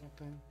 thanks.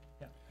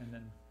 Yeah, and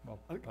then, well,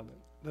 public.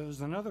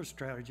 There's another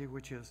strategy,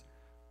 which is,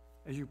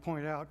 as you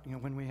point out,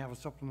 when we have a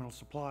supplemental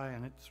supply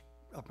and it's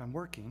up and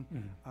working,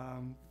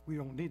 we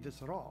don't need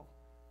this at all.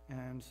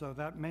 And so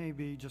that may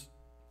be just,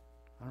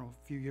 I don't know,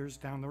 a few years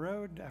down the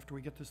road after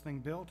we get this thing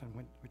built,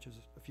 which is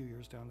a few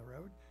years down the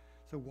road.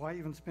 So why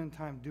even spend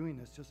time doing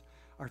this? Just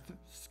our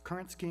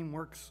current scheme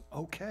works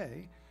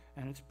okay,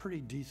 and it's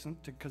pretty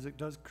decent because it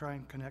does try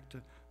and connect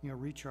to,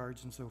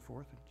 recharge and so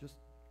forth, and just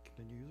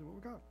continue using what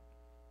we got,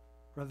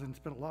 rather than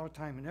spend a lot of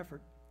time and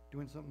effort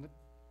doing something that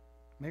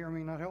may or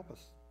may not help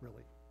us,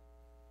 really.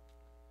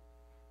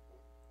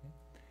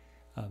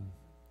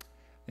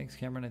 Thanks,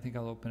 Cameron. I think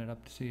I'll open it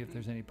up to see if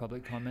there's any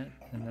public comment,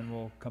 and then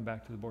we'll come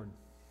back to the board.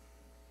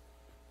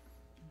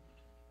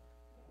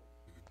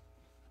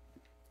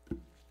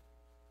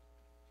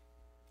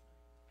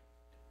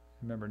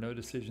 Remember, no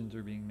decisions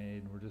are being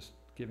made. We're just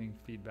giving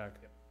feedback.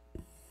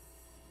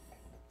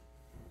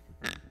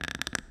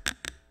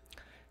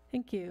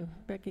 Thank you.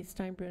 Becky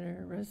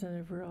Steinbrenner,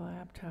 resident of rural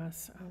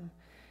Aptos.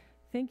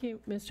 Thank you,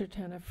 Mr.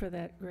 Tanna, for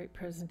that great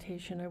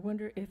presentation. I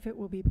wonder if it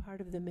will be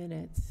part of the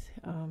minutes.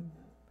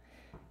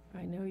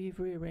 I know you've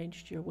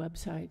rearranged your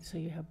website so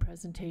you have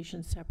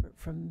presentations separate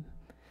from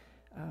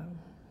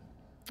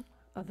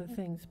other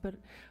things, but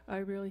I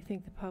really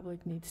think the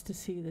public needs to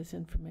see this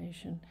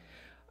information.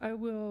 I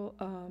will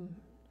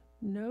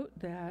note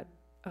that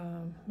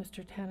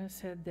Mr. Tanna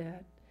said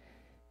that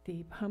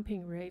the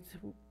pumping rates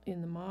in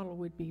the model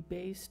would be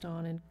based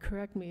on, and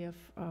correct me if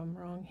I'm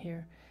wrong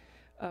here,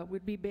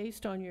 would be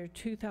based on your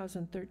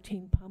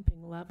 2013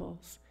 pumping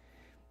levels.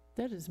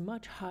 That is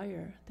much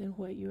higher than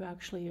what you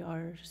actually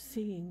are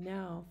seeing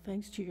now,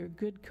 thanks to your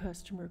good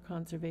customer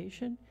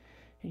conservation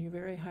and your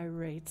very high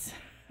rates.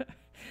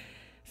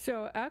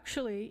 So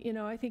actually, you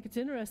know, I think it's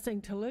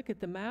interesting to look at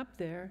the map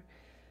there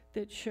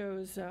that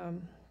shows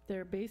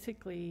there are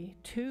basically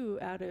 2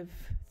 out of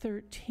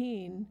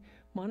 13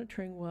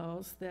 monitoring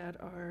wells that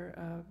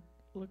are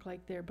look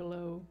like they're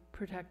below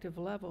protective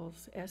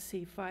levels,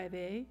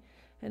 SC5A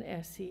and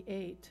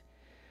SC8.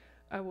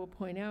 I will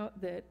point out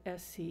that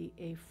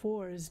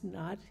SCA4 is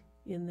not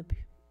in the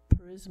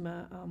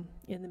Prisma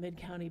in the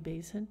Mid-County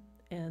Basin,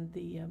 and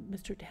the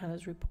Mr.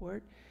 Tana's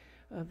report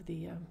of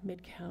the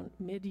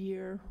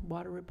mid-year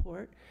water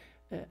report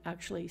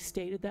actually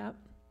stated that.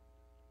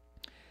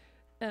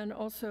 And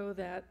also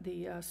that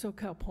the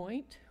Soquel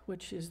Point,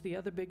 which is the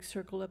other big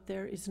circle up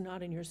there, is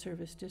not in your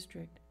service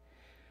district.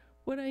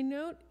 What I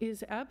note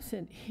is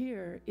absent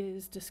here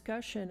is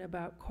discussion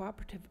about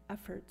cooperative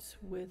efforts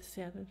with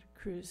Santa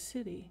Cruz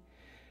City.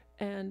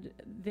 And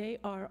they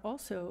are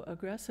also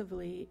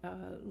aggressively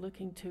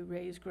looking to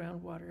raise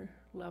groundwater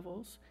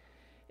levels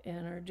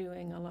and are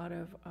doing a lot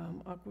of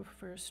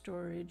aquifer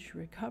storage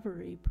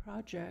recovery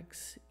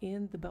projects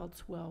in the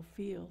Beltswell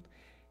field.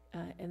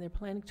 And they're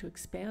planning to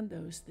expand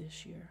those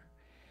this year.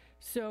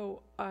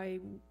 So I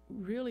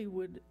really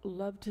would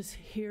love to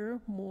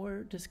hear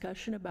more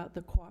discussion about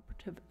the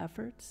cooperative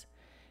efforts.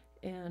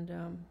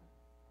 And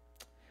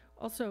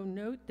also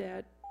note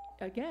that,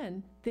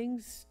 again,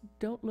 things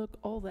don't look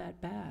all that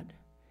bad.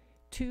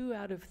 2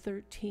 out of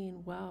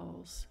 13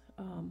 wells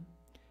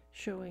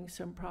showing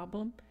some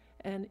problem.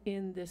 And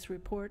in this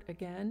report,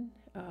 again,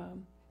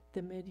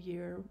 the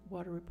mid-year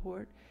water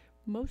report,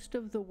 most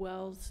of the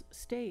wells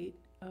state,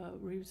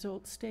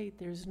 results state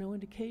there's no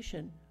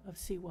indication of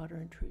seawater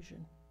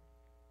intrusion.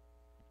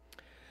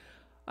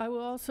 I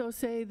will also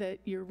say that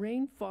your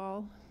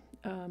rainfall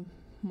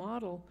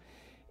model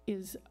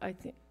is, I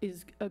think,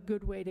 is a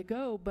good way to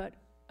go, but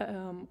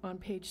on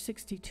page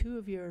 62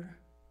 of your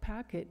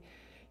packet,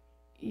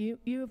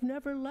 you have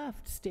never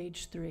left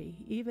stage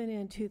 3, even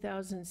in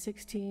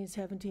 2016,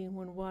 17,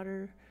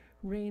 when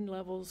rain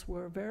levels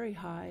were very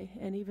high,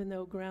 and even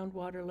though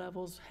groundwater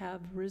levels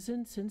have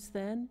risen since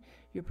then,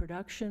 your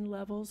production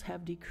levels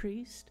have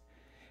decreased,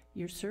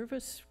 your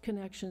service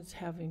connections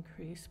have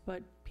increased,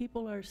 but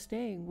people are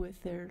staying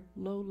with their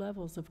low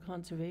levels of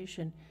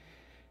conservation.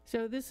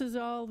 So this is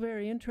all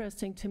very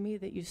interesting to me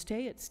that you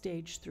stay at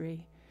stage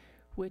 3,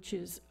 which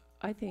is,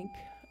 I think,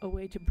 a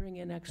way to bring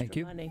in extra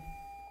money.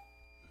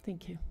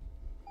 Thank you.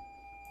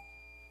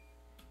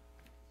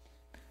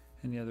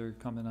 Any other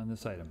comment on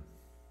this item?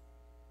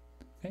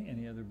 Okay,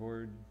 any other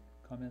board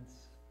comments?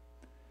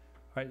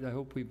 All right, I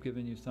hope we've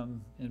given you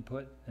some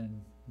input,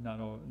 and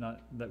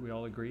not that we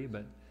all agree,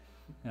 but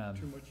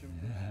Too much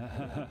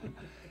information.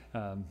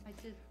 I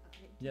did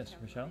yes,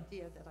 have Michelle? an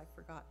idea that I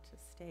forgot to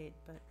state,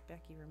 but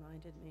Becky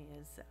reminded me,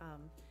 is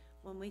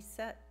when we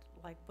set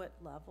like what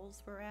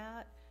levels we're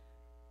at,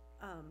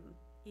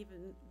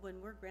 even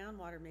when we're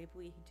groundwater, maybe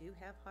we do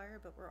have higher,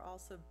 but we're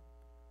also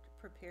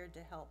prepared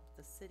to help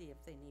the city if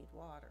they need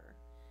water.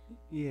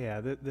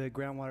 Yeah, the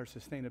groundwater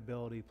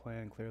sustainability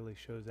plan clearly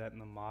shows that in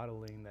the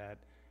modeling, that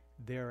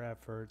their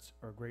efforts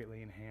are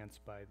greatly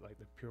enhanced by like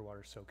the Pure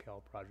Water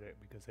Soquel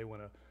project, because they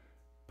want to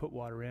put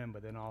water in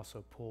but then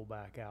also pull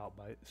back out.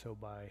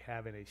 By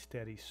having a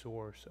steady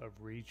source of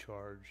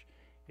recharge,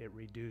 it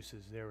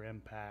reduces their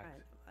impact.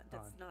 Right.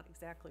 That's not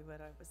exactly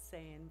what I was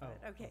saying, but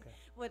okay.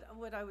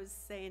 What I was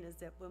saying is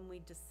that when we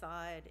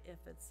decide if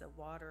it's a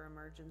water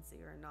emergency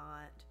or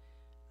not,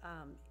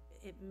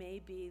 it may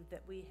be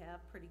that we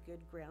have pretty good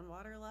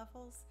groundwater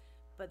levels,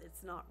 but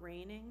it's not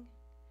raining.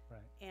 Right.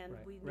 And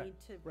right, we right, need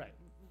to right.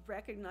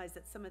 recognize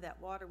that some of that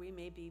water we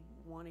may be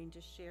wanting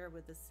to share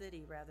with the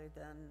city, rather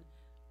than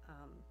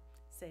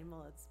saying,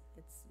 well, it's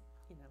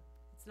you know,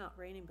 it's not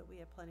raining, but we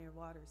have plenty of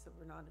water, so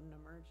we're not in an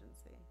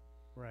emergency.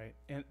 Right,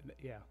 and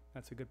yeah,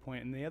 that's a good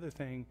point. And the other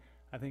thing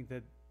I think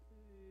that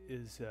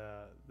is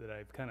that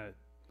I've kind of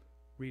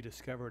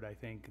rediscovered, I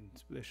think, and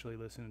especially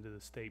listening to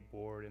the state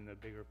board and the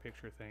bigger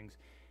picture things,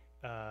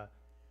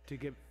 to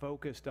get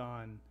focused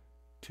on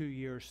 2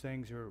 years,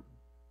 things are,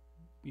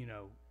 you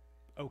know,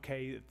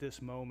 okay at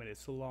this moment.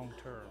 It's the long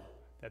term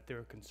that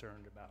they're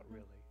concerned about,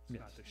 really. It's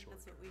not the short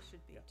That's term. what we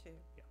should be too.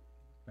 Yeah.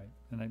 Right,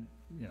 and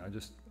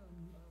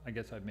I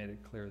guess I've made it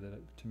clear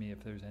that to me,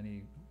 if there's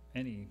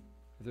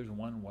if there's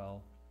one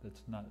well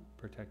that's not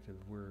protective,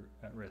 we're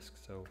at risk.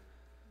 So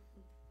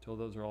until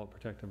those are all at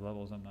protective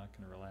levels, I'm not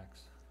going to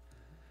relax.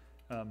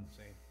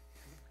 Same.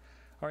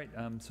 All right,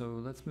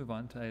 so let's move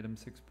on to item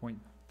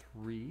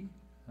 6.3,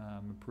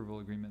 approval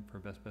agreement for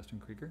Best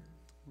and Krieger.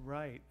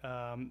 Right.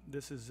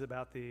 This is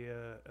about the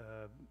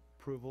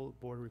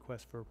board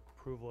request for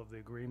approval of the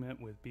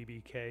agreement with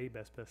BBK,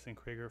 Best and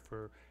Krieger,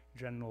 for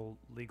general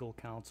legal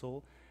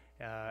counsel.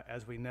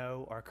 As we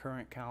know, our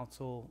current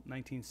counsel,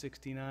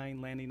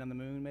 1969, landing on the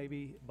moon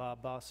maybe,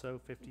 Bob Basso,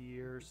 50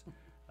 years,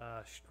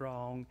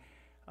 strong.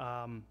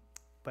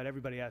 but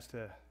everybody has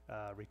to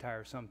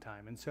retire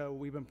sometime. And so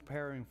we've been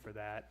preparing for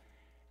that.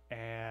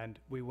 And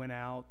we went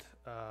out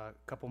a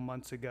couple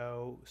months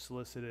ago,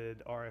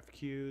 solicited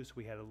RFQs.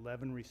 We had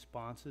 11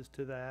 responses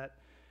to that.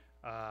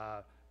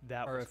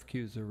 That was,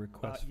 RFQs are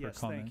requests for yes,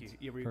 comments. thank you.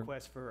 Yeah,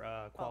 requests for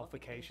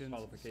qualifications.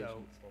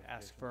 Qualifications. So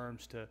ask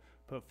firms to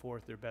put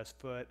forth their best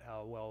foot,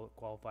 how well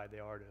qualified they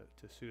are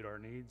to suit our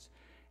needs.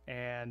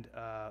 And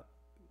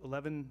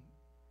 11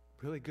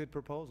 really good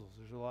proposals.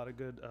 There's a lot of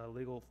good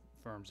legal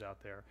firms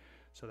out there.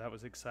 So that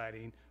was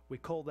exciting. We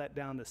culled that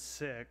down to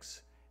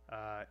 6.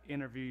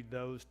 Interviewed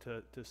those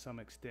to some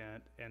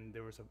extent, and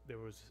there was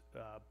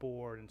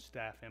board and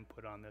staff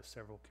input on this,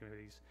 several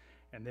committees,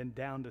 and then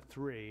down to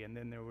 3, and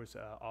then there was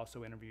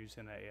also interviews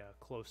in a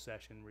closed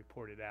session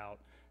reported out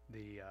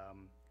the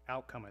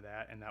outcome of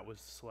that, and that was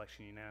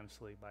selection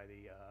unanimously by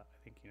the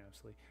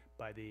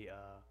by the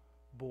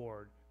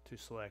board to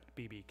select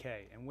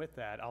BBK. And with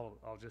that,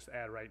 I'll just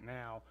add right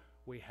now,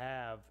 we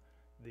have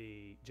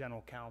the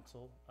general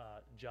counsel,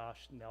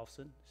 Josh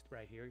Nelson,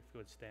 right here, if you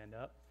would stand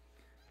up,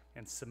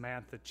 and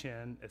Samantha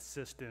Chin,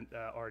 assistant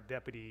or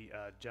deputy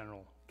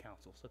general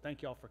counsel. So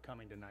thank you all for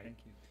coming tonight.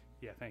 Thank you.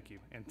 Yeah, thank you,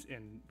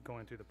 and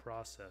going through the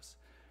process.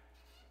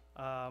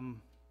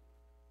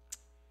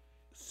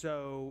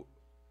 So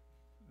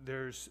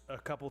there's a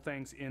couple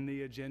things in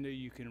the agenda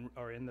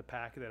or in the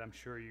packet that I'm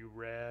sure you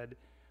read.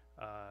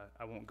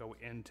 I won't go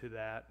into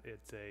that.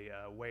 It's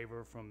a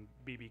waiver from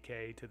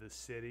BBK to the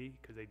city,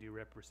 because they do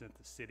represent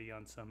the city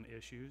on some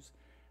issues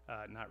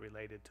not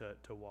related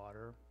to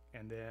water.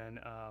 And then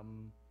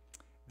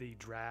the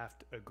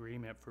draft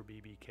agreement for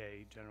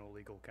BBK, General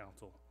Legal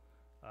Counsel,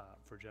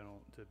 for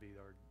General to be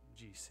our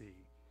GC.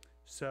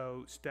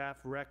 So staff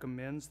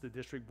recommends the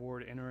district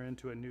board enter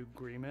into a new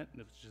agreement,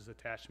 which is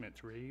attachment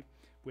 3,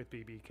 with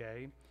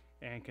BBK,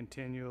 and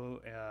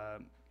continue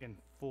in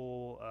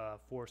full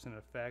force and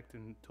effect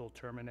until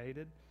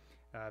terminated.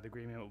 The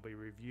agreement will be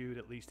reviewed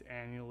at least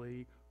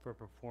annually for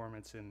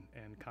performance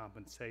and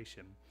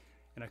compensation.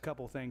 And a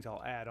couple things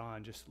I'll add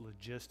on just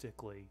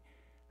logistically,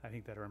 I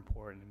think that are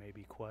important and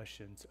maybe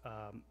questions.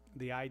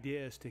 The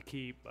idea is to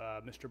keep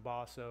Mr.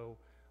 Basso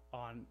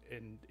on,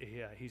 and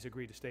he's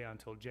agreed to stay on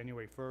until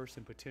January 1st,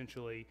 and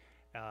potentially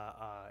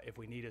if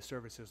we need his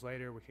services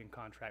later, we can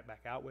contract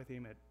back out with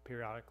him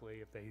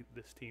periodically if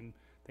this team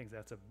thinks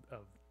that's of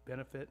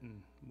benefit,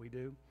 and we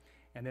do.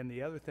 And then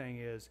the other thing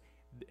is,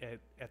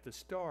 at the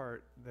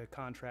start, the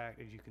contract,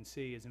 as you can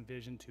see, is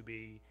envisioned to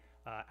be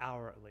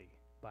hourly,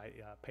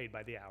 paid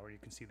by the hour. You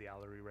can see the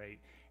hourly rate.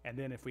 And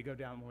then if we go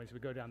down, as we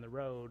go down the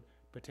road,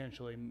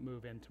 potentially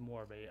move into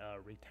more of a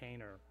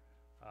retainer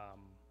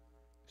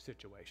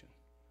situation.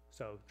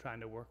 So trying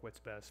to work what's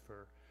best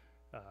for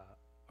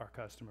our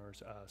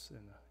customers, us,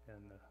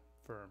 and the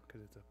firm,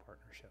 because it's a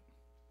partnership.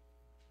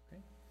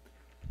 Okay.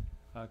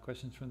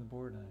 Questions from the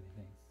board on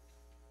anything?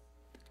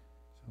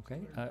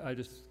 Okay. I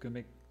just gonna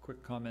make a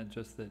quick comment,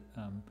 just that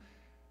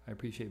I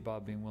appreciate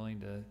Bob being willing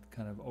to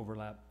kind of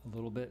overlap a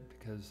little bit,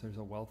 because there's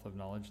a wealth of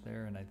knowledge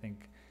there, and I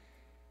think,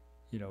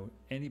 you know,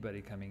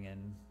 anybody coming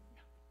in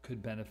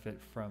could benefit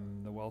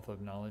from the wealth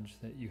of knowledge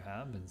that you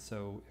have. And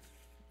so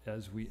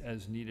if,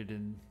 as needed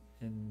in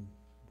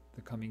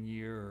the coming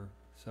year or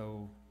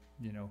so,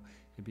 you know,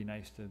 it'd be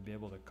nice to be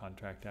able to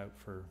contract out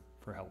for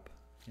help,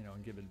 you know,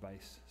 and give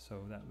advice.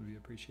 So that would be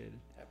appreciated.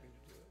 Happy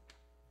to do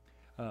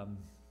it.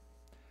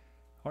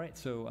 All right,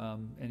 so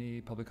any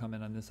public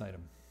comment on this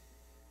item?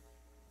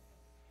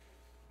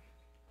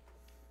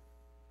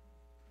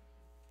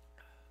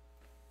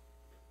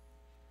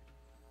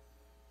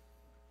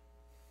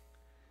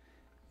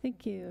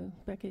 Thank you,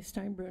 Becky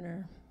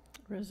Steinbrunner,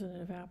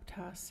 resident of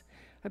Aptos.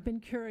 I've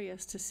been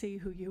curious to see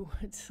who you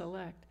would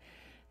select,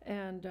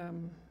 and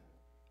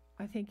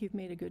I think you've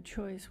made a good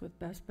choice with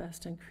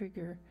Best and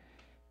Krieger.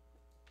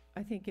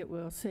 I think it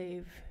will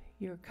save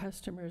your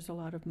customers a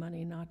lot of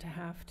money not to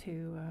have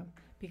to,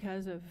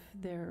 because of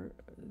their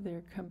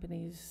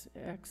company's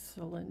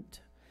excellent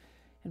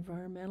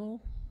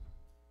environmental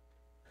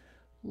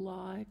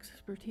law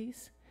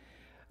expertise.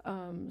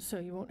 So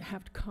you won't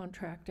have to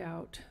contract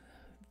out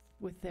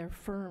with their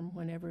firm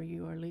whenever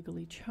you are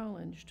legally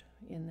challenged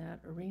in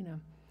that arena.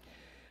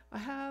 I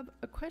have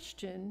a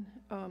question.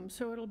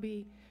 So it'll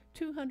be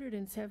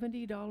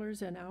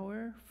 $270 an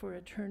hour for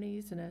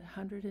attorneys and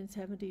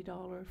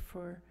 $170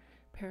 for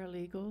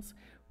paralegals.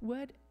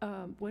 What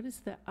is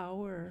the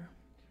hourly,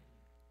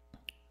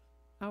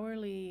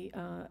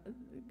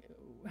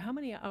 how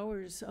many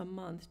hours a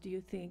month do you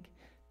think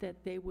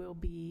that they will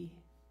be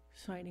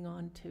signing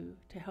on to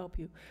help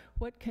you?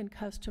 What can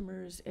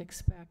customers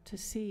expect to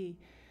see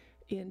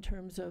in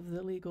terms of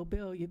the legal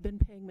bill? You've been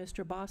paying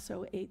Mr.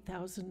 Basso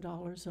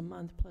 $8,000 a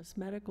month plus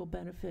medical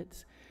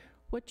benefits.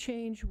 What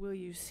change will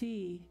you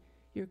see,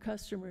 your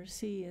customers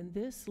see in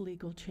this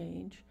legal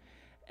change?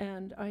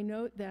 And I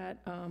note that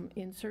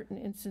in certain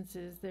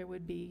instances there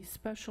would be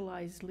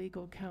specialized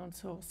legal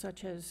counsel,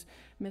 such as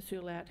Ms.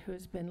 Ouellette, who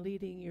has been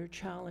leading your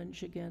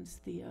challenge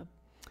against the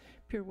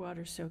Pure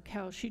Water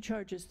Soquel. She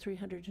charges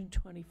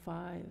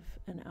 $325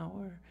 an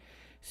hour.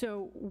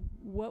 So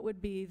what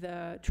would be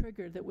the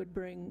trigger that would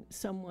bring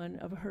someone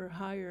of her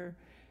higher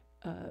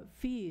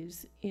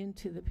fees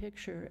into the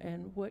picture,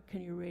 and what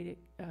can your rate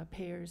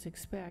payers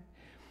expect?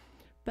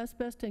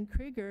 Best and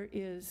Krieger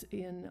is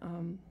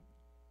in,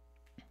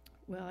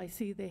 well, I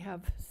see they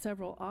have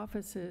several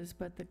offices,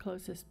 but the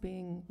closest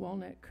being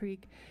Walnut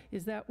Creek.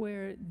 Is that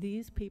where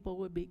these people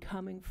would be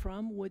coming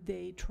from? Would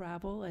they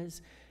travel,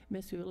 as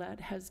Ms.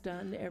 Ouellette has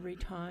done every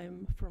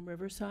time from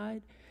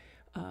Riverside?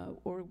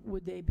 Or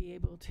would they be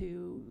able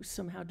to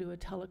somehow do a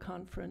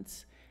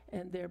teleconference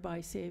and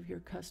thereby save your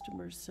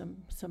customers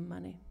some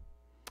money?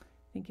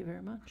 Thank you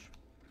very much.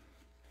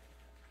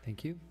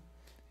 Thank you.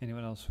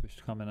 Anyone else wish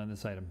to comment on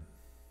this item?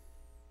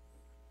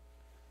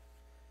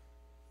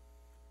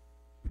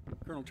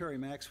 Colonel Terry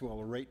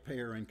Maxwell, a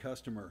ratepayer and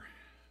customer,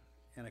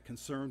 and a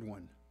concerned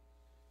one.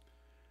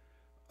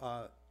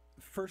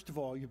 First of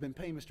all, you've been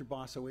paying Mr.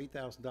 Basso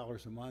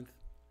 $8,000 a month.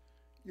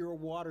 You're a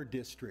water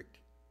district.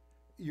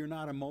 You're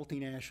not a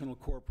multinational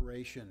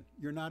corporation.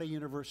 You're not a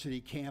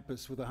university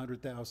campus with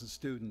 100,000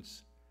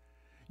 students.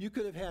 You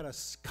could have had a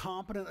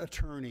competent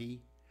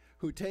attorney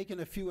who'd taken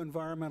a few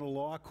environmental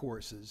law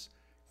courses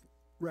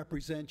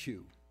represent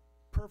you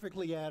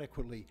perfectly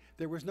adequately.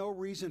 There was no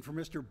reason for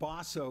Mr.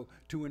 Basso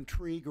to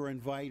intrigue or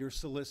invite or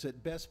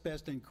solicit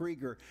Best and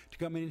Krieger to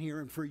come in here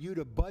and for you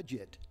to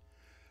budget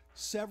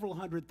several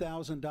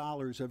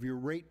 $100,000 of your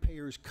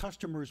ratepayers'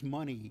 customers'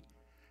 money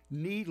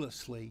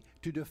needlessly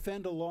to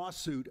defend a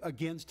lawsuit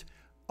against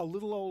a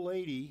little old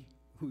lady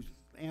who's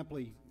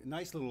amply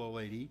nice little old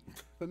lady,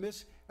 but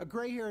a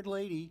gray-haired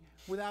lady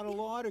without a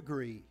law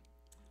degree.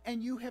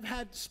 And you have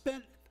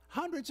spent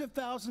hundreds of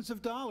thousands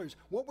of dollars.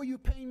 What were you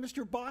paying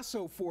Mr.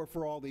 Basso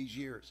for all these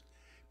years?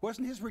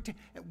 Wasn't his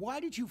why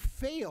did you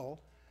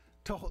fail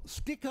to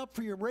stick up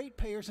for your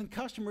ratepayers and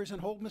customers and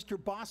hold Mr.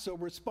 Basso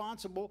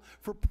responsible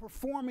for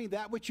performing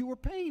that which you were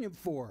paying him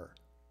for?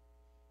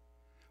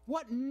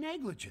 What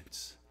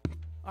negligence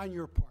on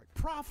your part,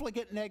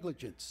 profligate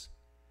negligence.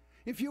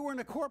 If you were in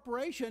a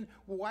corporation,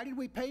 well, why did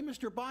we pay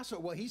Mr. Basso?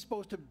 Well, he's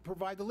supposed to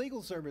provide the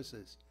legal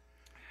services.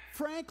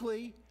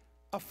 Frankly,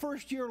 a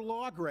first-year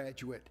law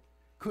graduate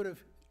could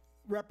have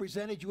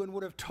represented you and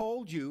would have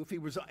told you, if he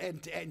was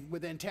and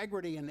with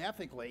integrity and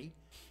ethically,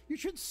 you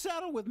should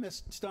settle with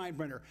Ms.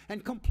 Steinbrenner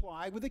and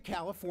comply with the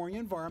California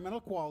Environmental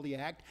Quality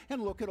Act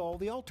and look at all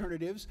the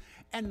alternatives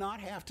and not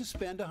have to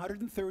spend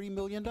 $130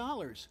 million.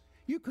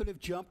 You could have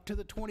jumped to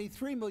the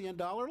 $23 million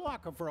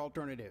lockup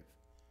alternative.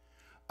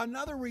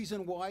 Another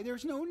reason why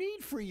there's no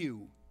need for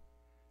you.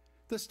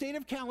 The state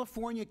of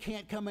California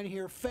can't come in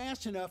here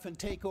fast enough and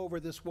take over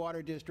this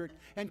water district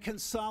and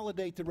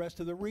consolidate the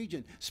rest of the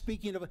region.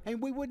 Speaking of, and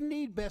we wouldn't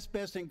need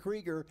Best and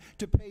Krieger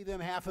to pay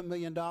them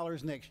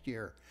 $500,000 next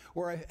year,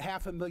 or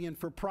 $500,000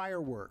 for prior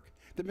work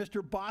that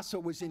Mr. Basso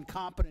was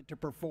incompetent to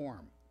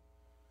perform,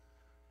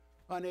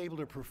 unable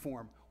to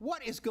perform.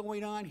 What is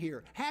going on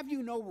here? Have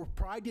you no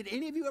pride? Did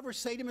any of you ever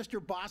say to Mr.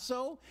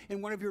 Basso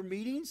in one of your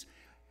meetings,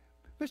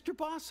 Mr.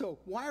 Basso,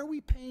 why are we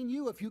paying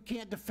you if you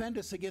can't defend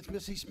us against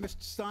Ms.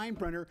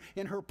 Steinbrenner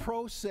in her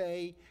pro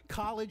se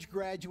college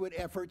graduate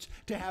efforts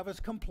to have us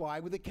comply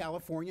with the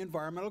California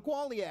Environmental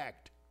Quality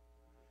Act?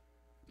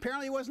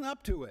 Apparently he wasn't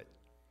up to it.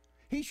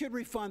 He should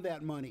refund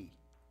that money.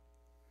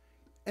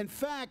 In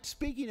fact,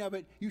 speaking of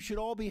it, you should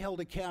all be held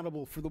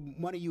accountable for the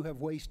money you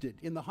have wasted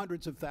in the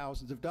hundreds of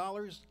thousands of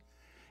dollars,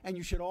 and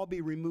you should all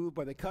be removed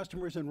by the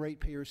customers and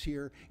ratepayers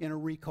here in a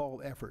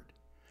recall effort.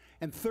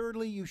 And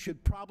thirdly, you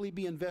should probably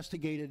be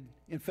investigated,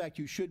 in fact,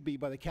 you should be,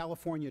 by the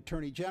California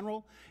Attorney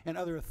General and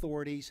other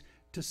authorities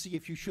to see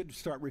if you should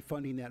start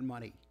refunding that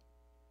money.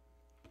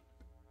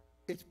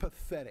 It's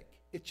pathetic.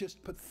 It's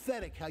just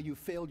pathetic how you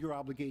failed your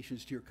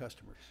obligations to your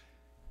customers.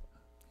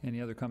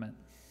 Any other comment?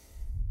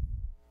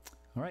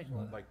 All right. So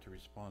I'd like to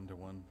respond to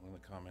one of the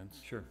comments.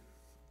 Sure.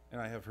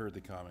 And I have heard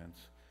the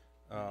comments.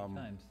 Many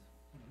times.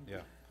 Yeah.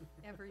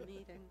 Every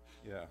meeting.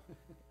 Yeah.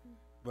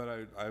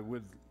 But I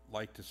would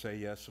like to say,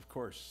 yes, of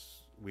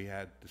course, we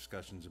had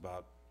discussions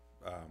about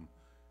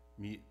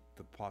the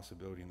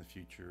possibility in the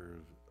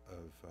future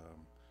of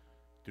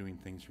doing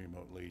things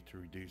remotely to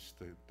reduce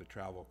the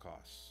travel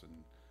costs.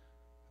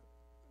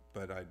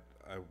 But I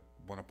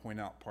want to point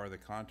out part of the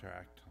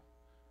contract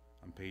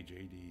on page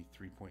 80,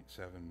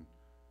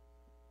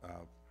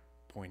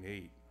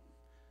 3.7.8.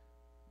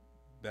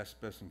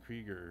 Best and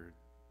Krieger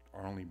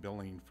are only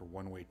billing for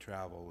one-way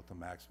travel with a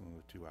maximum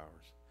of 2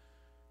 hours.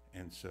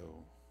 And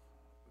so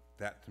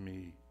that to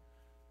me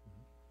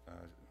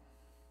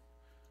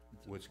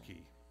was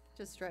key.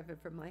 Just driving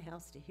from my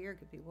house to here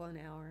could be 1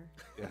 hour.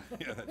 Yeah,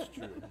 yeah, that's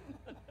true.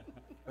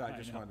 But I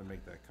just wanted to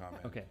make that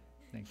comment. Okay,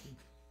 thank you.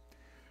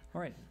 All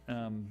right,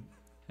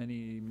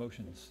 any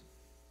motions?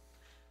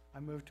 I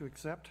move to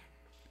accept.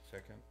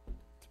 Second.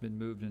 It's been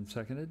moved and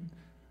seconded.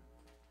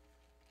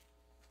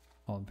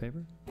 All in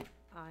favor?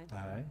 Aye.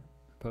 Aye.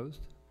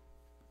 Opposed?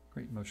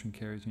 Great, motion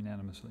carries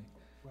unanimously.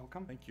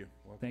 Welcome. Thank you.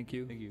 Welcome. Thank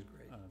you. Thank you.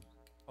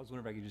 I was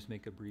wondering if I could just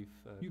make a brief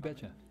You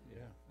comment. betcha. Yeah.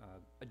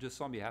 Just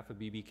on behalf of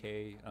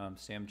BBK,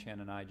 Sam Chan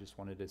and I just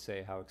wanted to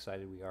say how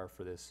excited we are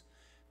for this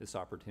this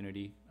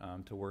opportunity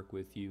to work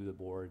with you, the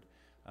board,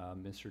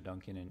 Mr.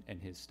 Duncan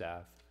and his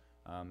staff.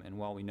 And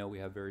while we know we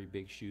have very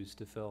big shoes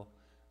to fill,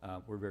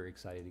 we're very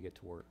excited to get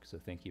to work. So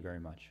thank you very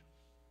much.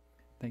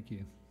 Thank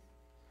you.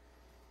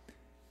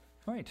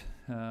 All right,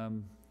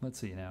 let's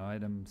see now,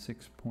 item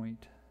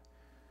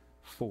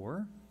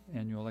 6.4,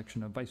 annual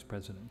election of vice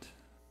president.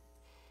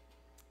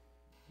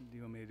 Do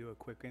you want me to do a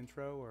quick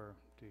intro, or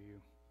do you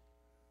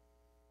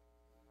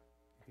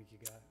think you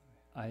got it?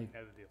 I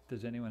Have the deal.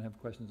 Does anyone have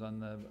questions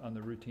on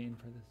the routine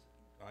for this?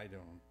 I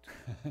don't.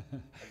 I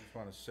just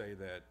want to say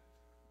that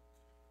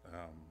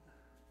I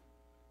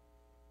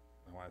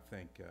want to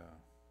thank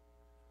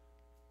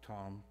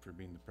Tom for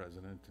being the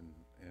president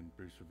and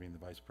Bruce for being the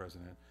vice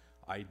president.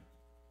 I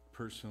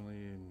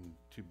personally am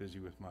too busy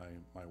with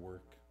my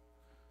work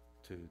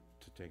to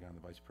take on the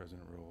vice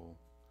president role.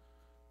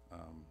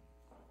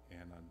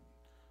 And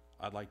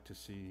I'd like to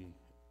see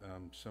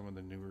some of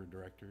the newer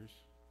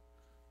directors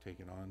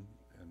taken on,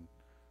 and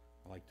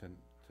I'd like to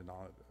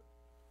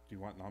do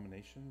you want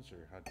nominations,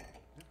 or how?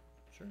 Yeah,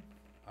 sure.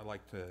 I'd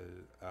like to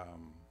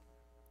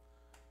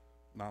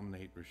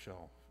nominate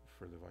Rochelle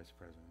for the vice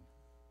president.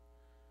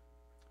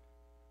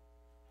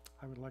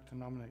 I would like to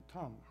nominate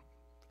Tom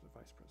for the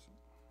vice president.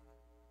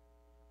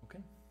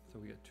 Okay, so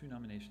we got 2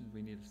 nominations.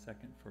 We need a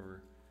second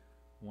for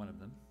one of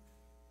them.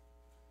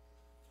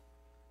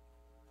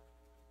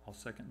 I'll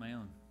second my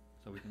own,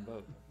 so we can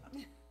vote.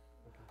 And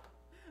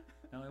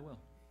I will.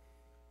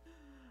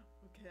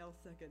 Okay, I'll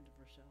second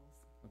Rochelle's.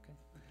 Okay,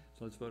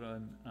 so let's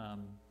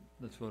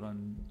vote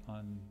on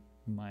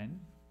mine.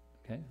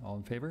 Okay, all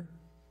in favor?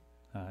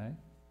 Aye.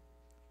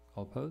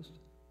 All opposed?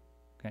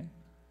 Okay.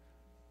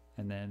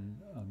 And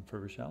then for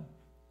Rochelle?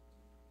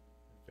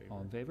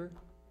 All in favor?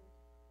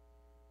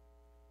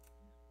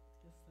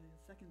 Guess the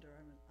seconder,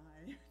 I'm an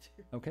aye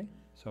too. Okay,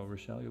 so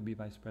Rochelle, you'll be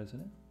vice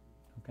president.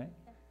 Okay,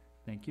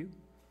 thank you.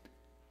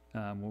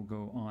 We'll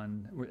go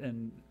on,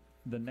 and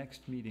the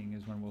next meeting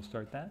is when we'll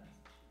start that?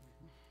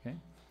 Okay,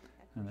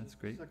 and that's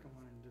great. Second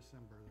one in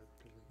December,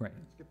 because Right.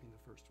 we're skipping the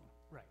first one.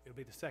 Right, it'll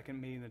be the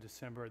second meeting in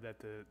December that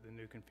the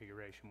new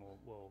configuration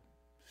will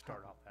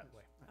start off that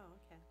way. Oh,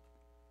 okay.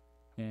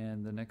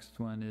 And the next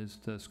one is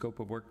the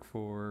scope of work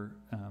for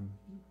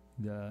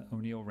the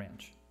O'Neill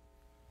Ranch.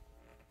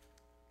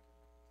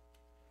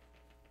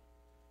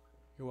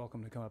 You're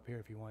welcome to come up here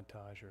if you want,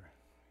 Taj, or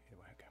either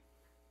way, okay.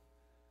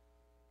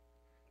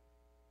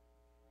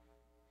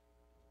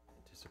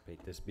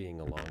 Anticipate this being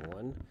a long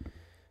one.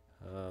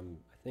 I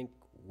think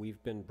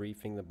we've been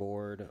briefing the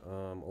board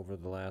over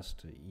the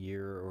last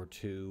year or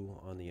two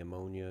on the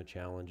ammonia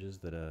challenges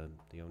that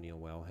the O'Neill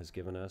well has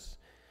given us.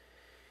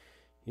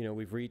 You know,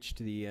 we've reached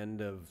the end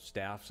of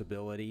staff's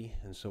ability,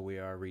 and so we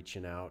are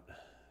reaching out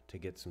to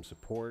get some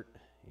support,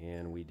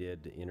 and we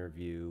did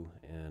interview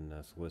and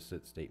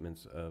solicit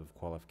statements of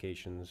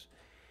qualifications,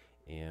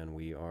 and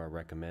we are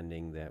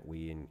recommending that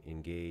we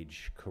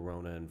engage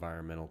Corona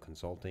Environmental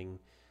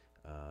Consulting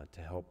to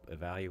help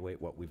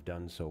evaluate what we've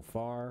done so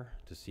far,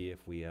 to see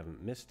if we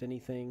haven't missed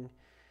anything,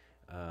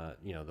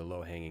 you know, the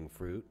low-hanging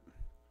fruit,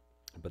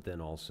 but then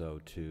also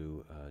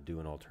to do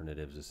an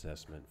alternatives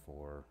assessment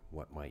for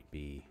what might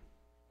be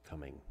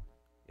coming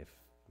if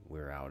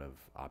we're out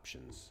of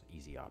options,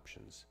 easy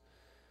options.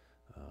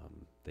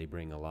 They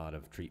bring a lot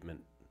of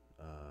treatment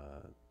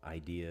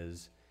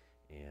ideas,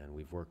 and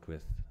we've worked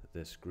with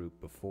this group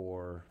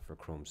before for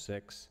Chrome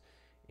 6,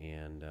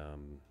 and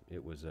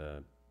it was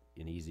an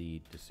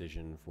easy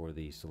decision for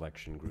the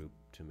selection group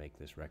to make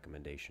this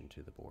recommendation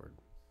to the board.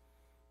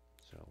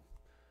 So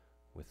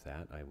with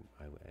that, I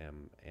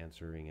am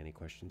answering any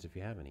questions if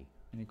you have any.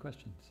 Any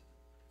questions?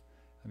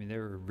 I mean, they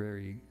were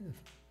very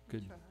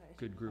good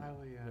group.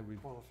 Highly that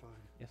we've-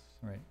 qualified. Yes.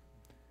 Right.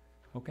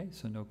 Okay,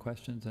 so no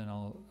questions, and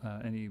I'll,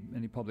 any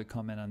public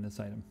comment on this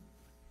item?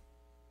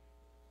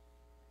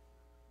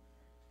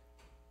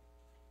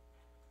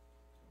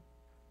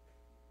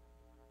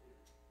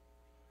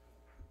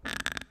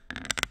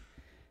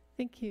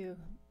 Thank you,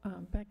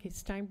 Becky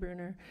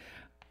Steinbrunner.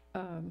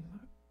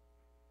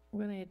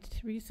 When I had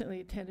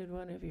recently attended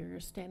one of your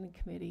standing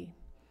committee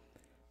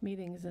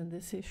meetings and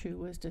this issue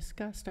was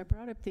discussed, I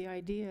brought up the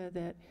idea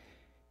that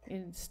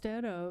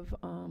instead of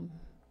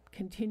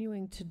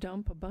continuing to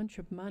dump a bunch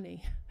of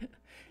money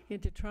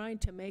into trying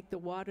to make the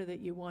water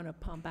that you want to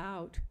pump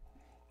out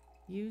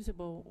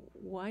usable,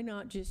 why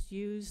not just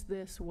use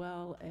this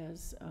well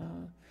as,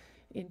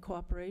 in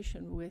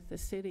cooperation with the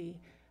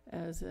city,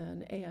 as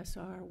an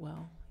ASR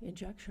well,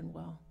 injection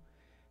well,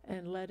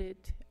 and let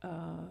it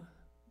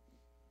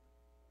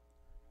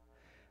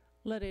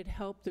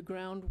help the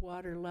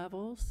groundwater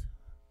levels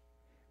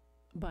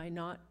by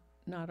not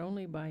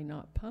only by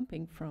not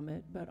pumping from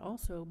it, but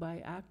also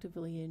by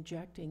actively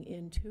injecting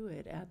into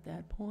it at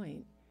that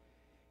point.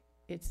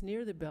 It's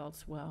near the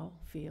Belts well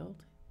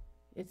field.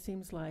 It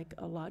seems like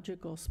a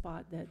logical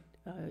spot that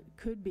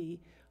could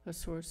be a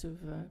source of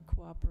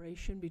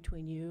cooperation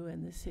between you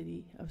and the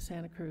city of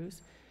Santa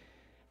Cruz.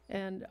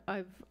 And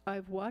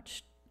I've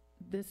watched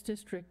this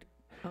district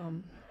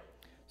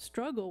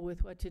struggle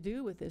with what to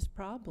do with this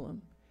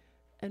problem.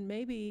 And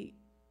maybe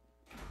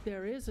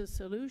there is a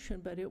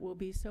solution, but it will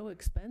be so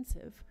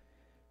expensive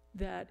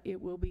that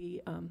it will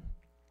be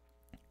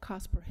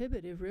cost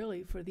prohibitive,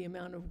 really, for the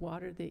amount of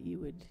water that you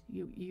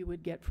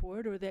would get for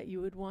it, or that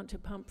you would want to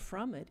pump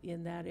from it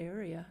in that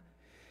area.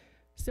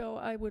 So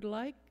I would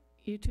like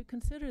you to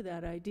consider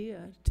that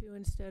idea, to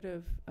instead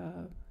of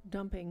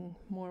dumping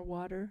more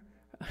water,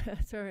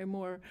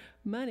 more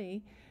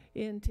money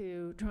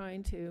into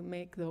trying to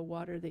make the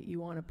water that you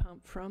want to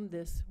pump from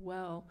this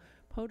well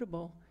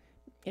potable,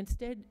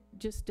 instead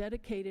just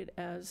dedicate it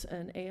as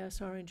an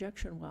ASR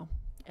injection well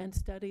and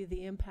study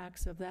the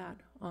impacts of that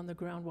on the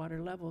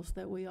groundwater levels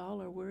that we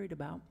all are worried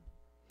about.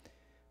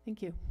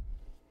 Thank you.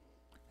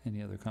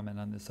 Any other comment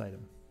on this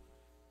item?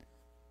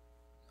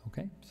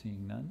 Okay,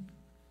 seeing none.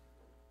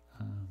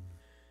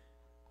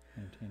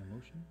 Entertain a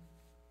motion.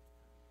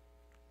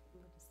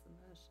 What is the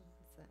motion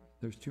say?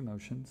 There's two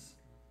motions.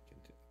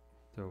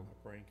 So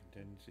Operating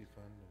contingency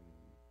fund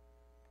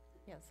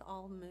and Yes,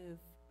 I'll move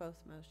both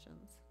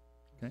motions.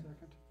 Okay.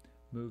 Second.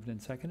 moved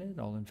and seconded.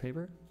 All in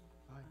favor?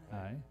 Aye.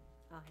 Aye.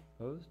 Aye.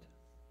 Opposed?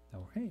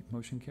 Okay,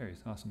 motion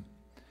carries. Awesome.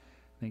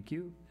 Thank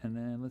you. And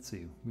then let's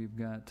see, we've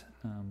got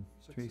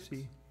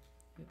Tracy.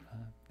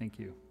 Thank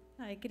you.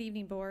 Hi, good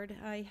evening, Board.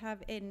 I have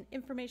an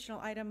informational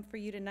item for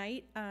you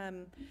tonight.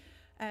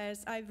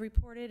 As I've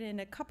reported in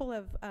a couple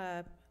of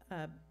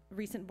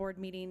recent board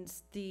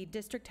meetings, the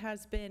district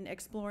has been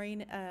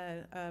exploring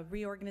a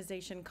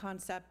reorganization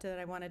concept that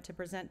I wanted to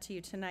present to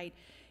you tonight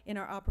in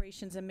our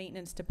operations and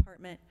maintenance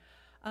department.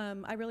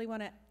 I really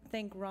want to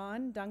thank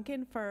Ron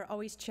Duncan for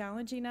always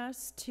challenging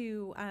us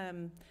to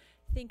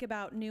think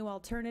about new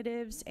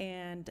alternatives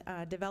and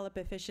develop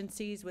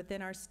efficiencies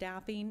within our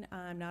staffing,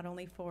 not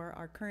only for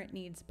our current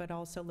needs, but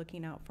also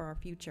looking out for our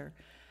future.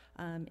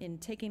 In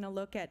taking a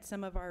look at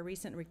some of our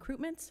recent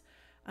recruitments,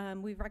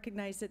 we've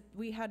recognized that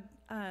we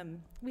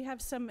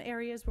have some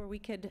areas where we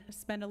could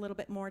spend a little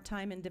bit more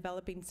time in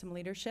developing some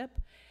leadership.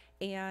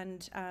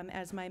 And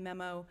as my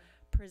memo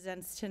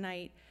presents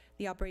tonight,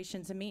 the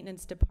Operations and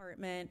Maintenance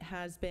Department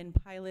has been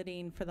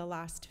piloting for the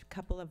last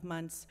couple of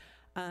months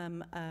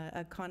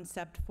a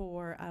concept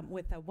for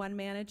with a one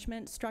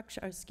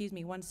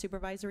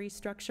supervisory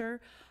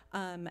structure,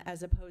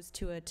 as opposed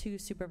to a two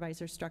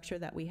supervisor structure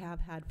that we have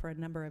had for a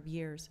number of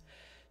years.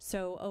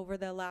 So over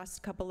the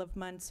last couple of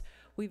months,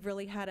 we've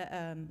really had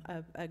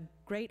a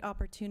great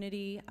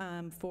opportunity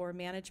for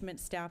management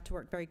staff to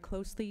work very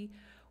closely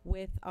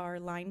with our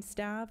line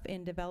staff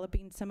in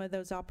developing some of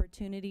those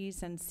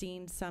opportunities and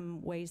seeing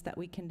some ways that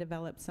we can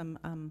develop some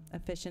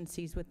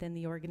efficiencies within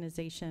the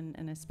organization,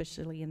 and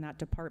especially in that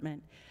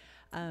department.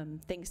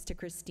 Thanks to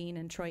Christine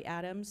and Troy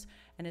Adams,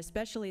 and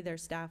especially their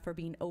staff, for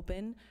being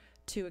open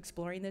to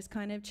exploring this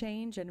kind of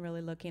change and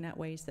really looking at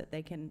ways that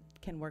they can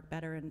work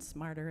better and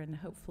smarter, and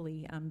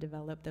hopefully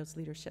develop those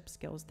leadership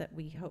skills that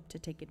we hope to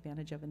take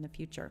advantage of in the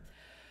future.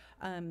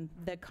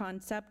 The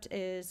concept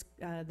is,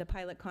 the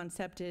pilot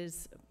concept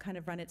is kind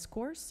of run its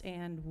course,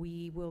 and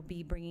we will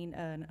be bringing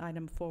an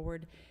item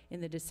forward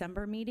in the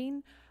December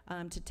meeting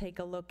to take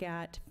a look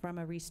at from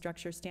a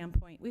restructure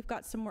standpoint. We've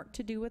got some work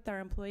to do with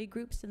our employee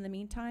groups in the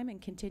meantime and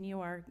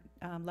continue our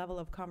level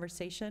of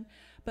conversation.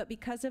 But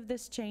because of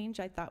this change,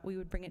 I thought we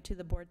would bring it to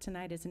the board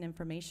tonight as an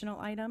informational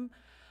item.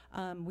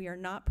 We are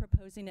not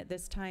proposing at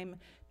this time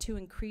to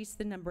increase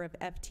the number of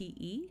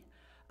FTE.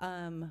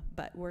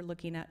 But we're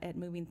looking at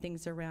moving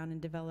things around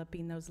and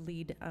developing those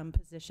lead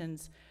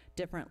positions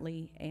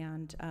differently,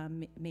 and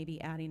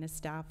maybe adding a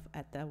staff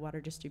at the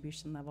water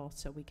distribution level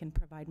so we can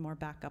provide more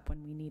backup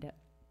when we need it.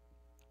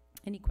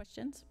 Any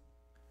questions?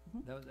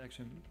 That was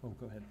actually, oh,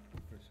 go ahead,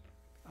 Chris.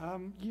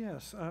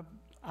 Yes,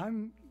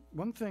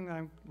 one thing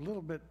I'm a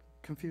little bit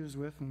confused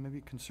with and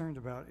maybe concerned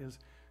about is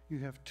you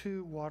have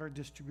two water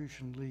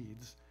distribution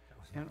leads,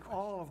 and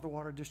all of the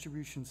water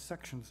distribution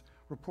sections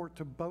report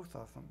to both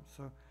of them.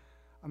 So,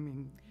 I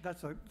mean,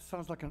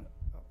 sounds like a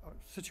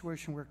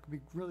situation where it could be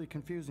really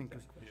confusing,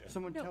 because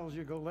someone tells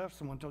you go left,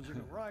 someone tells you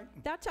go right.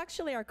 That's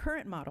actually our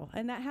current model,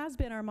 and that has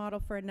been our model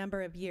for a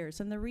number of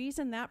years. And the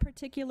reason that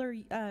particular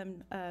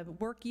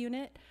work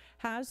unit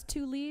has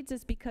two leads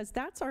is because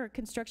that's our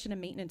construction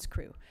and maintenance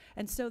crew.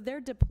 And so they're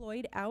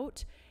deployed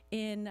out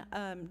in,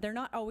 they're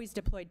not always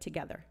deployed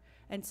together.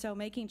 And so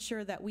making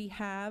sure that we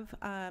have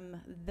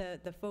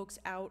the folks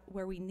out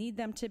where we need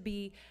them to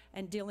be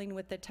and dealing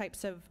with the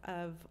types of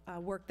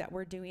work that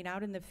we're doing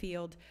out in the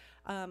field,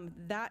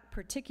 that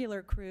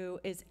particular crew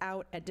is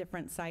out at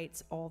different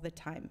sites all the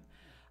time.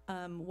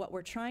 What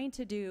we're trying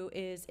to do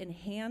is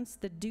enhance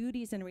the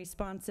duties and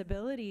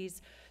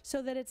responsibilities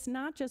so that it's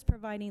not just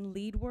providing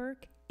lead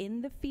work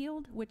in the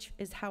field, which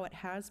is how it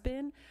has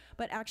been,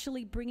 but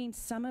actually bringing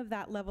some of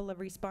that level of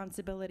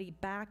responsibility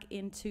back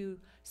into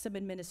some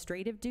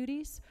administrative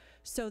duties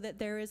so that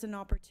there is an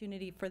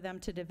opportunity for them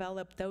to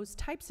develop those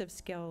types of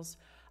skills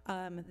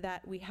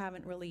that we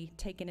haven't really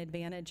taken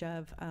advantage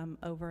of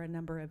over a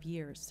number of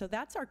years. So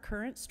that's our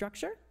current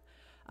structure.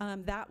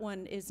 That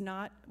one is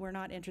not, we're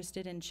not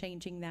interested in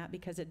changing that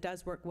because it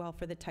does work well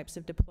for the types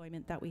of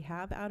deployment that we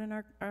have out in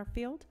our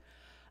field.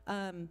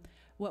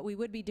 What we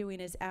would be doing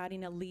is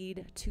adding a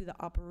lead to the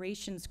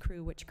operations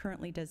crew, which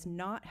currently does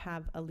not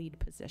have a lead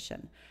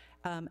position.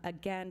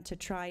 Again, to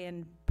try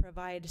and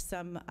provide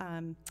some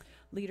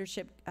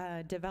leadership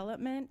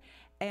development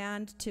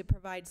and to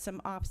provide some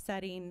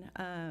offsetting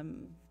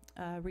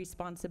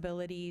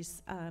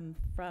responsibilities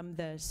from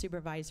the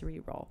supervisory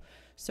role.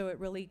 So it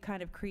really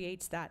kind of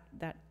creates that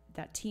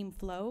team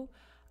flow.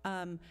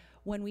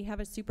 When we have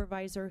a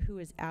supervisor who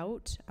is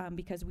out,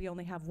 because we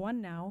only have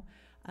one now,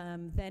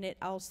 then it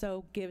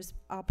also gives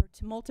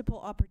multiple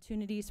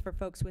opportunities for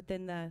folks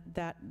within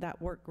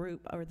that work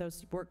group or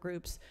those work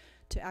groups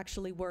to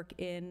actually work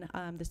in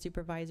the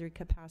supervisory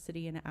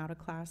capacity in an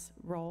out-of-class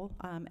role,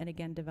 and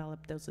again,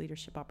 develop those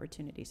leadership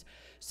opportunities.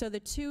 So the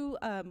 2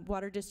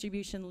 water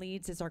distribution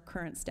leads is our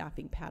current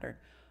staffing pattern.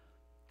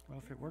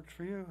 Well, if it works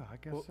for you, I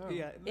guess so.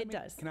 Yeah, It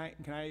does. Can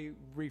I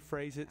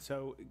rephrase it?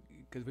 So,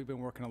 because we've been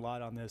working a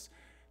lot on this,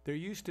 there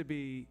used to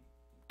be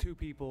 2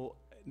 people,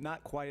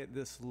 not quite at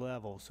this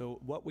level. So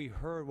what we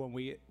heard when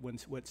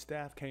what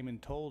staff came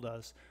and told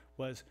us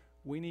was,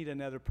 we need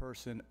another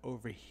person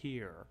over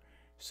here.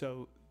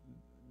 So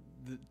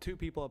the 2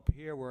 people up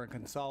here were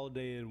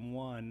consolidated in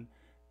one.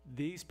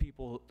 These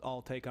people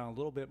all take on a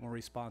little bit more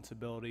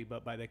responsibility,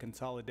 but by the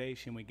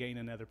consolidation, we gain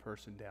another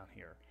person down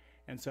here.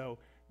 And so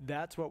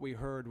that's what we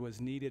heard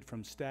was needed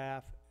from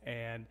staff,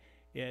 and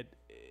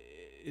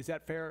is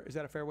that fair? Is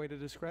that a fair way to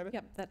describe it?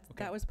 Yep,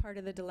 that was part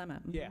of the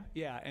dilemma. Mhm.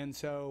 Yeah, and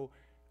so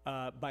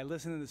by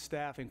listening to the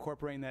staff,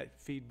 incorporating that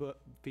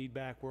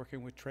feedback,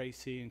 working with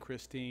Tracy and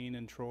Christine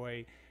and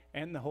Troy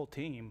and the whole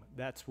team,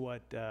 that's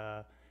what,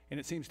 and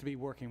it seems to be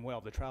working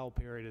well. The trial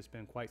period has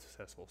been quite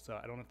successful, so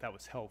I don't know if that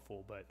was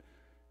helpful, but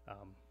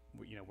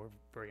we're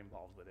very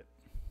involved with it.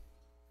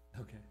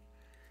 Okay.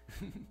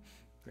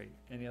 Great.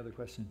 Any other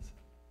questions?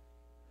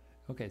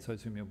 Okay, so I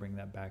assume you'll bring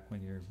that back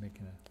when you're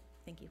making a...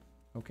 Thank you.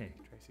 Okay.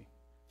 Tracy.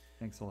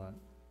 Thanks a lot.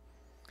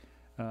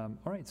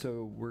 All right,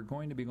 so we're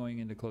going to be going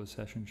into closed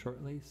session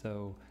shortly,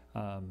 so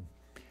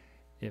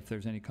if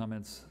there's any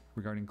comments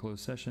regarding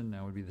closed session,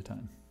 now would be the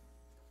time.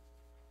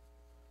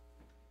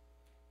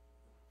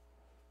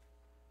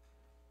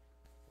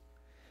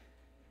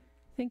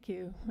 Thank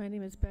you. My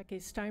name is Becky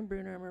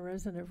Steinbrunner. I'm a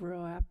resident of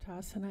rural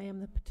Aptos, and I am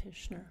the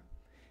petitioner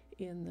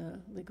in the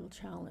legal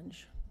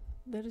challenge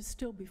that is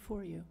still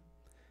before you,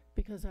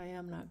 because I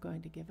am not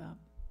going to give up.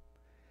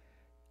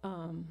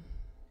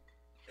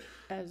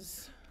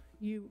 As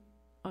you,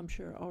 I'm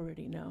sure,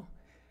 already know,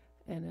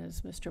 and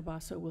as Mr.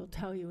 Basso will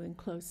tell you in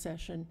closed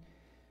session,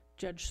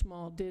 Judge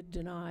Small did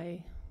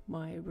deny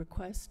my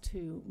request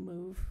to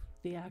move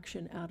the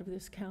action out of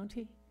this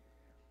county.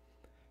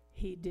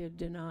 He did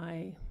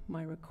deny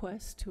my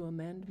request to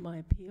amend my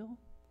appeal.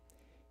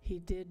 He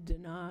did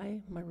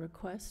deny my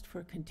request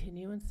for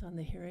continuance on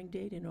the hearing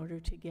date in order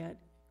to get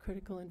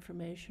critical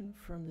information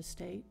from the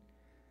state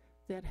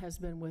that has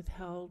been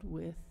withheld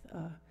with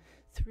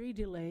 3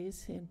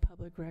 delays in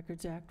Public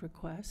Records Act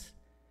requests.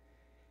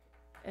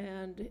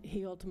 And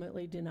he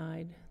ultimately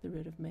denied the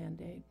writ of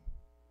mandate.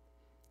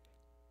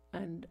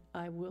 And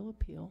I will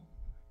appeal,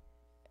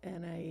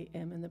 and I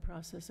am in the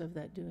process of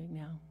that doing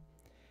now.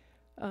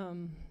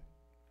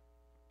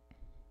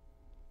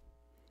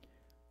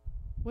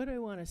 What I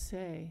want to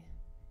say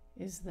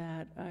is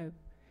that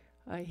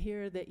I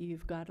hear that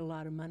you've got a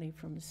lot of money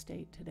from the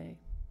state today,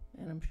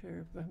 and I'm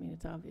sure, I mean,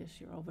 it's obvious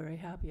you're all very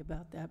happy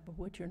about that, but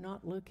what you're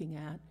not looking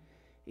at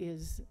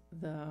is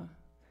the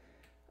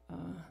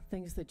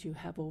things that you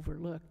have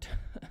overlooked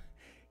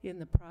in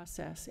the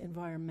process,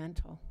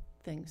 environmental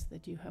things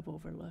that you have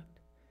overlooked.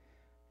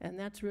 And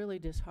that's really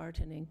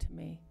disheartening to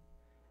me,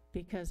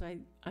 because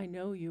I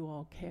know you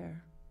all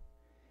care.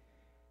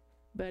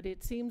 But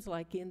it seems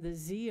like in the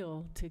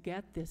zeal to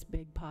get this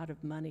big pot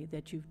of money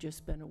that you've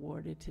just been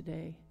awarded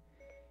today,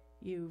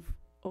 you've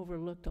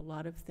overlooked a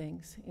lot of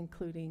things,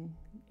 including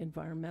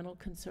environmental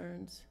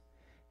concerns.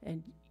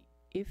 And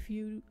if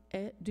you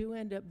do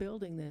end up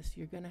building this,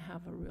 you're going to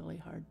have a really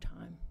hard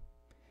time.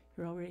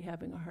 You're already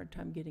having a hard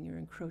time getting your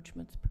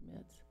encroachments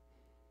permits.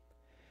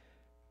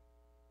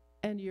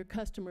 And your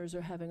customers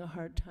are having a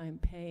hard time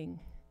paying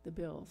the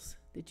bills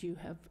that you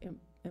have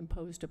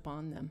imposed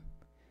upon them,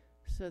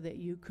 so that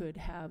you could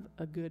have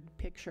a good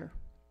picture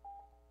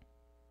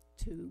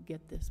to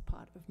get this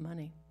pot of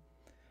money.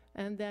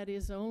 And that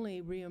is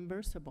only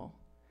reimbursable.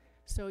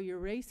 So you're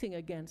racing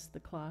against the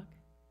clock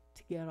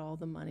to get all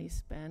the money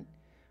spent.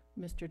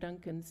 Mr.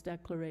 Duncan's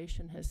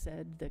declaration has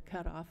said the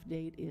cutoff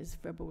date is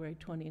February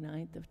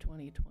 29th of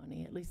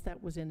 2020. At least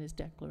that was in his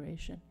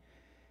declaration.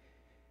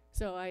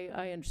 So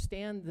I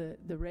understand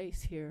the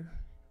race here,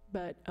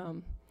 but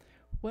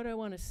what I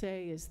want to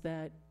say is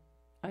that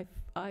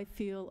I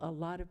feel a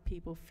lot of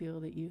people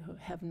feel that you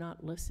have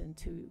not listened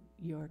to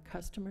your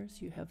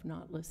customers, you have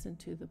not listened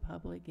to the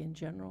public in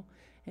general,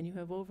 and you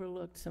have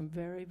overlooked some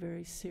very,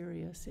 very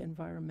serious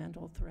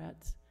environmental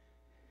threats,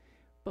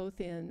 both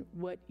in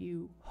what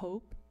you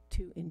hope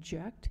to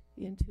inject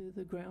into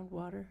the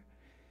groundwater,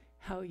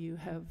 how you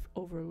have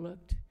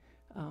overlooked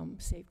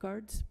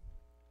safeguards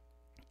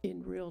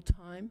in real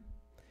time,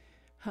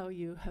 how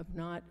you have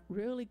not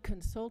really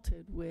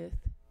consulted with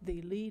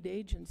the lead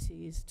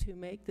agencies to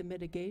make the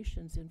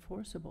mitigations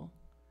enforceable.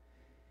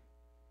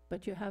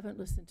 But you haven't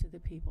listened to the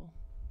people.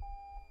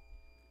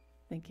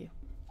 Thank you.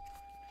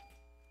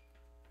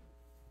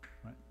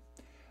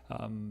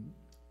 I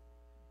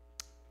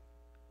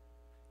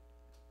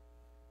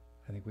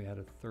think we had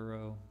a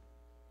thorough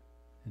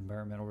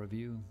environmental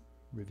review,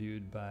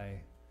 reviewed by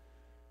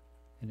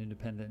an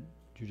independent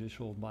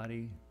judicial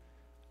body,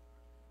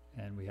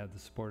 and we have the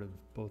support of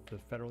both the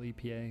federal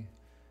EPA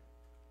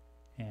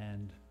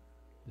and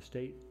the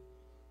state.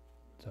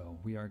 So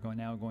we are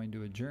now going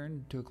to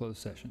adjourn to a closed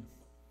session.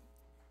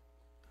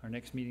 Our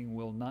next meeting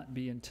will not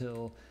be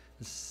until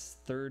the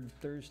third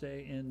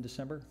Thursday in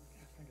December.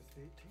 I think it's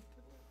the 18th.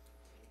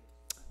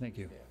 Thank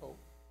you.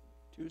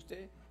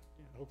 Tuesday?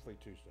 Hopefully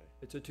Tuesday.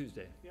 It's a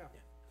Tuesday. Yeah,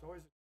 it's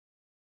always.